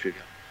be honest with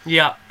you.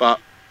 Yeah. But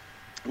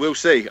we'll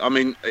see. I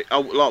mean,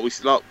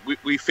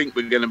 we think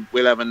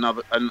we'll have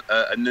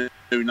a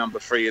new number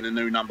 3 and a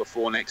new number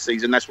 4 next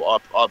season. That's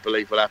what I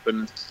believe will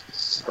happen.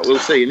 But we'll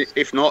see. And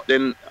if not,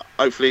 then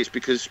hopefully it's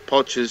because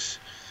Poch has,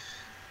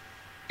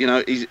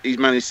 he's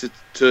managed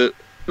to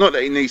not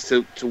that he needs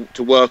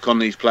to work on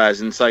these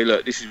players and say,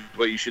 look, this is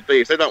where you should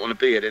be. If they don't want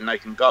to be here, then they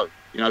can go.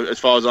 As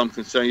far as I'm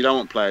concerned, you don't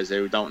want players there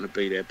who don't want to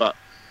be there. But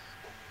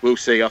we'll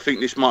see. I think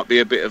this might be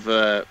a bit of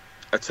a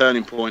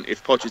turning point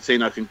if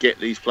Pochettino can get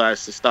these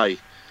players to stay.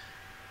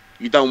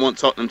 You don't want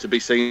Tottenham to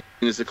be seen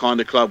as the kind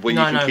of club where you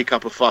can kick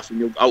up a fuss and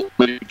you'll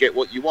ultimately get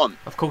what you want.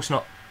 Of course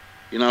not.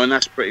 And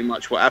that's pretty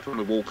much what happened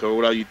with Walker,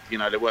 although,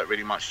 there weren't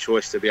really much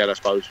choice to be had, I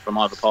suppose, from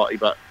either party.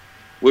 But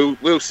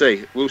we'll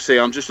see. We'll see.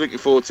 I'm just looking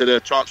forward to the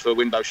transfer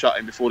window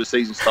shutting before the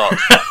season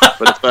starts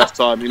for the first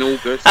time in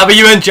August. How about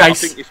you and Jace? I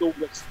think it's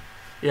August.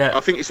 Yeah.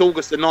 I think it's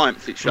August the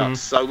 9th it shuts,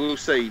 so we'll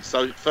see.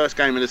 So first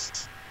game of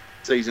the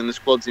season, the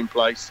squad's in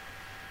place,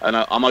 and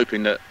I'm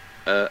hoping that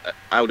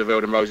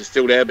Alderweireld and Rose are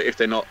still there, but if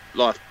they're not,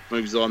 life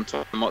moves on.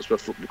 Tottenham Hotspur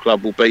Football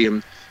Club will be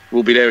and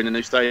will be there in the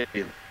new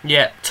stadium.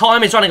 Yeah,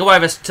 time is running away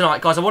with us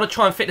tonight, guys. I want to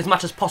try and fit as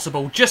much as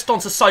possible. Just on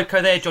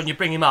Sissoko there, John, you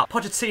bring him up.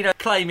 Pochettino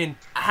claiming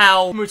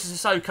how Moussa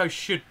Sissoko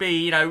should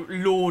be,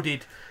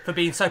 lauded for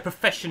being so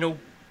professional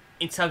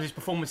in terms of his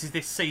performances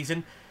this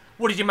season.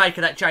 What did you make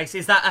of that, Jace?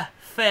 Is that a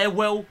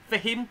farewell for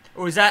him,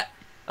 or is that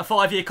a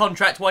 5-year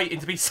contract waiting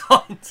to be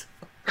signed?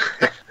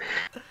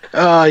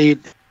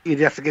 You'd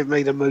have to give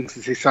me the Moussa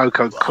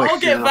Sissoko question. I'll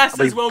get Vass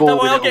as well. No,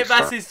 I'll get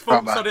Vass's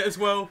thoughts on it as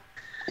well.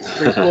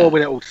 We've bored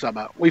with it all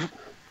summer. We've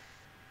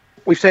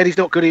said he's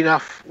not good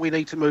enough. We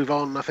need to move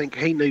on. I think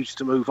he needs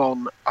to move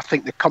on. I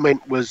think the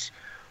comment was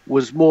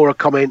more a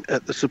comment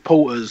at the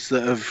supporters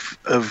that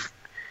have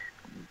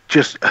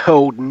just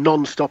hurled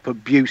non-stop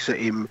abuse at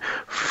him,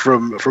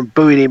 from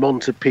booing him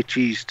onto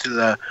pitches to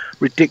the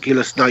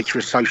ridiculous nature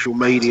of social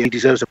media. He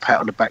deserves a pat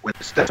on the back.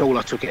 That's all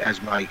I took it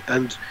as, mate.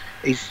 And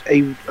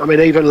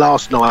even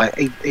last night,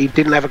 he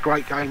didn't have a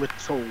great game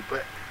at all.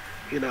 But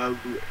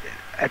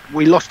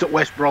we lost at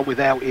West Brom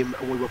without him,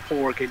 and we were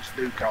poor against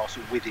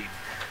Newcastle with him.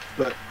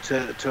 But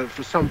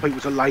for some people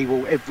to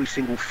label every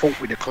single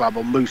fault with the club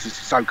on Moussa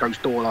Sissoko's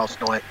door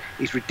last night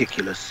is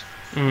ridiculous.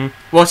 Mm.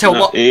 Well, tell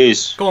what it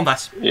is. Go on,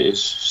 Vass. It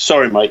is.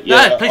 Sorry, mate.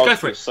 Yeah, no, please go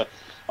for it. So,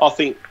 I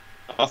think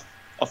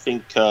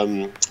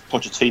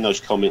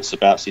Pochettino's comments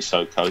about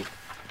Sissoko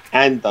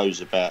and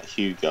those about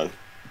Hugo,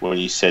 when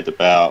he said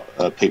about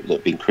people that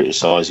have been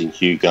criticising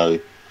Hugo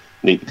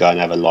need to go and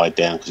have a lie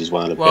down because he's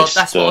one of the best. Well,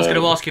 that's what I was going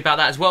to ask you about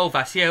that as well,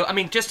 Vass. Yeah, I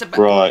mean, just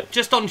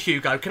on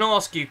Hugo, can I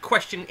ask you a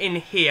question in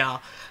here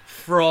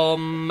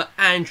from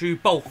Andrew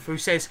Bolf, who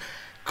says,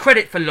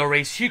 credit for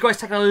Lloris. Hugo's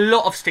taken a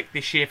lot of stick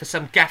this year for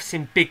some gaffes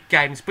in big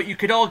games, but you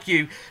could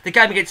argue the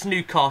game against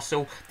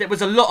Newcastle, there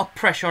was a lot of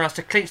pressure on us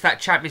to clinch that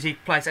Champions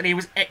League place, and he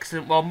was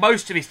excellent while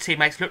most of his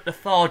teammates looked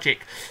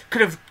lethargic.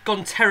 Could have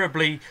gone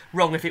terribly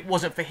wrong if it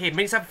wasn't for him. I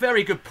mean, it's a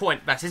very good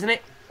point, Vass, isn't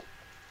it?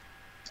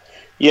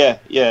 Yeah,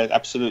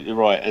 absolutely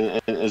right.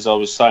 And as I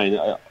was saying,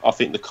 I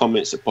think the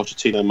comments that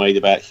Pochettino made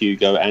about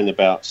Hugo and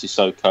about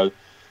Sissoko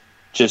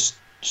just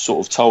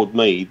sort of told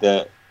me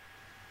that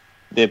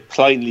they're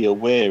plainly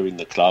aware in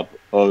the club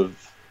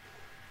of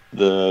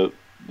the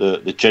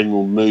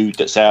general mood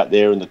that's out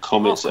there and the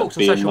comments that are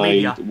being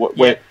made.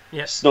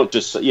 It's not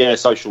just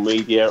social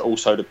media,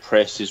 also the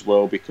press as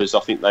well, because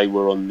I think they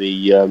were on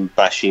the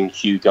bashing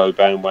Hugo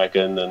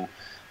bandwagon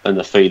and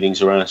the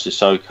feelings around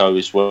Sissoko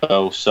as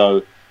well.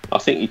 So I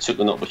think he took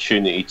an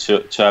opportunity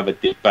to have a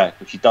dip back,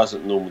 which he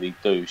doesn't normally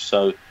do.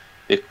 So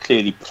they're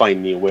clearly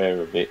plainly aware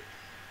of it.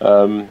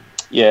 I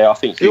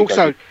think he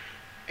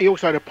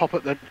also had a pop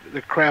at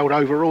the crowd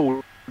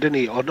overall, didn't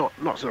he? Or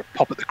not sort of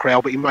pop at the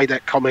crowd, but he made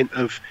that comment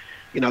of,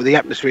 the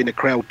atmosphere in the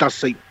crowd does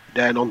seep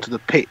down onto the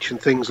pitch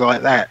and things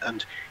like that.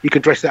 And you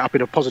can dress that up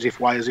in a positive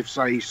way, as if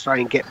he's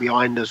saying get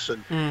behind us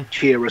and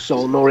cheer us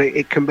on, or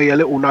it can be a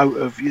little note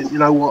of,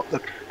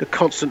 the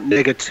constant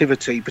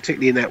negativity,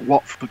 particularly in that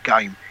Watford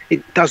game.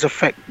 It does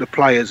affect the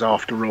players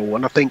after all.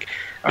 And I think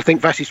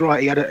Vass is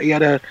right. He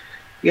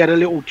had a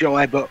little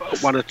jibe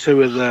at one or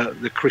two of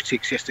the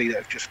critics yesterday that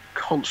have just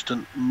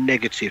constant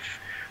negative,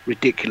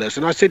 ridiculous.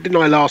 And I said,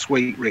 didn't I, last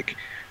week, Rick,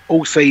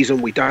 all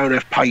season we don't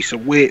have pace or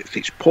width,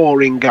 it's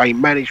poor in-game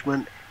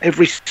management.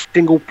 Every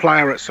single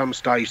player at some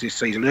stage this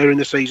season, earlier in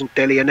the season,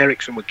 Dele and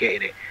Ericsson were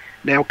getting it.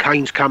 Now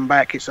Kane's come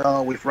back,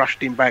 we've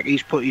rushed him back,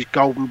 he's put his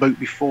golden boot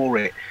before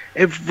it.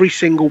 Every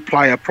single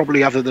player,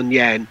 probably other than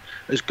Jan,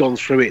 has gone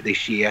through it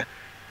this year.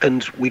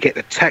 And we get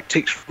the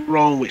tactics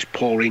wrong, it's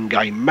poor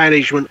in-game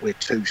management, we're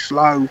too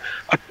slow.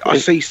 I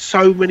see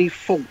so many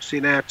faults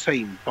in our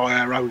team by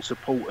our own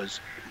supporters,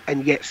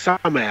 and yet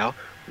somehow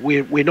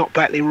we're not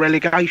battling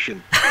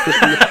relegation. Because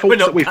from the faults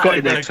that we've got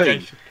in our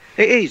team,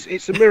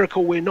 it's a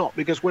miracle we're not,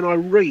 because when I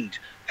read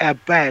how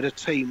bad a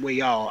team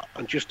we are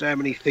and just how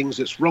many things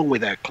that's wrong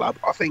with our club,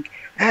 I think,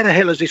 how the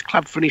hell has this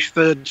club finished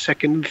third,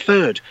 second and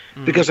third?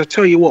 Because I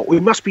tell you what, we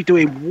must be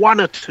doing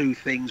one or two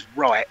things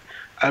right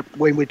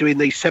when we're doing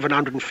these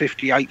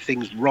 758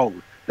 things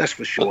wrong. That's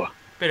for sure.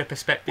 Bit of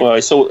perspective. Well,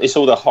 it's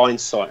all the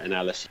hindsight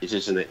analysis,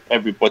 isn't it?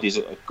 Everybody's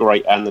a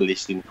great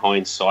analyst in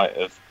hindsight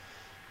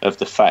of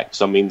the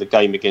facts. I mean, the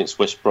game against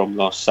West Brom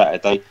last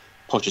Saturday,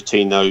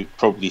 Pochettino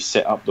probably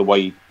set up the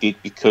way he did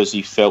because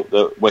he felt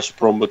that West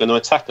Brom were going to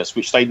attack us,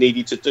 which they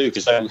needed to do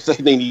because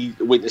they needed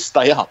the win to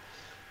stay up.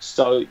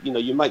 So,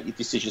 you make your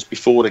decisions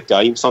before the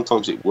game.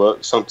 Sometimes it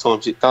works,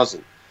 sometimes it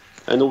doesn't.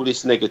 And all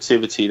this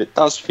negativity that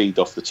does feed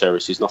off the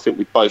terraces. And I think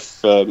we've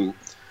both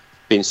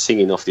been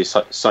singing off this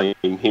same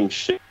hymn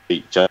sheet,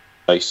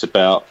 Jace,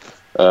 about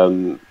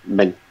the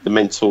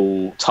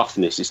mental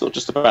toughness. It's not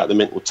just about the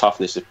mental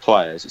toughness of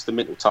players, it's the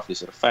mental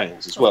toughness of the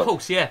fans as well. Of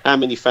course, yeah. How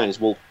many fans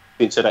walk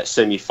into that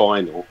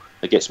semi-final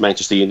against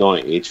Manchester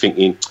United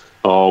thinking,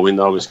 we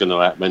know it's going to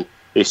happen,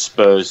 it's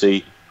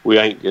Spursy, we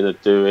ain't going to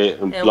do it,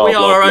 and blah, blah,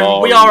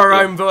 blah. We are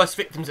our own worst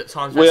victims at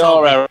times. We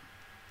are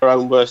our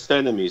own worst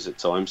enemies at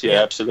times,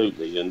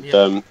 absolutely. And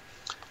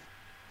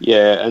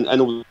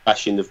and all the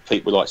bashing of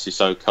people like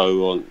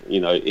Sissoko on,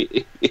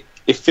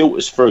 it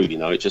filters through.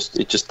 It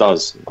just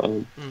does.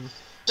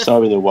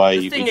 So in a way,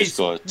 we just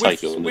got to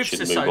take it on the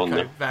chin and move on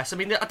now. Vass, I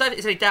mean, I don't think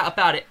there's any doubt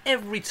about it.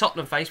 Every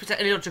Tottenham fan, especially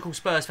any logical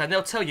Spurs fan,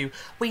 they'll tell you,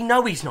 we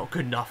know he's not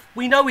good enough.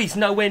 We know he's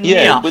nowhere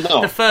near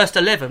the first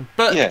 11.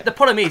 But the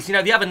problem is,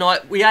 the other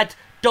night we had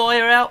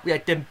Dyer out, we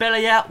had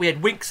Dembele out, we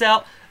had Winks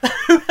out.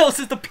 Who else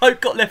has the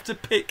bloke got left to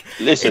pick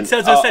in terms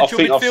of a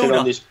central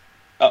midfielder?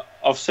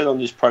 I've said on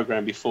this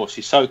programme before,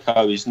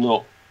 Sissoko is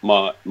not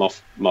my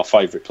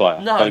favourite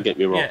player. No, don't get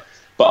me wrong.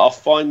 But I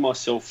find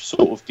myself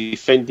sort of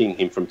defending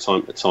him from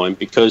time to time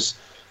because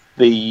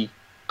the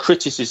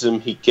criticism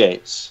he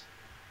gets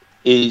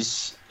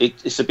it's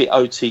a bit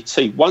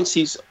OTT. Once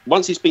he's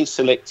been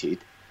selected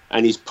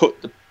and he's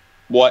put the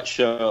white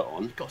shirt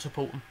on, you've got to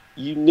support him.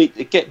 You need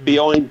to get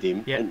behind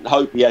him and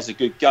hope he has a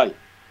good game,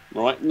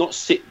 right? Not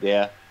sit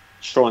there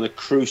trying to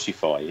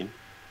crucify him.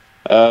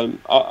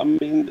 I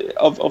mean,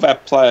 of our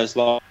players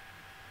last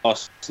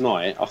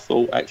night, I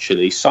thought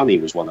actually Sonny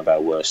was one of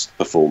our worst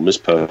performers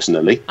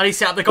personally. And he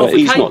set up the goal for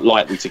He's Kane. not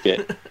likely to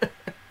get.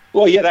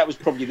 Well, yeah, that was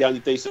probably the only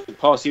decent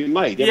pass he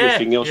made.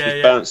 Everything else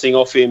was bouncing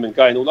off him and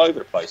going all over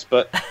the place.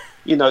 But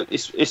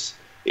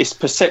it's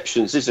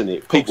perceptions, isn't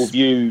it? People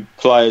view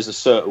players a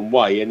certain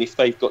way, and if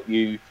they've got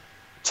you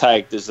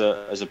tagged as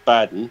a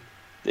bad one,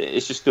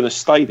 it's just going to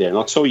stay there. And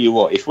I'll tell you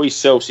what, if we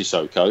sell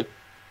Sissoko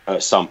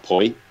at some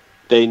point,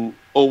 then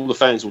all the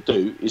fans will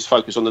do is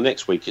focus on the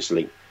next weakest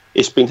link.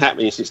 It's been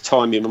happening since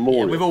time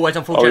immemorial. Yeah, we've always,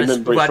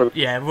 unfortunately, we've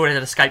already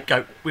had a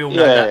scapegoat. We all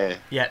know that.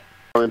 Yeah.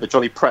 I remember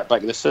Johnny Pratt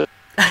back in the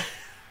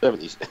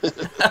 70s.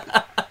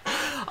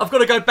 I've got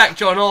to go back,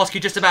 John, and ask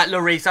you just about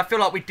Lloris. I feel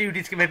like we do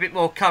need to give him a bit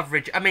more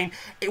coverage. I mean,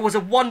 it was a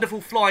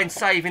wonderful flying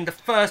save in the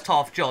first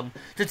half, John,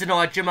 to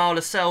deny Jamal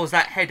Lascelles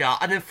that header,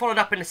 and then followed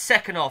up in the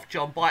second half,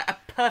 John, by a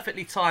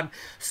perfectly timed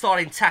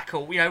starting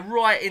tackle,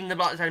 right in the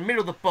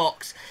middle of the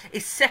box.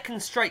 His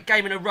second straight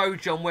game in a row,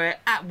 John, where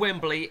at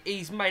Wembley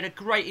he's made a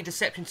great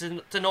interception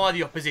to deny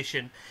the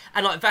opposition.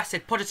 And like Vass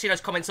said,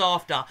 Pochettino's comments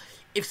after,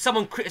 if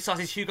someone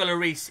criticises Hugo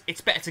Lloris,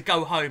 it's better to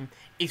go home.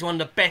 He's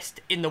one of the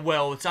best in the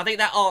world. So I think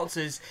that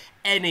answers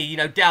any,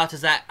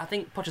 doubters that I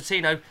think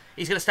Pochettino,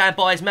 he's going to stand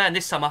by his man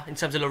this summer in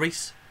terms of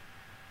Lloris.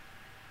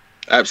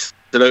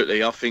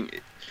 Absolutely. I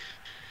think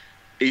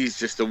he's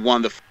just a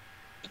wonderful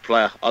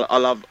player.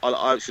 I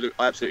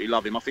absolutely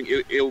love him. I think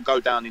he'll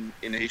go down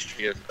in the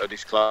history of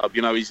this club.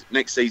 His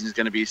next season is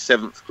going to be his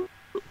 7th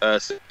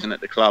season at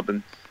the club,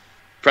 and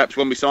perhaps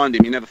when we signed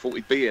him, you never thought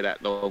he'd be here that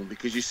long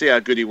because you see how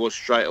good he was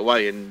straight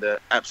away and the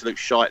absolute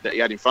shite that he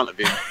had in front of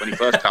him when he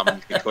first came. And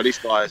you think, well, this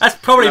guy. That's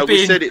probably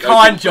being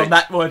kind, John.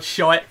 That word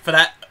 "shite" for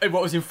that.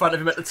 What was in front of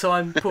him at the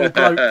time? Poor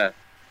bloke.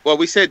 Well,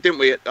 we said, didn't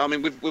we? I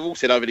mean, we've all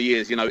said over the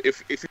years,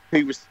 if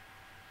he was,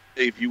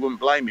 if you wouldn't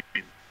blame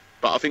him.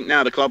 But I think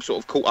now the club sort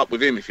of caught up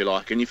with him, if you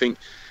like, and you think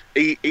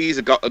he's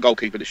a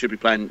goalkeeper that should be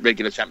playing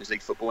regular Champions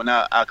League football, and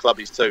now our club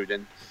is too.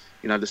 Then,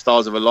 the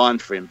stars have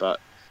aligned for him, but.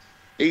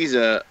 He's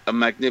a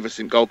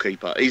magnificent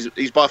goalkeeper.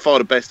 He's by far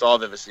the best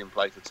I've ever seen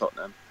play for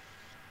Tottenham.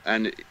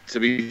 And to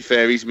be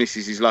fair, his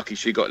missus is lucky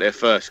she got there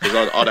first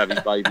because I'd have his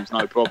babies,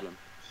 no problem.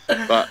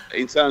 But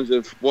in terms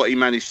of what he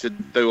managed to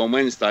do on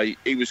Wednesday,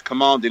 he was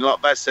commanding.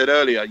 Like Vaz said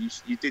earlier, you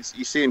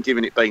see him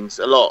giving it beans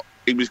a lot.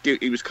 He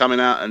was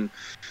coming out and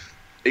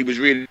he was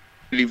really,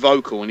 really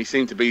vocal, and he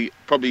seemed to be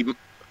probably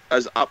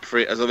as up for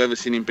it as I've ever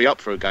seen him be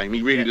up for a game.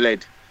 He really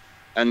led,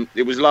 and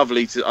it was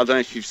lovely to. I don't know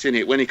if you've seen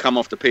it when he come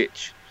off the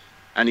pitch.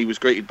 And he was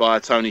greeted by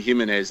Tony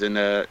Jimenez,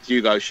 and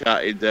Hugo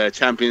shouted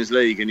Champions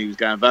League, and he was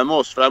going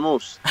Vamos,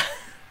 Vamos.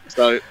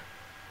 So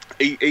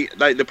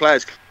the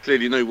players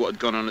clearly knew what had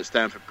gone on at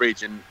Stamford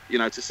Bridge, and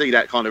to see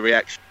that kind of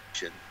reaction,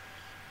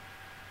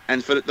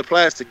 and for the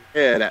players to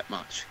care that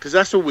much, because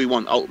that's all we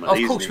want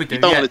ultimately. Of course we do.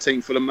 You don't want a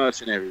team full of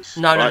mercenaries.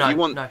 No.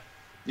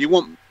 You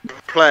want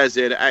players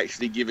there that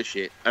actually give a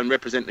shit and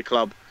represent the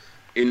club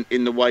in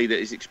the way that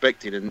is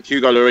expected. And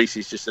Hugo Lloris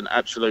is just an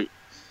absolute.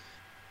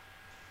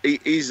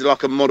 He's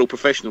like a model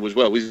professional as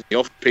well. He's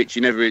off pitch.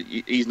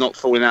 He's not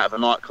falling out of a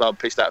nightclub,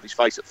 pissed out of his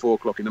face at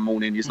 4:00 in the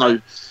morning. There's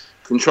no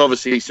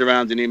controversy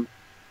surrounding him.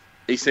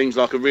 He seems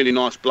like a really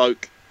nice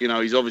bloke.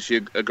 He's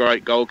obviously a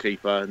great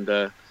goalkeeper, and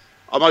I'm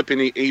hoping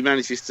he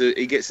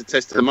gets a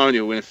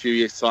testimonial in a few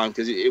years' time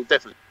because he'll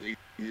definitely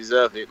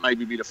deserve it.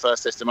 Maybe be the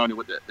first testimonial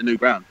with the new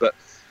ground. But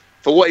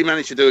for what he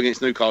managed to do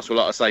against Newcastle,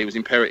 like I say, he was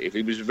imperative.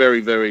 He was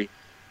very, very,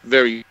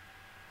 very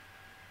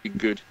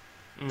good.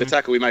 The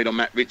tackle we made on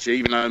Matt Ritchie,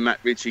 even though Matt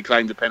Ritchie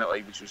claimed the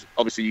penalty, which was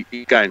obviously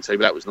going to,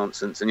 but that was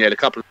nonsense. And the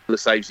couple of the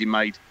saves he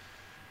made,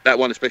 that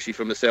one especially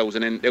from Lascelles,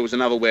 and then there was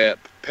another where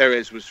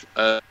Perez was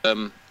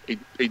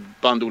he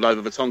bundled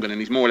over Vertonghen, and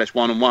he's more or less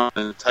one-on-one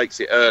and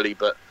takes it early,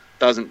 but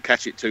doesn't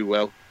catch it too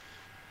well.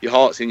 Your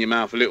heart's in your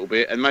mouth a little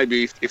bit, and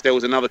maybe if there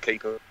was another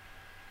keeper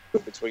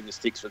between the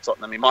sticks for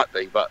Tottenham, he might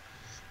be. But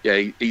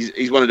yeah,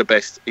 he's one of the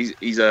best. He's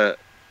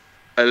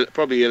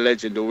probably a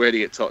legend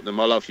already at Tottenham.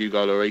 I love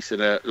Hugo Lloris,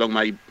 and long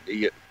may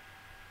he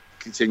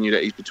continue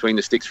that he's between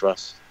the sticks for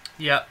us.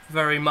 Yeah,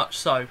 very much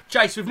so.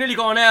 Jace, we've nearly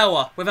got an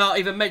hour without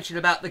even mentioning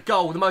about the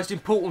goal, the most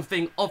important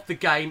thing of the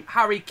game.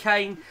 Harry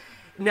Kane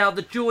now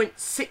the joint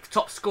 6th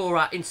top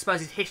scorer in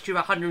Spurs' history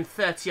with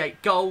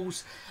 138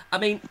 goals. I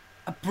mean,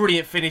 a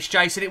brilliant finish,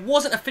 Jason. It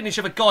wasn't a finish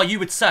of a guy you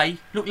would say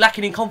looked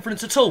lacking in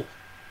confidence at all.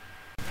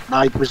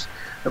 No, it was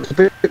a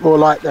bit more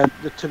like the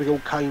typical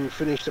Kane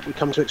finish that we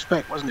come to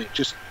expect, wasn't it?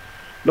 Just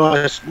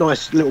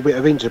nice little bit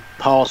of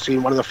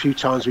inter-passing, one of the few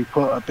times we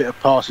put a bit of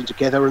passing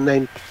together, and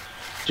then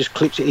just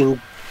clipped it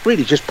in,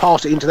 really just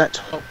passed it into that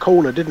top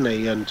corner, didn't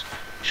he? And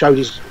showed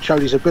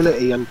his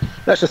ability. And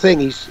that's the thing,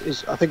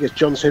 he's I think as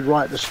John said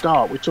right at the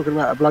start, we're talking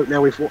about a bloke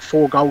now with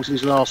 4 goals in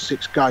his last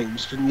 6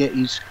 games, and yet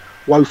he's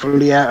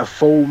woefully out of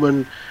form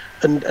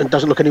and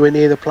doesn't look anywhere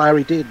near the player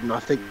he did. And I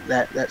think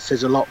that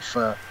says a lot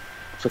for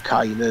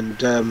Kane.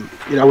 And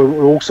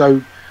we're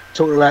also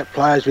talking about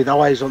players with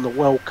eyes on the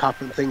World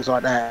Cup and things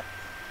like that.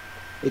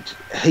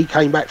 He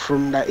came back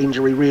from that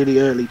injury really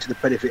early to the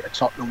benefit of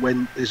Tottenham,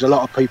 when there's a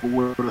lot of people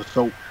would have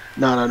thought,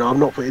 no, I'm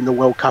not putting the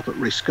World Cup at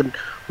risk. And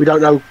we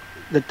don't know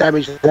the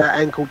damage that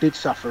ankle did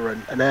suffer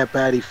and how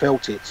bad he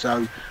felt it.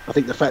 So I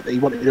think the fact that he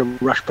wanted to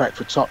rush back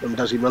for Tottenham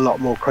does him a lot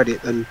more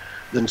credit than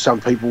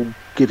some people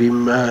give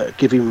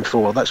him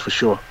for, that's for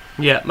sure.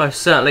 Yeah,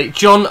 most certainly.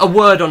 John, a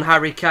word on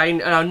Harry Kane,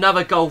 and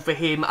another goal for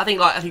him. I think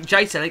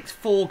Jay said, it's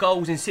 4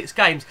 goals in 6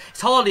 games.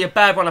 It's hardly a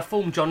bad run of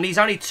form, John. He's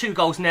only 2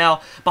 goals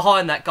now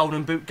behind that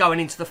Golden Boot going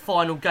into the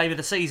final game of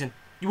the season.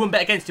 You wouldn't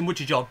bet against him,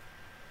 would you, John?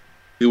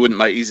 You wouldn't,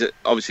 mate. He's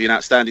obviously an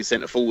outstanding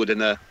centre forward,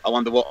 and I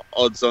wonder what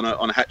odds on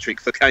a hat trick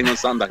for Kane on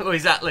Sunday. Oh,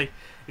 exactly.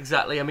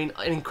 I mean,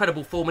 an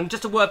incredible form. And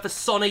just a word for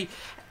Sonny.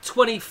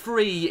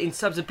 23 in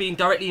terms of being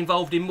directly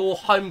involved in more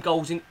home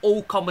goals in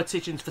all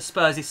competitions for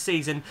Spurs this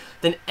season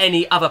than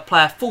any other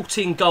player.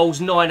 14 goals,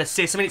 9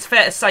 assists. I mean, it's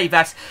fair to say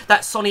that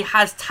Sonny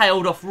has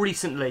tailed off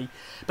recently.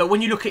 But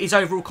when you look at his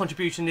overall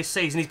contribution this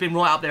season, he's been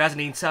right up there,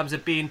 hasn't he, in terms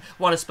of being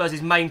one of Spurs'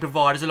 main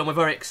providers along with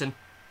Eriksen.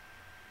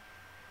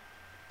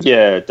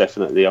 Yeah,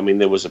 definitely. I mean,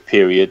 there was a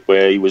period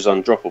where he was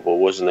undroppable,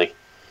 wasn't he?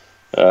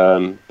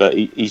 But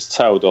he's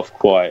tailed off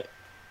quite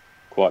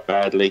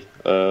badly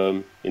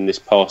in this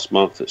past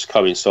month. That's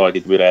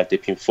coincided with our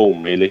dip in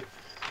form, really.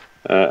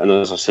 And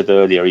as I said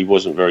earlier, he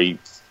wasn't very,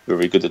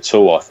 very good at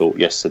all, I thought,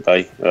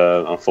 yesterday,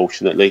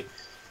 unfortunately.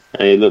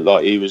 And it looked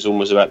like he was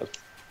almost about to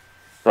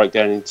break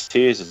down into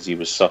tears as he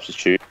was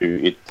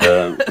substituted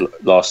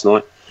last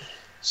night.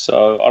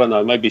 So, I don't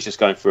know, maybe he's just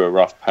going through a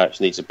rough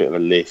patch, needs a bit of a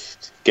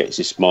lift, gets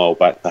his smile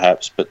back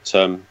perhaps. But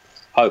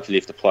hopefully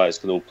if the players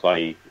can all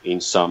play in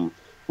some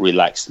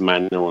relaxed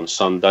manner on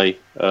Sunday,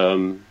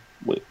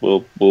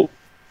 we'll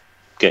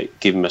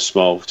give him a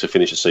smile to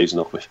finish the season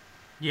off with.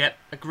 Yep,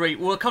 agree.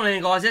 Well, come on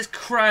in, guys. Let's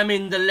cram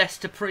in the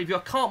Leicester preview. I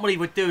can't believe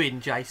we're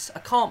doing, Jace. I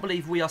can't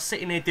believe we are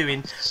sitting here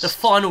doing the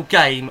final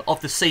game of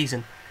the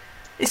season.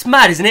 It's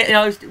mad, isn't it? You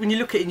know, when you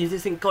look at it and you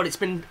just think, God, it's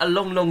been a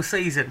long, long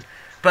season.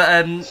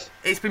 But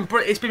it's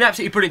been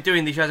absolutely brilliant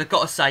doing these shows, I've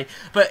got to say.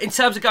 But in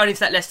terms of going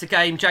into that Leicester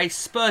game, Jace,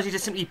 Spurs need to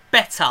simply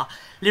better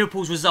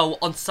Liverpool's result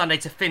on Sunday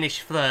to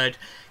finish 3rd.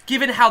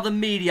 Given how the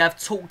media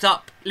have talked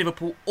up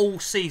Liverpool all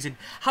season,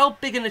 how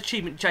big an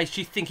achievement, Jace,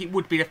 do you think it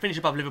would be to finish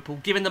above Liverpool,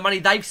 given the money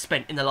they've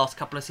spent in the last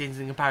couple of seasons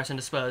in comparison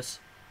to Spurs?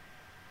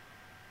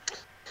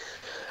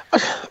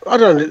 I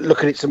don't look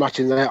at it so much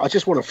in that. I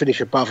just want to finish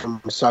above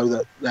them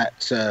so that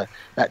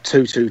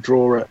 2-2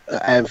 draw at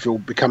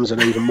Anfield becomes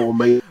an even more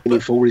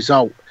meaningful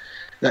result.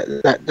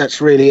 That's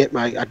really it,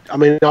 mate. I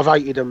mean, I've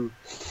hated them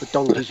for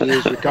donkey's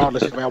years,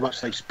 regardless of how much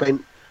they've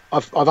spent.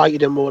 I've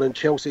hated them more than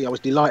Chelsea. I was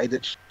delighted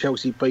that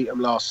Chelsea beat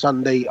them last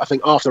Sunday. I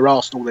think after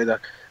Arsenal, they're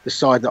the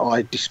side that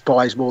I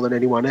despise more than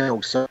anyone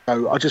else. So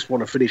I just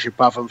want to finish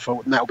above them,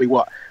 and that'll be,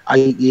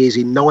 8 years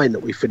in 9 that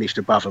we finished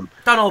above them.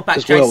 Don't hold back,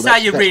 Jay. Say how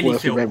you really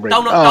feel.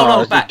 Don't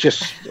hold back.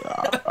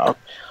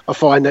 I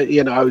find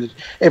that,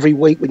 every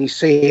week when you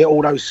see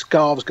all those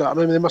scarves go, I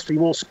mean, there must be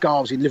more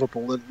scarves in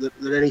Liverpool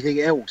than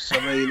anything else. I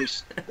mean,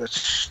 it's the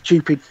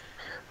stupid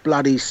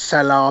bloody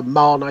Salah,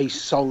 Mane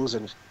songs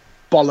and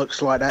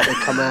bollocks like that they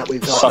come out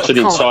with. Such an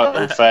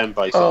entitled fan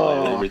base,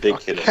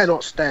 ridiculous. I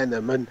cannot stand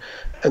them. And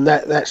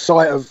that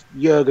sight of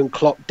Jurgen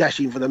Klopp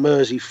dashing for the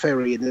Mersey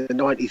ferry in the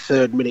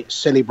 93rd minute,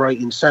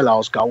 celebrating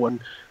Salah's goal,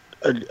 and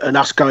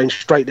us going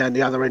straight down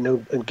the other end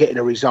and getting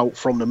a result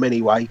from them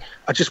anyway.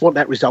 I just want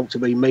that result to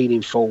be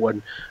meaningful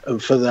and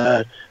for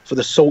the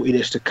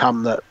saltiness to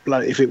come. That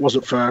if it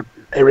wasn't for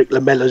Eric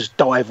Lamella's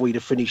dive, we'd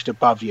have finished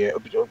above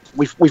you.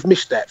 We've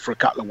missed that for a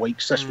couple of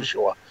weeks, that's for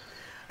sure.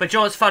 But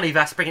John, it's funny,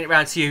 Vas, bringing it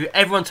round to you.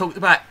 Everyone talked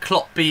about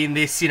Klopp being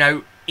this,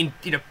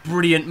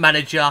 brilliant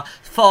manager,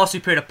 far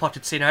superior to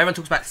Pochettino. Everyone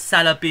talks about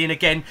Salah being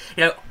again,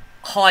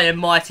 high and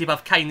mighty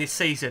above Kane this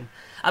season.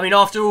 I mean,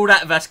 after all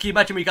that, Vas, can you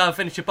imagine we go and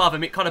finish above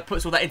him? It kind of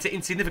puts all that into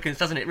insignificance,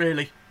 doesn't it?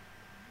 Really?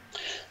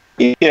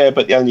 Yeah,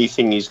 but the only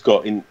thing he's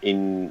got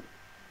in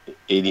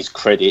his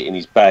credit, in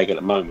his bag at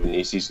the moment,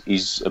 is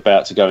he's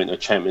about to go into a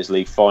Champions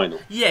League final.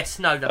 Yes,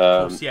 no, of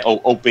course, yeah.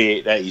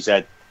 Albeit that he's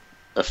had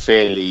a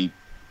fairly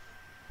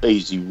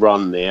easy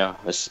run there,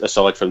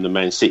 aside from the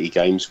Man City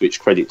games, which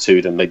credit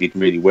to them, they did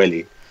really well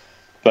in.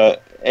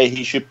 But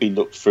he should be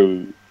looked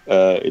through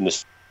in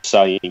the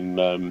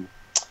same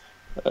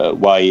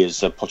way as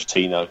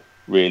Pochettino,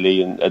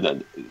 really.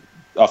 And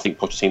I think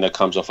Pochettino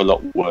comes off a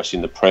lot worse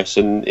in the press,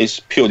 and it's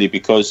purely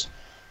because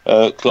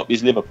Klopp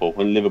is Liverpool,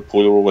 and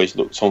Liverpool are always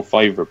looked on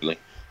favourably.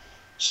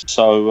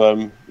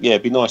 So,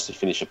 it'd be nice to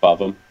finish above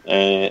them,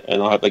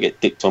 and I hope they get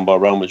dicked on by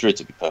Real Madrid,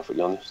 to be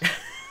perfectly honest.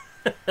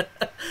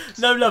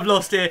 No love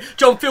lost here.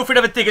 John, feel free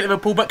to have a dig at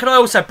Liverpool, but can I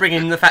also bring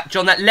in the fact,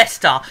 John, that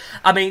Leicester,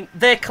 I mean,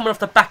 they're coming off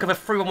the back of a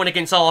 3-1 win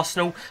against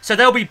Arsenal, so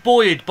they'll be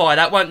buoyed by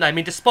that, won't they? I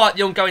mean, despite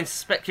the ongoing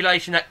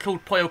speculation that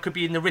Claude Puel could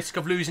be in the risk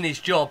of losing his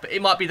job,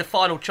 it might be the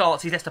final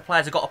chance these Leicester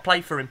players have got to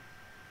play for him.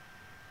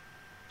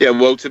 Yeah,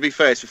 well, to be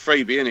fair, it's a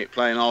freebie, isn't it,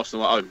 playing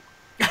Arsenal at home?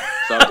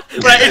 So,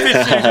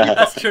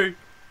 that's true.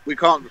 We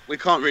can't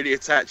really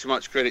attach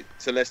much credit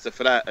to Leicester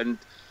for that. And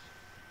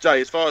Jay,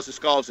 as far as the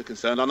scarves are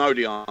concerned, I know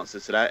the answer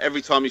to that.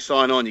 Every time you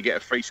sign on, you get a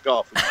free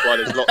scarf, which is why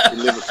there's lots in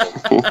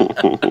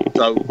Liverpool.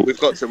 So we've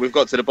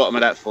got to the bottom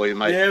of that for you,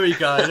 mate. There we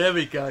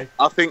go.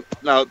 I think,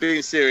 no,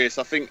 being serious,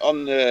 I think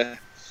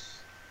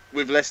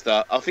with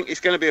Leicester, I think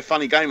it's going to be a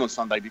funny game on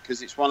Sunday,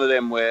 because it's one of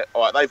them where,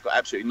 all right, they've got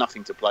absolutely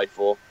nothing to play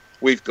for.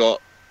 We've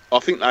got, I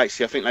think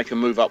they can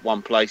move up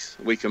one place.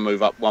 We can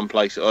move up one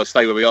place, or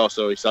stay where we are.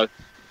 Sorry. So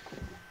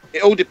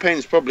it all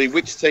depends probably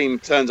which team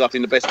turns up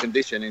in the best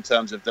condition in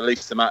terms of the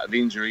least amount of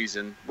injuries,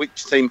 and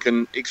which team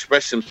can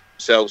express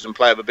themselves and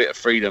play with a bit of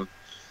freedom.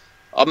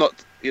 I'm not,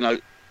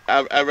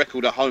 our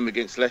record at home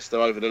against Leicester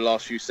over the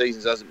last few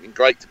seasons hasn't been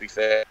great, to be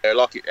fair,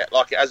 like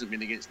it hasn't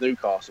been against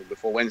Newcastle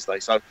before Wednesday.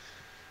 So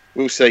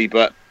we'll see.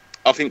 But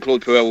I think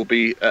Claude Puel will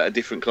be at a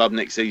different club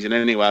next season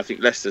anyway. I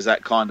think Leicester's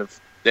that kind of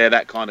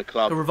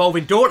club. A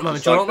revolving door at the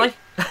moment, John, aren't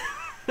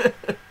they?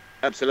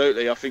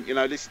 Absolutely. I think,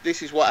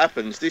 this is what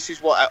happens. This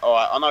is what... All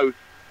right, I know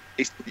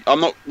I'm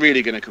not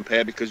really going to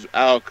compare, because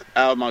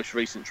our most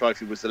recent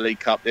trophy was the League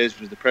Cup. Theirs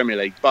was the Premier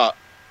League. But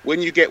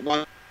when you get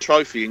one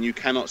trophy and you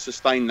cannot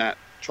sustain that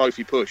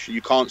trophy push,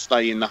 you can't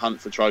stay in the hunt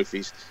for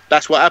trophies.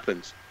 That's what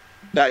happens.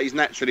 That is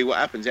naturally what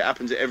happens. It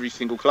happens at every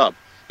single club.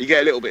 You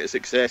get a little bit of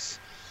success,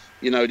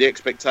 the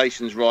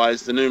expectations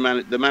rise. The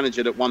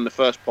manager that won the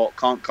first pot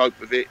can't cope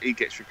with it. He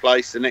gets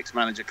replaced. The next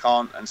manager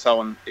can't, and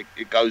so on.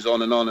 It goes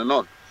on and on and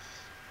on.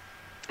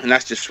 And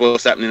that's just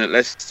what's happening at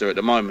Leicester at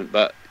the moment.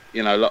 But,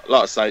 like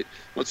I say, I'm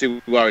not too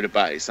worried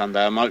about it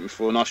Sunday. I'm hoping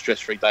for a nice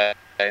stress-free day,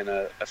 and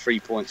a 3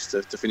 points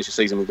to finish the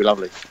season would be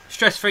lovely.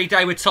 Stress-free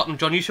day with Tottenham,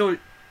 John. You sure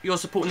you're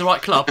supporting the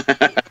right club?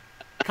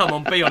 Come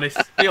on, be honest.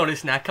 Be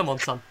honest now. Come on,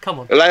 son. Come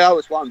on. Well, they owe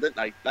us one, didn't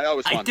they? They owe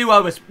us one. They do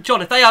owe us.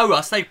 John, if they owe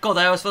us, they owe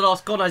us for the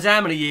last God knows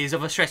how many years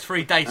of a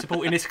stress-free day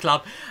supporting this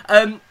club.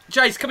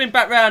 Jace, coming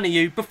back round to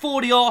you,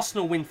 before the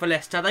Arsenal win for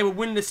Leicester, they were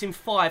winless in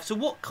 5. So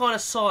what kind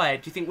of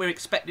side do you think we're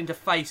expecting to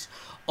face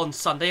on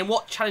Sunday, and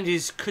what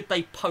challenges could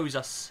they pose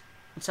us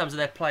in terms of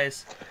their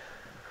players?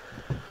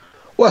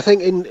 Well, I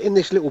think in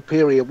this little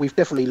period, we've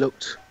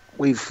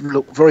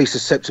looked very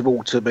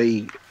susceptible to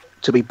be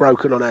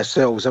broken on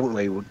ourselves, haven't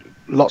we?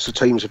 Lots of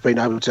teams have been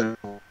able to.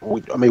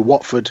 I mean,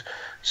 Watford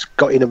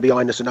got in and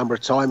behind us a number of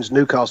times.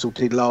 Newcastle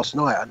did last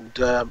night,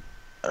 and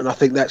I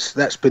think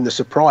that's been the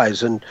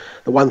surprise. And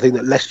the one thing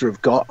that Leicester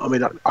have got, I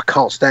mean, I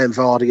can't stand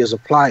Vardy as a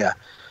player,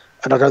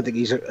 and I don't think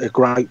he's a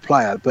great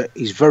player, but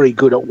he's very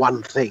good at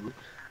one thing,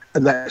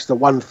 and that's the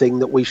one thing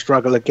that we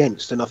struggle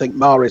against. And I think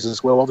Mahrez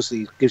as well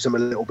obviously gives them a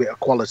little bit of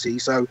quality.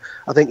 So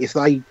I think if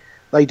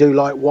they do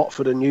like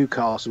Watford and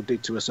Newcastle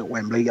did to us at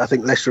Wembley, I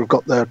think Leicester have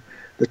got the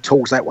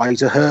tools that way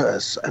to hurt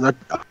us. And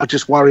I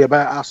just worry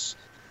about us,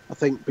 I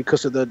think,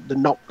 because of the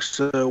knocks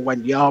to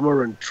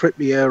Wanyama and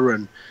Trippier,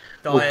 and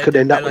we could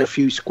end up with a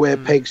few square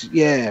pegs.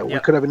 Yeah, we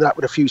could end up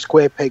with a few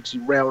square pegs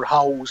in round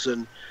holes.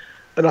 And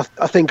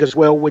I think as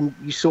well, when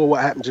you saw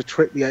what happened to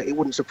Trippier, it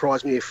wouldn't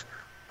surprise me if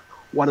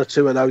one or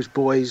two of those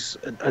boys,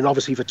 and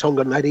obviously for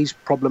Tongan had his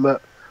problem at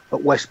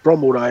West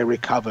Brom, although he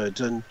recovered.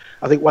 And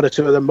I think one or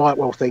two of them might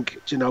well think,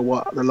 do you know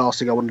what, the last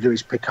thing I want to do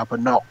is pick up a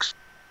knocks.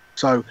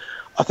 So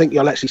I think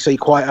you'll actually see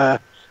quite a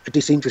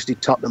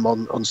disinterested Tottenham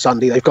on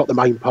Sunday. They've got the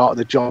main part of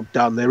the job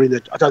done. They're in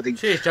the. I don't think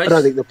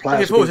the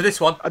players. Looking forward to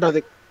this one. I don't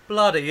think.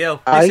 Bloody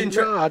hell! Looking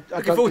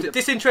forward to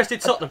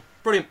disinterested Tottenham.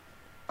 Brilliant.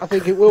 I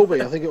think it will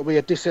be. I think it will be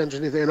a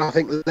disinterested thing, and I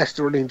think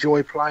Leicester will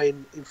enjoy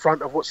playing in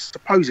front of what's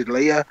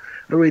supposedly a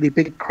really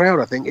big crowd.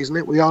 I think, isn't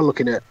it? We are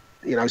looking at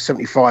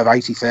 75,000,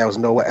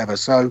 80,000 or whatever.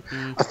 So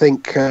I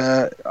think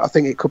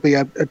it could be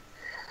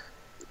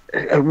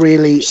a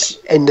really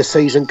end of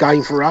season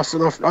game for us,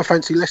 and I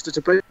fancy Leicester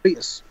to beat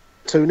us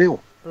 2-0.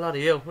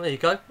 Bloody hell, there you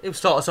go. He'll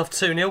start us off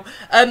 2-0.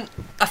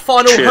 A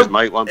final... Cheers,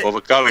 mate, won't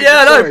bother going. Yeah,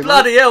 I know,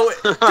 bloody hell.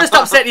 Just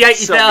upset the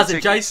 80,000,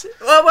 Jace.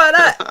 Well,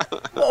 about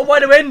that. What a way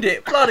to end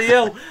it. Bloody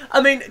hell.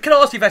 I mean, can I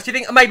ask you, Vest, do you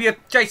think maybe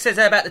Jace says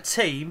there about the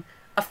team,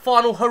 a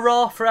final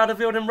hurrah for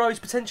Alderweireld and Rose,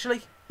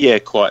 potentially? Yeah,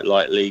 quite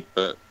likely,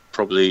 but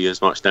probably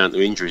as much down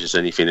to injuries as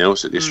anything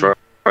else at this rate.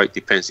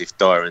 Depends if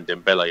Dyer and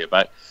Dembele are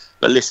back.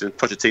 But listen,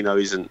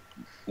 Pochettino isn't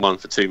one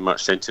for too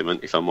much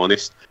sentiment, if I'm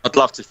honest. I'd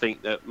love to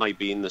think that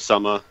maybe in the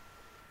summer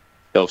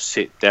they'll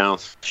sit down,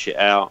 fish it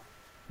out,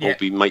 all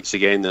be mates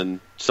again and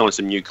sign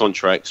some new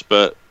contracts.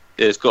 But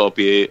there's got to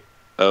be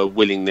a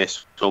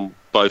willingness on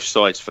both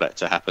sides for that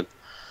to happen.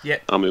 Yeah.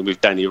 I mean,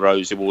 with Danny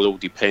Rose, it will all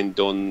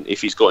depend on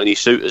if he's got any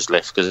suitors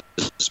left, because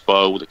by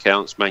all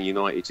accounts, Man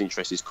United's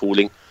interest is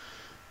calling.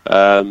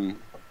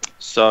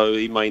 So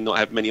he may not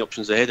have many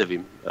options ahead of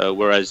him.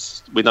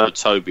 Whereas we know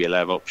Toby will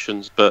have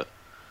options, but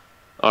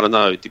I don't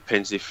know. It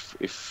depends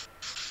if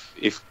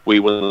we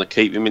want to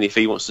keep him and if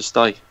he wants to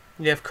stay.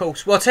 Yeah, of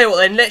course. Well, I'll tell you what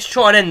then. Let's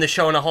try and end the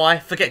show on a high.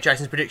 Forget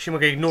Jason's prediction. We're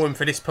going to ignore him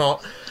for this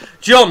part.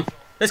 John,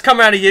 let's come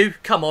round to you.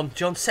 Come on,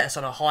 John. Set us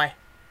on a high.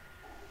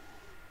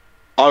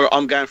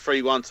 I'm going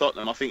 3-1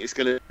 Tottenham. I think it's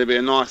going to be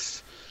a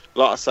nice,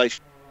 like I say,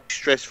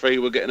 stress-free.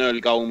 We'll get an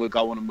early goal and we'll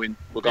go on and win.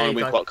 We'll go and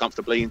win quite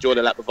comfortably. Enjoy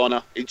the lap of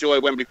honour. Enjoy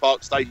Wembley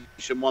Park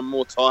Station one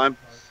more time.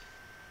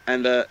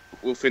 And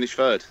we'll finish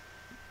third.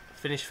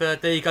 Finish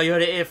third. There you go. You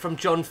heard it here from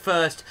John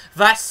first.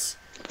 Vass,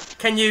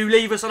 can you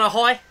leave us on a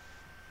high?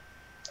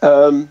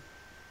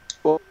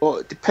 Well,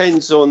 it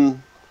depends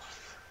on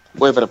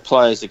whether the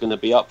players are going to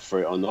be up for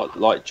it or not.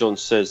 Like John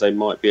says, they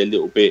might be a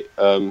little bit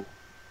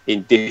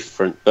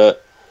indifferent,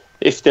 but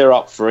if they're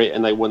up for it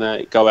and they want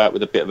to go out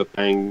with a bit of a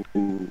bang,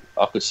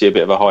 I could see a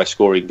bit of a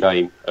high-scoring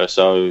game.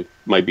 So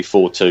maybe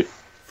 4-2.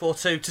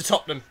 4-2 to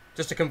Tottenham,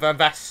 just to confirm,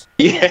 Vass.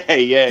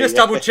 Yeah. Just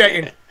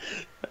double-checking.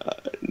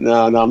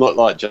 No, I'm not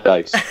like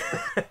Jace.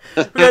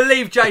 We're going to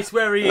leave Jace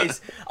where he is.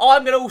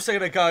 I'm also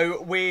going to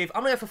go with...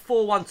 I'm going to go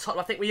for 4-1 Tottenham.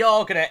 I think we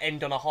are going to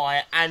end on a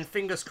high. And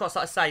fingers crossed,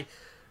 like I say,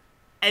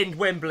 end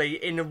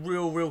Wembley in a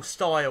real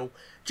style.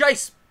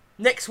 Jace,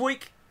 next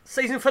week,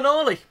 season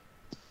finale.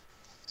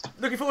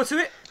 Looking forward to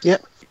it? Yeah,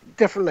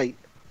 definitely.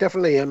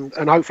 And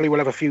hopefully we'll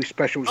have a few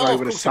specials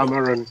over the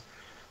summer.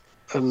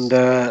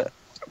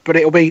 But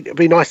it'll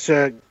be nice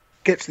to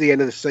get to the end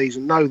of the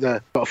season, know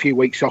they've got a few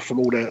weeks off from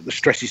all the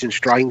stresses and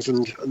strains,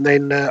 and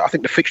then I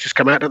think the fixtures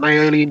come out, don't they,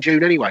 early in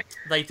June anyway?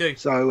 They do.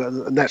 So,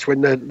 and that's when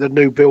the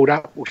new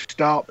build-up will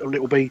start, and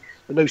the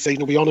new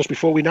season will be on us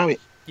before we know it.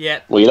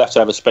 Yeah. Well, you'll have to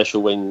have a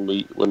special when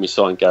we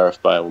sign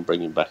Gareth Bale and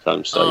bring him back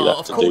home, so you'll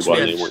have to do one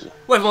then, won't you?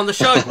 We'll have him on the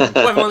show. We'll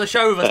have him on the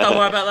show with us, don't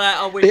worry about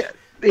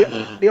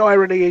that. The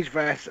irony is,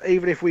 Vass,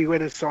 even if we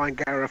win and sign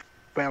Gareth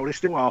Bale, there's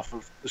still half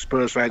of the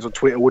Spurs fans on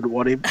Twitter wouldn't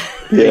want him.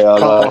 Yeah,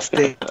 Past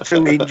it,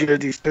 too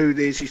injured, he's too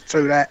this, he's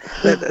too that.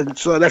 And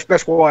so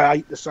that's why I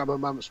hate the summer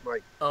months,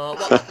 mate. Well,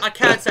 I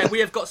can say we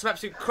have got some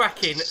absolute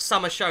cracking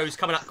summer shows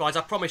coming up, guys.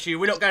 I promise you,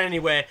 we're not going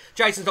anywhere.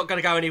 Jason's not going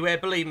to go anywhere,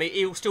 believe me.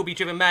 He'll still be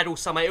driven mad all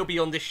summer. He'll be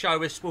on this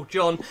show as well,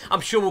 John. I'm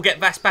sure we'll get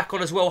Vass back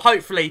on as well.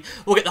 Hopefully,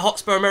 we'll get the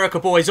Hotspur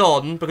America boys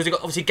on, because we've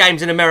got obviously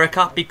games in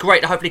America. Be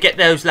great to hopefully get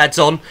those lads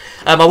on.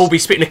 I will be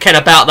speaking to Ken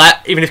about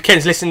that, even if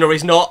Ken's listening or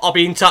he's not. I'll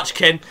be in touch,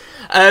 Ken.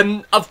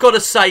 I've got to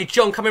say,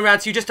 John, coming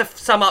round to you, just to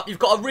sum up, you've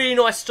got a really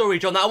nice story,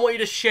 John, that I want you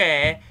to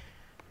share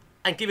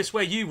and give us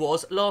where you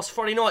was last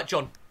Friday night,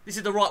 John. This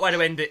is the right way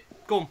to end it.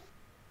 Go on.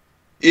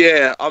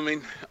 Yeah, I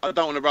mean, I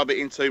don't want to rub it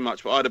in too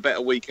much, but I had a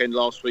better weekend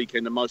last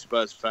weekend than most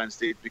Spurs fans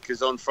did,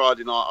 because on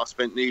Friday night I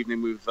spent the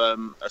evening with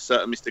a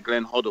certain Mr.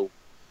 Glenn Hoddle.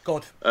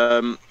 God.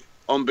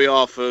 On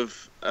behalf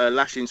of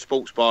Lashing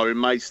Sports Bar in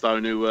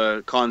Maidstone, who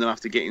were kind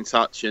enough to get in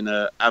touch and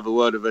have a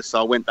word with us.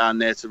 So I went down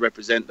there to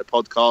represent the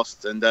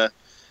podcast, and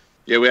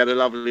we had a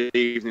lovely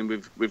evening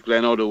with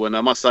Glenn Hoddle. And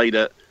I must say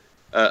that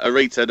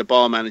Arita, the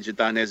bar manager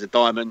down there, is a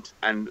diamond,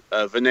 and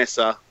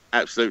Vanessa,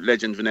 absolute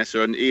legend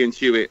Vanessa, and Ian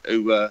Hewitt,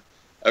 who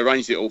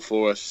arranged it all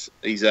for us.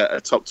 He's a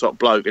top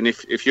bloke. And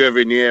if you're ever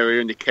in the area,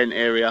 in the Kent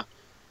area,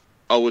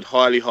 I would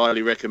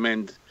highly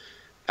recommend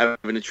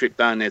having a trip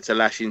down there to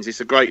Lashings. It's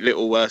a great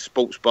little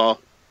sports bar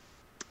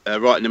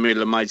right in the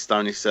middle of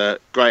Maidstone. It's a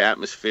great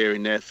atmosphere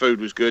in there. Food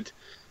was good.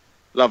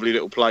 Lovely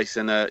little place.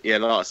 And like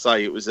I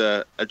say, it was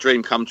a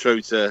dream come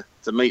true to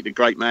meet the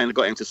great man. I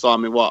got him to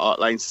sign me White Hart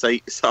Lane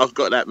seat, so I've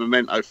got that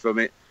memento from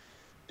it.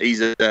 He's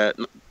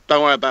don't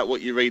worry about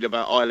what you read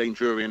about Eileen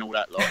Drury and all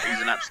that lot.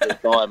 He's an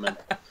absolute diamond.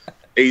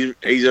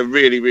 He's a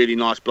really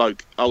nice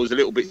bloke. I was a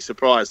little bit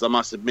surprised, I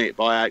must admit,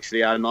 by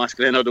actually how nice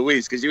Glenn Hoddle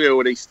is, because you hear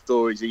all these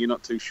stories and you're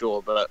not too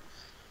sure. But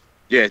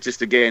yeah,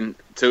 just again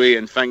to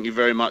Ian, thank you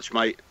very much,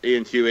 mate.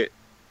 Ian Hewitt,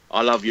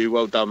 I love you.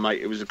 Well done,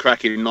 mate. It was a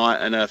cracking night,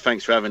 and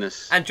thanks for having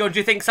us. And John, do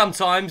you think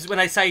sometimes when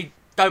they say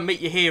don't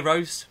meet your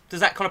heroes, does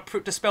that kind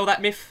of dispel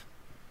that myth?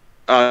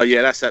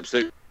 Yeah, that's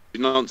absolute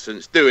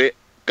nonsense. Do it.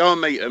 Go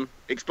and meet them.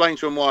 Explain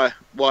to them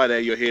why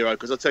they're your hero.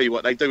 Because I'll tell you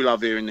what, they do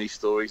love hearing these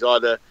stories. I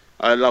had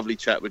a lovely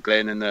chat with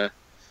Glenn, and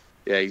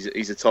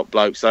he's a top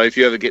bloke. So if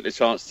you ever get the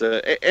chance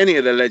to any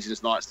of the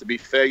Legends nights, to be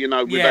fair,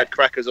 we've had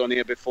Crackers on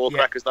here before. Yeah.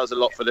 Crackers does a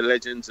lot for the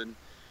Legends, and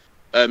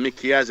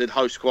Mickey Hazard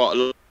hosts quite a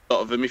lot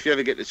of them. If you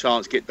ever get the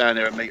chance, get down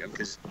there and meet them,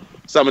 because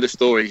some of the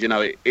stories,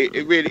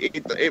 it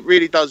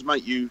really does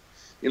make you.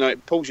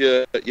 It pulls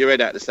your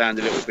head out of the sand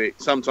a little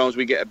bit. Sometimes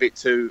we get a bit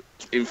too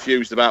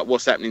infused about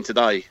what's happening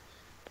today.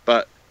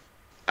 But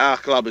our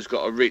club has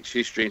got a rich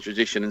history and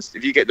tradition. And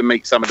if you get to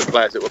meet some of the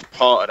players that were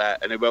part of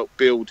that, and they helped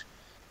build,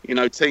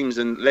 teams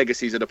and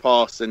legacies of the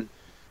past. And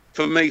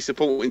for me,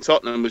 supporting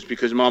Tottenham was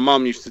because my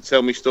mum used to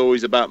tell me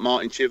stories about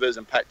Martin Chivers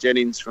and Pat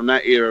Jennings from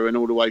that era and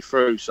all the way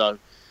through. So if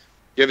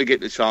you ever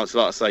get the chance,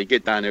 like I say,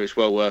 get down there. It's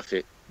well worth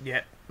it.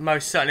 Yeah.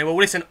 Most certainly. Well,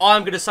 listen,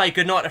 I'm going to say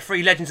goodnight to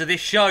three legends of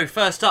this show.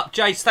 First up,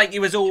 Jace, thank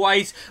you as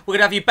always. We're going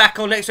to have you back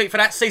on next week for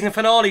that season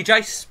finale,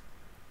 Jace.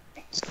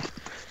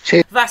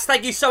 Cheers. Vass,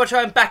 thank you so much for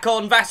having back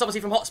on. Vass,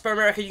 obviously from Hotspur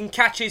America, you can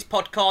catch his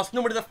podcast.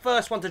 Normally the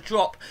first one to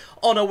drop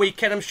on a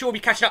weekend. I'm sure we'll be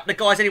catching up with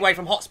the guys anyway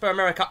from Hotspur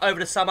America over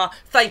the summer.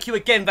 Thank you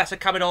again, Vass, for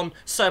coming on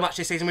so much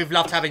this season. We've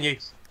loved having you.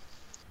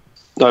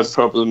 No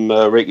problem,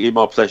 Ricky.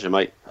 My pleasure,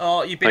 mate.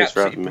 Oh, you've been Thanks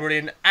absolutely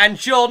brilliant. And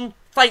John,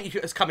 thank you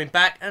for coming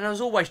back. And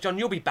as always, John,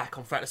 you'll be back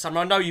on throughout the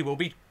summer. I know you will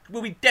be.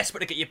 We'll be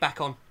desperate to get you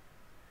back on.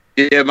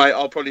 Yeah, mate,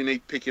 I'll probably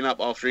need picking up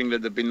after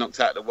England have been knocked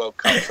out of the World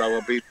Cup, so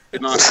it'll be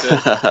nice to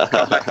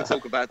come back and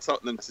talk about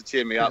Tottenham to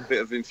cheer me up, a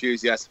bit of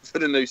enthusiasm for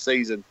the new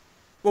season.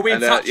 We'll be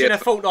in touch in a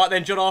fortnight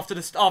then, John, after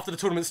the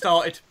tournament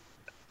started.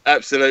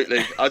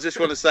 Absolutely. I just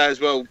want to say as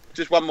well,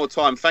 just one more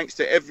time, thanks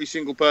to every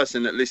single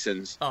person that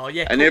listens. Oh,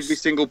 yeah, and every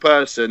single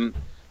person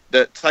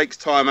that takes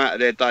time out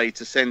of their day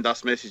to send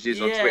us messages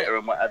on Twitter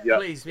and what have you.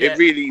 Please, yeah. It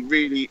really,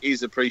 really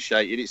is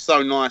appreciated. It's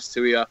so nice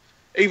to hear,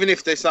 even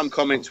if there's some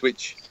comments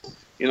which...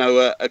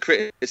 a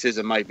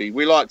criticism maybe.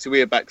 We like to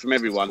hear back from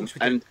everyone,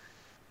 and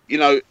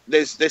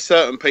there's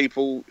certain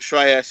people.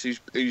 Shreyas,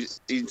 who's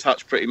in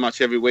touch pretty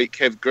much every week.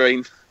 Kev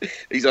Green,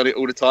 he's on it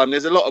all the time.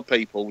 There's a lot of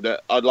people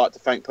that I'd like to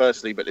thank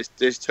personally, but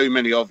there's too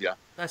many of you.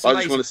 I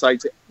just want to say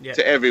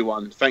to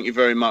everyone, thank you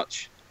very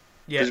much.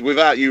 Because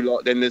without you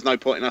lot, then there's no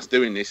point in us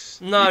doing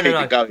this. No.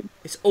 It going.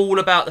 It's all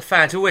about the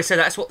fans. We always say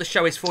that's what the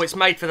show is for. It's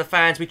made for the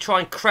fans. We try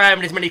and cram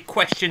in as many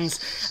questions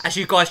as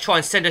you guys try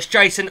and send us.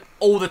 Jason,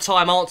 all the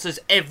time, answers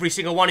every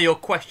single one of your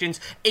questions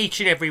each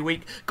and every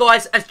week.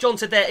 Guys, as John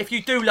said there, if you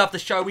do love the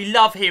show, we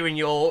love hearing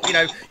your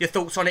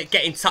thoughts on it.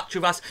 Get in touch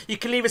with us. You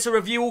can leave us a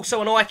review also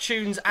on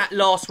iTunes at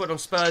Last Word on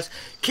Spurs.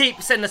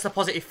 Keep sending us the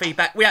positive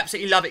feedback. We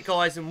absolutely love it,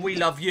 guys, and we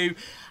love you.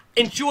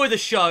 Enjoy the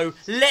show.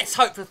 Let's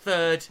hope for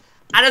third.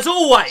 And as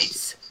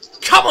always,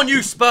 come on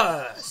you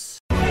Spurs!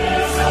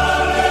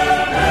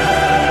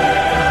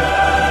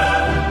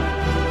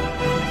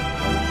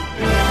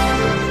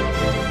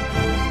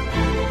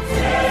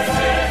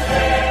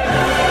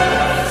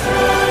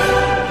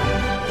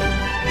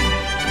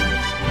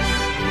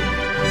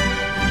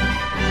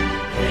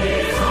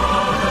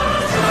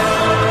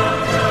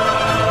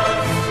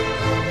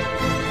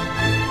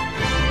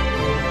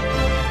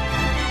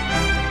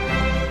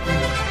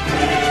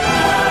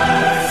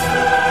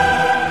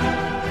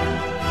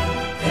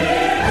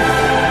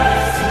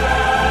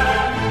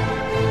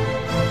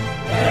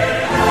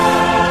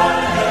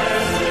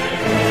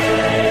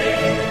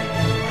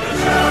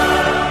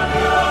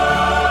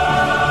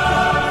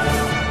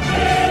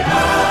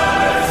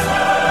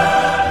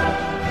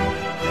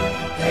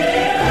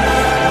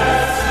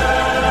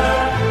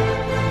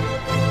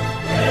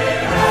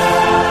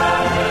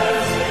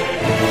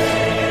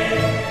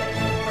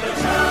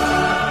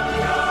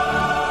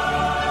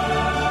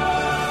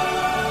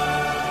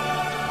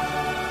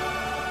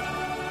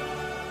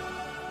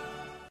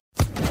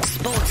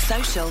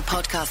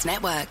 Podcast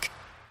Network.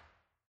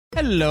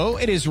 Hello,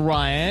 it is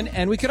Ryan,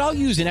 and we could all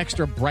use an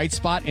extra bright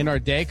spot in our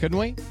day, couldn't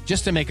we?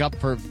 Just to make up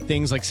for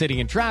things like sitting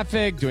in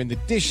traffic, doing the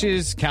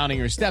dishes, counting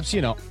your steps,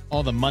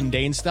 all the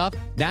mundane stuff.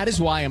 That is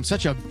why I'm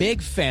such a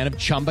big fan of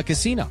Chumba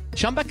Casino.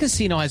 Chumba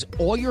Casino has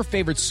all your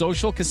favorite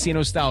social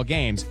casino-style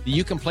games that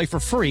you can play for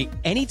free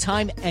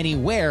anytime,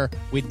 anywhere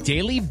with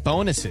daily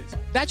bonuses.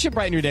 That should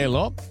brighten your day a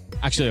little.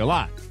 Actually, a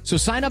lot. So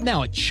sign up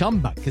now at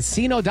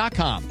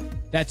ChumbaCasino.com.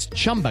 That's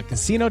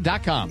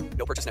ChumbaCasino.com.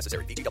 No purchase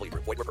necessary. VGW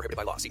Group. Void where prohibited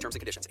by law. See terms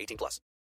and conditions. 18+.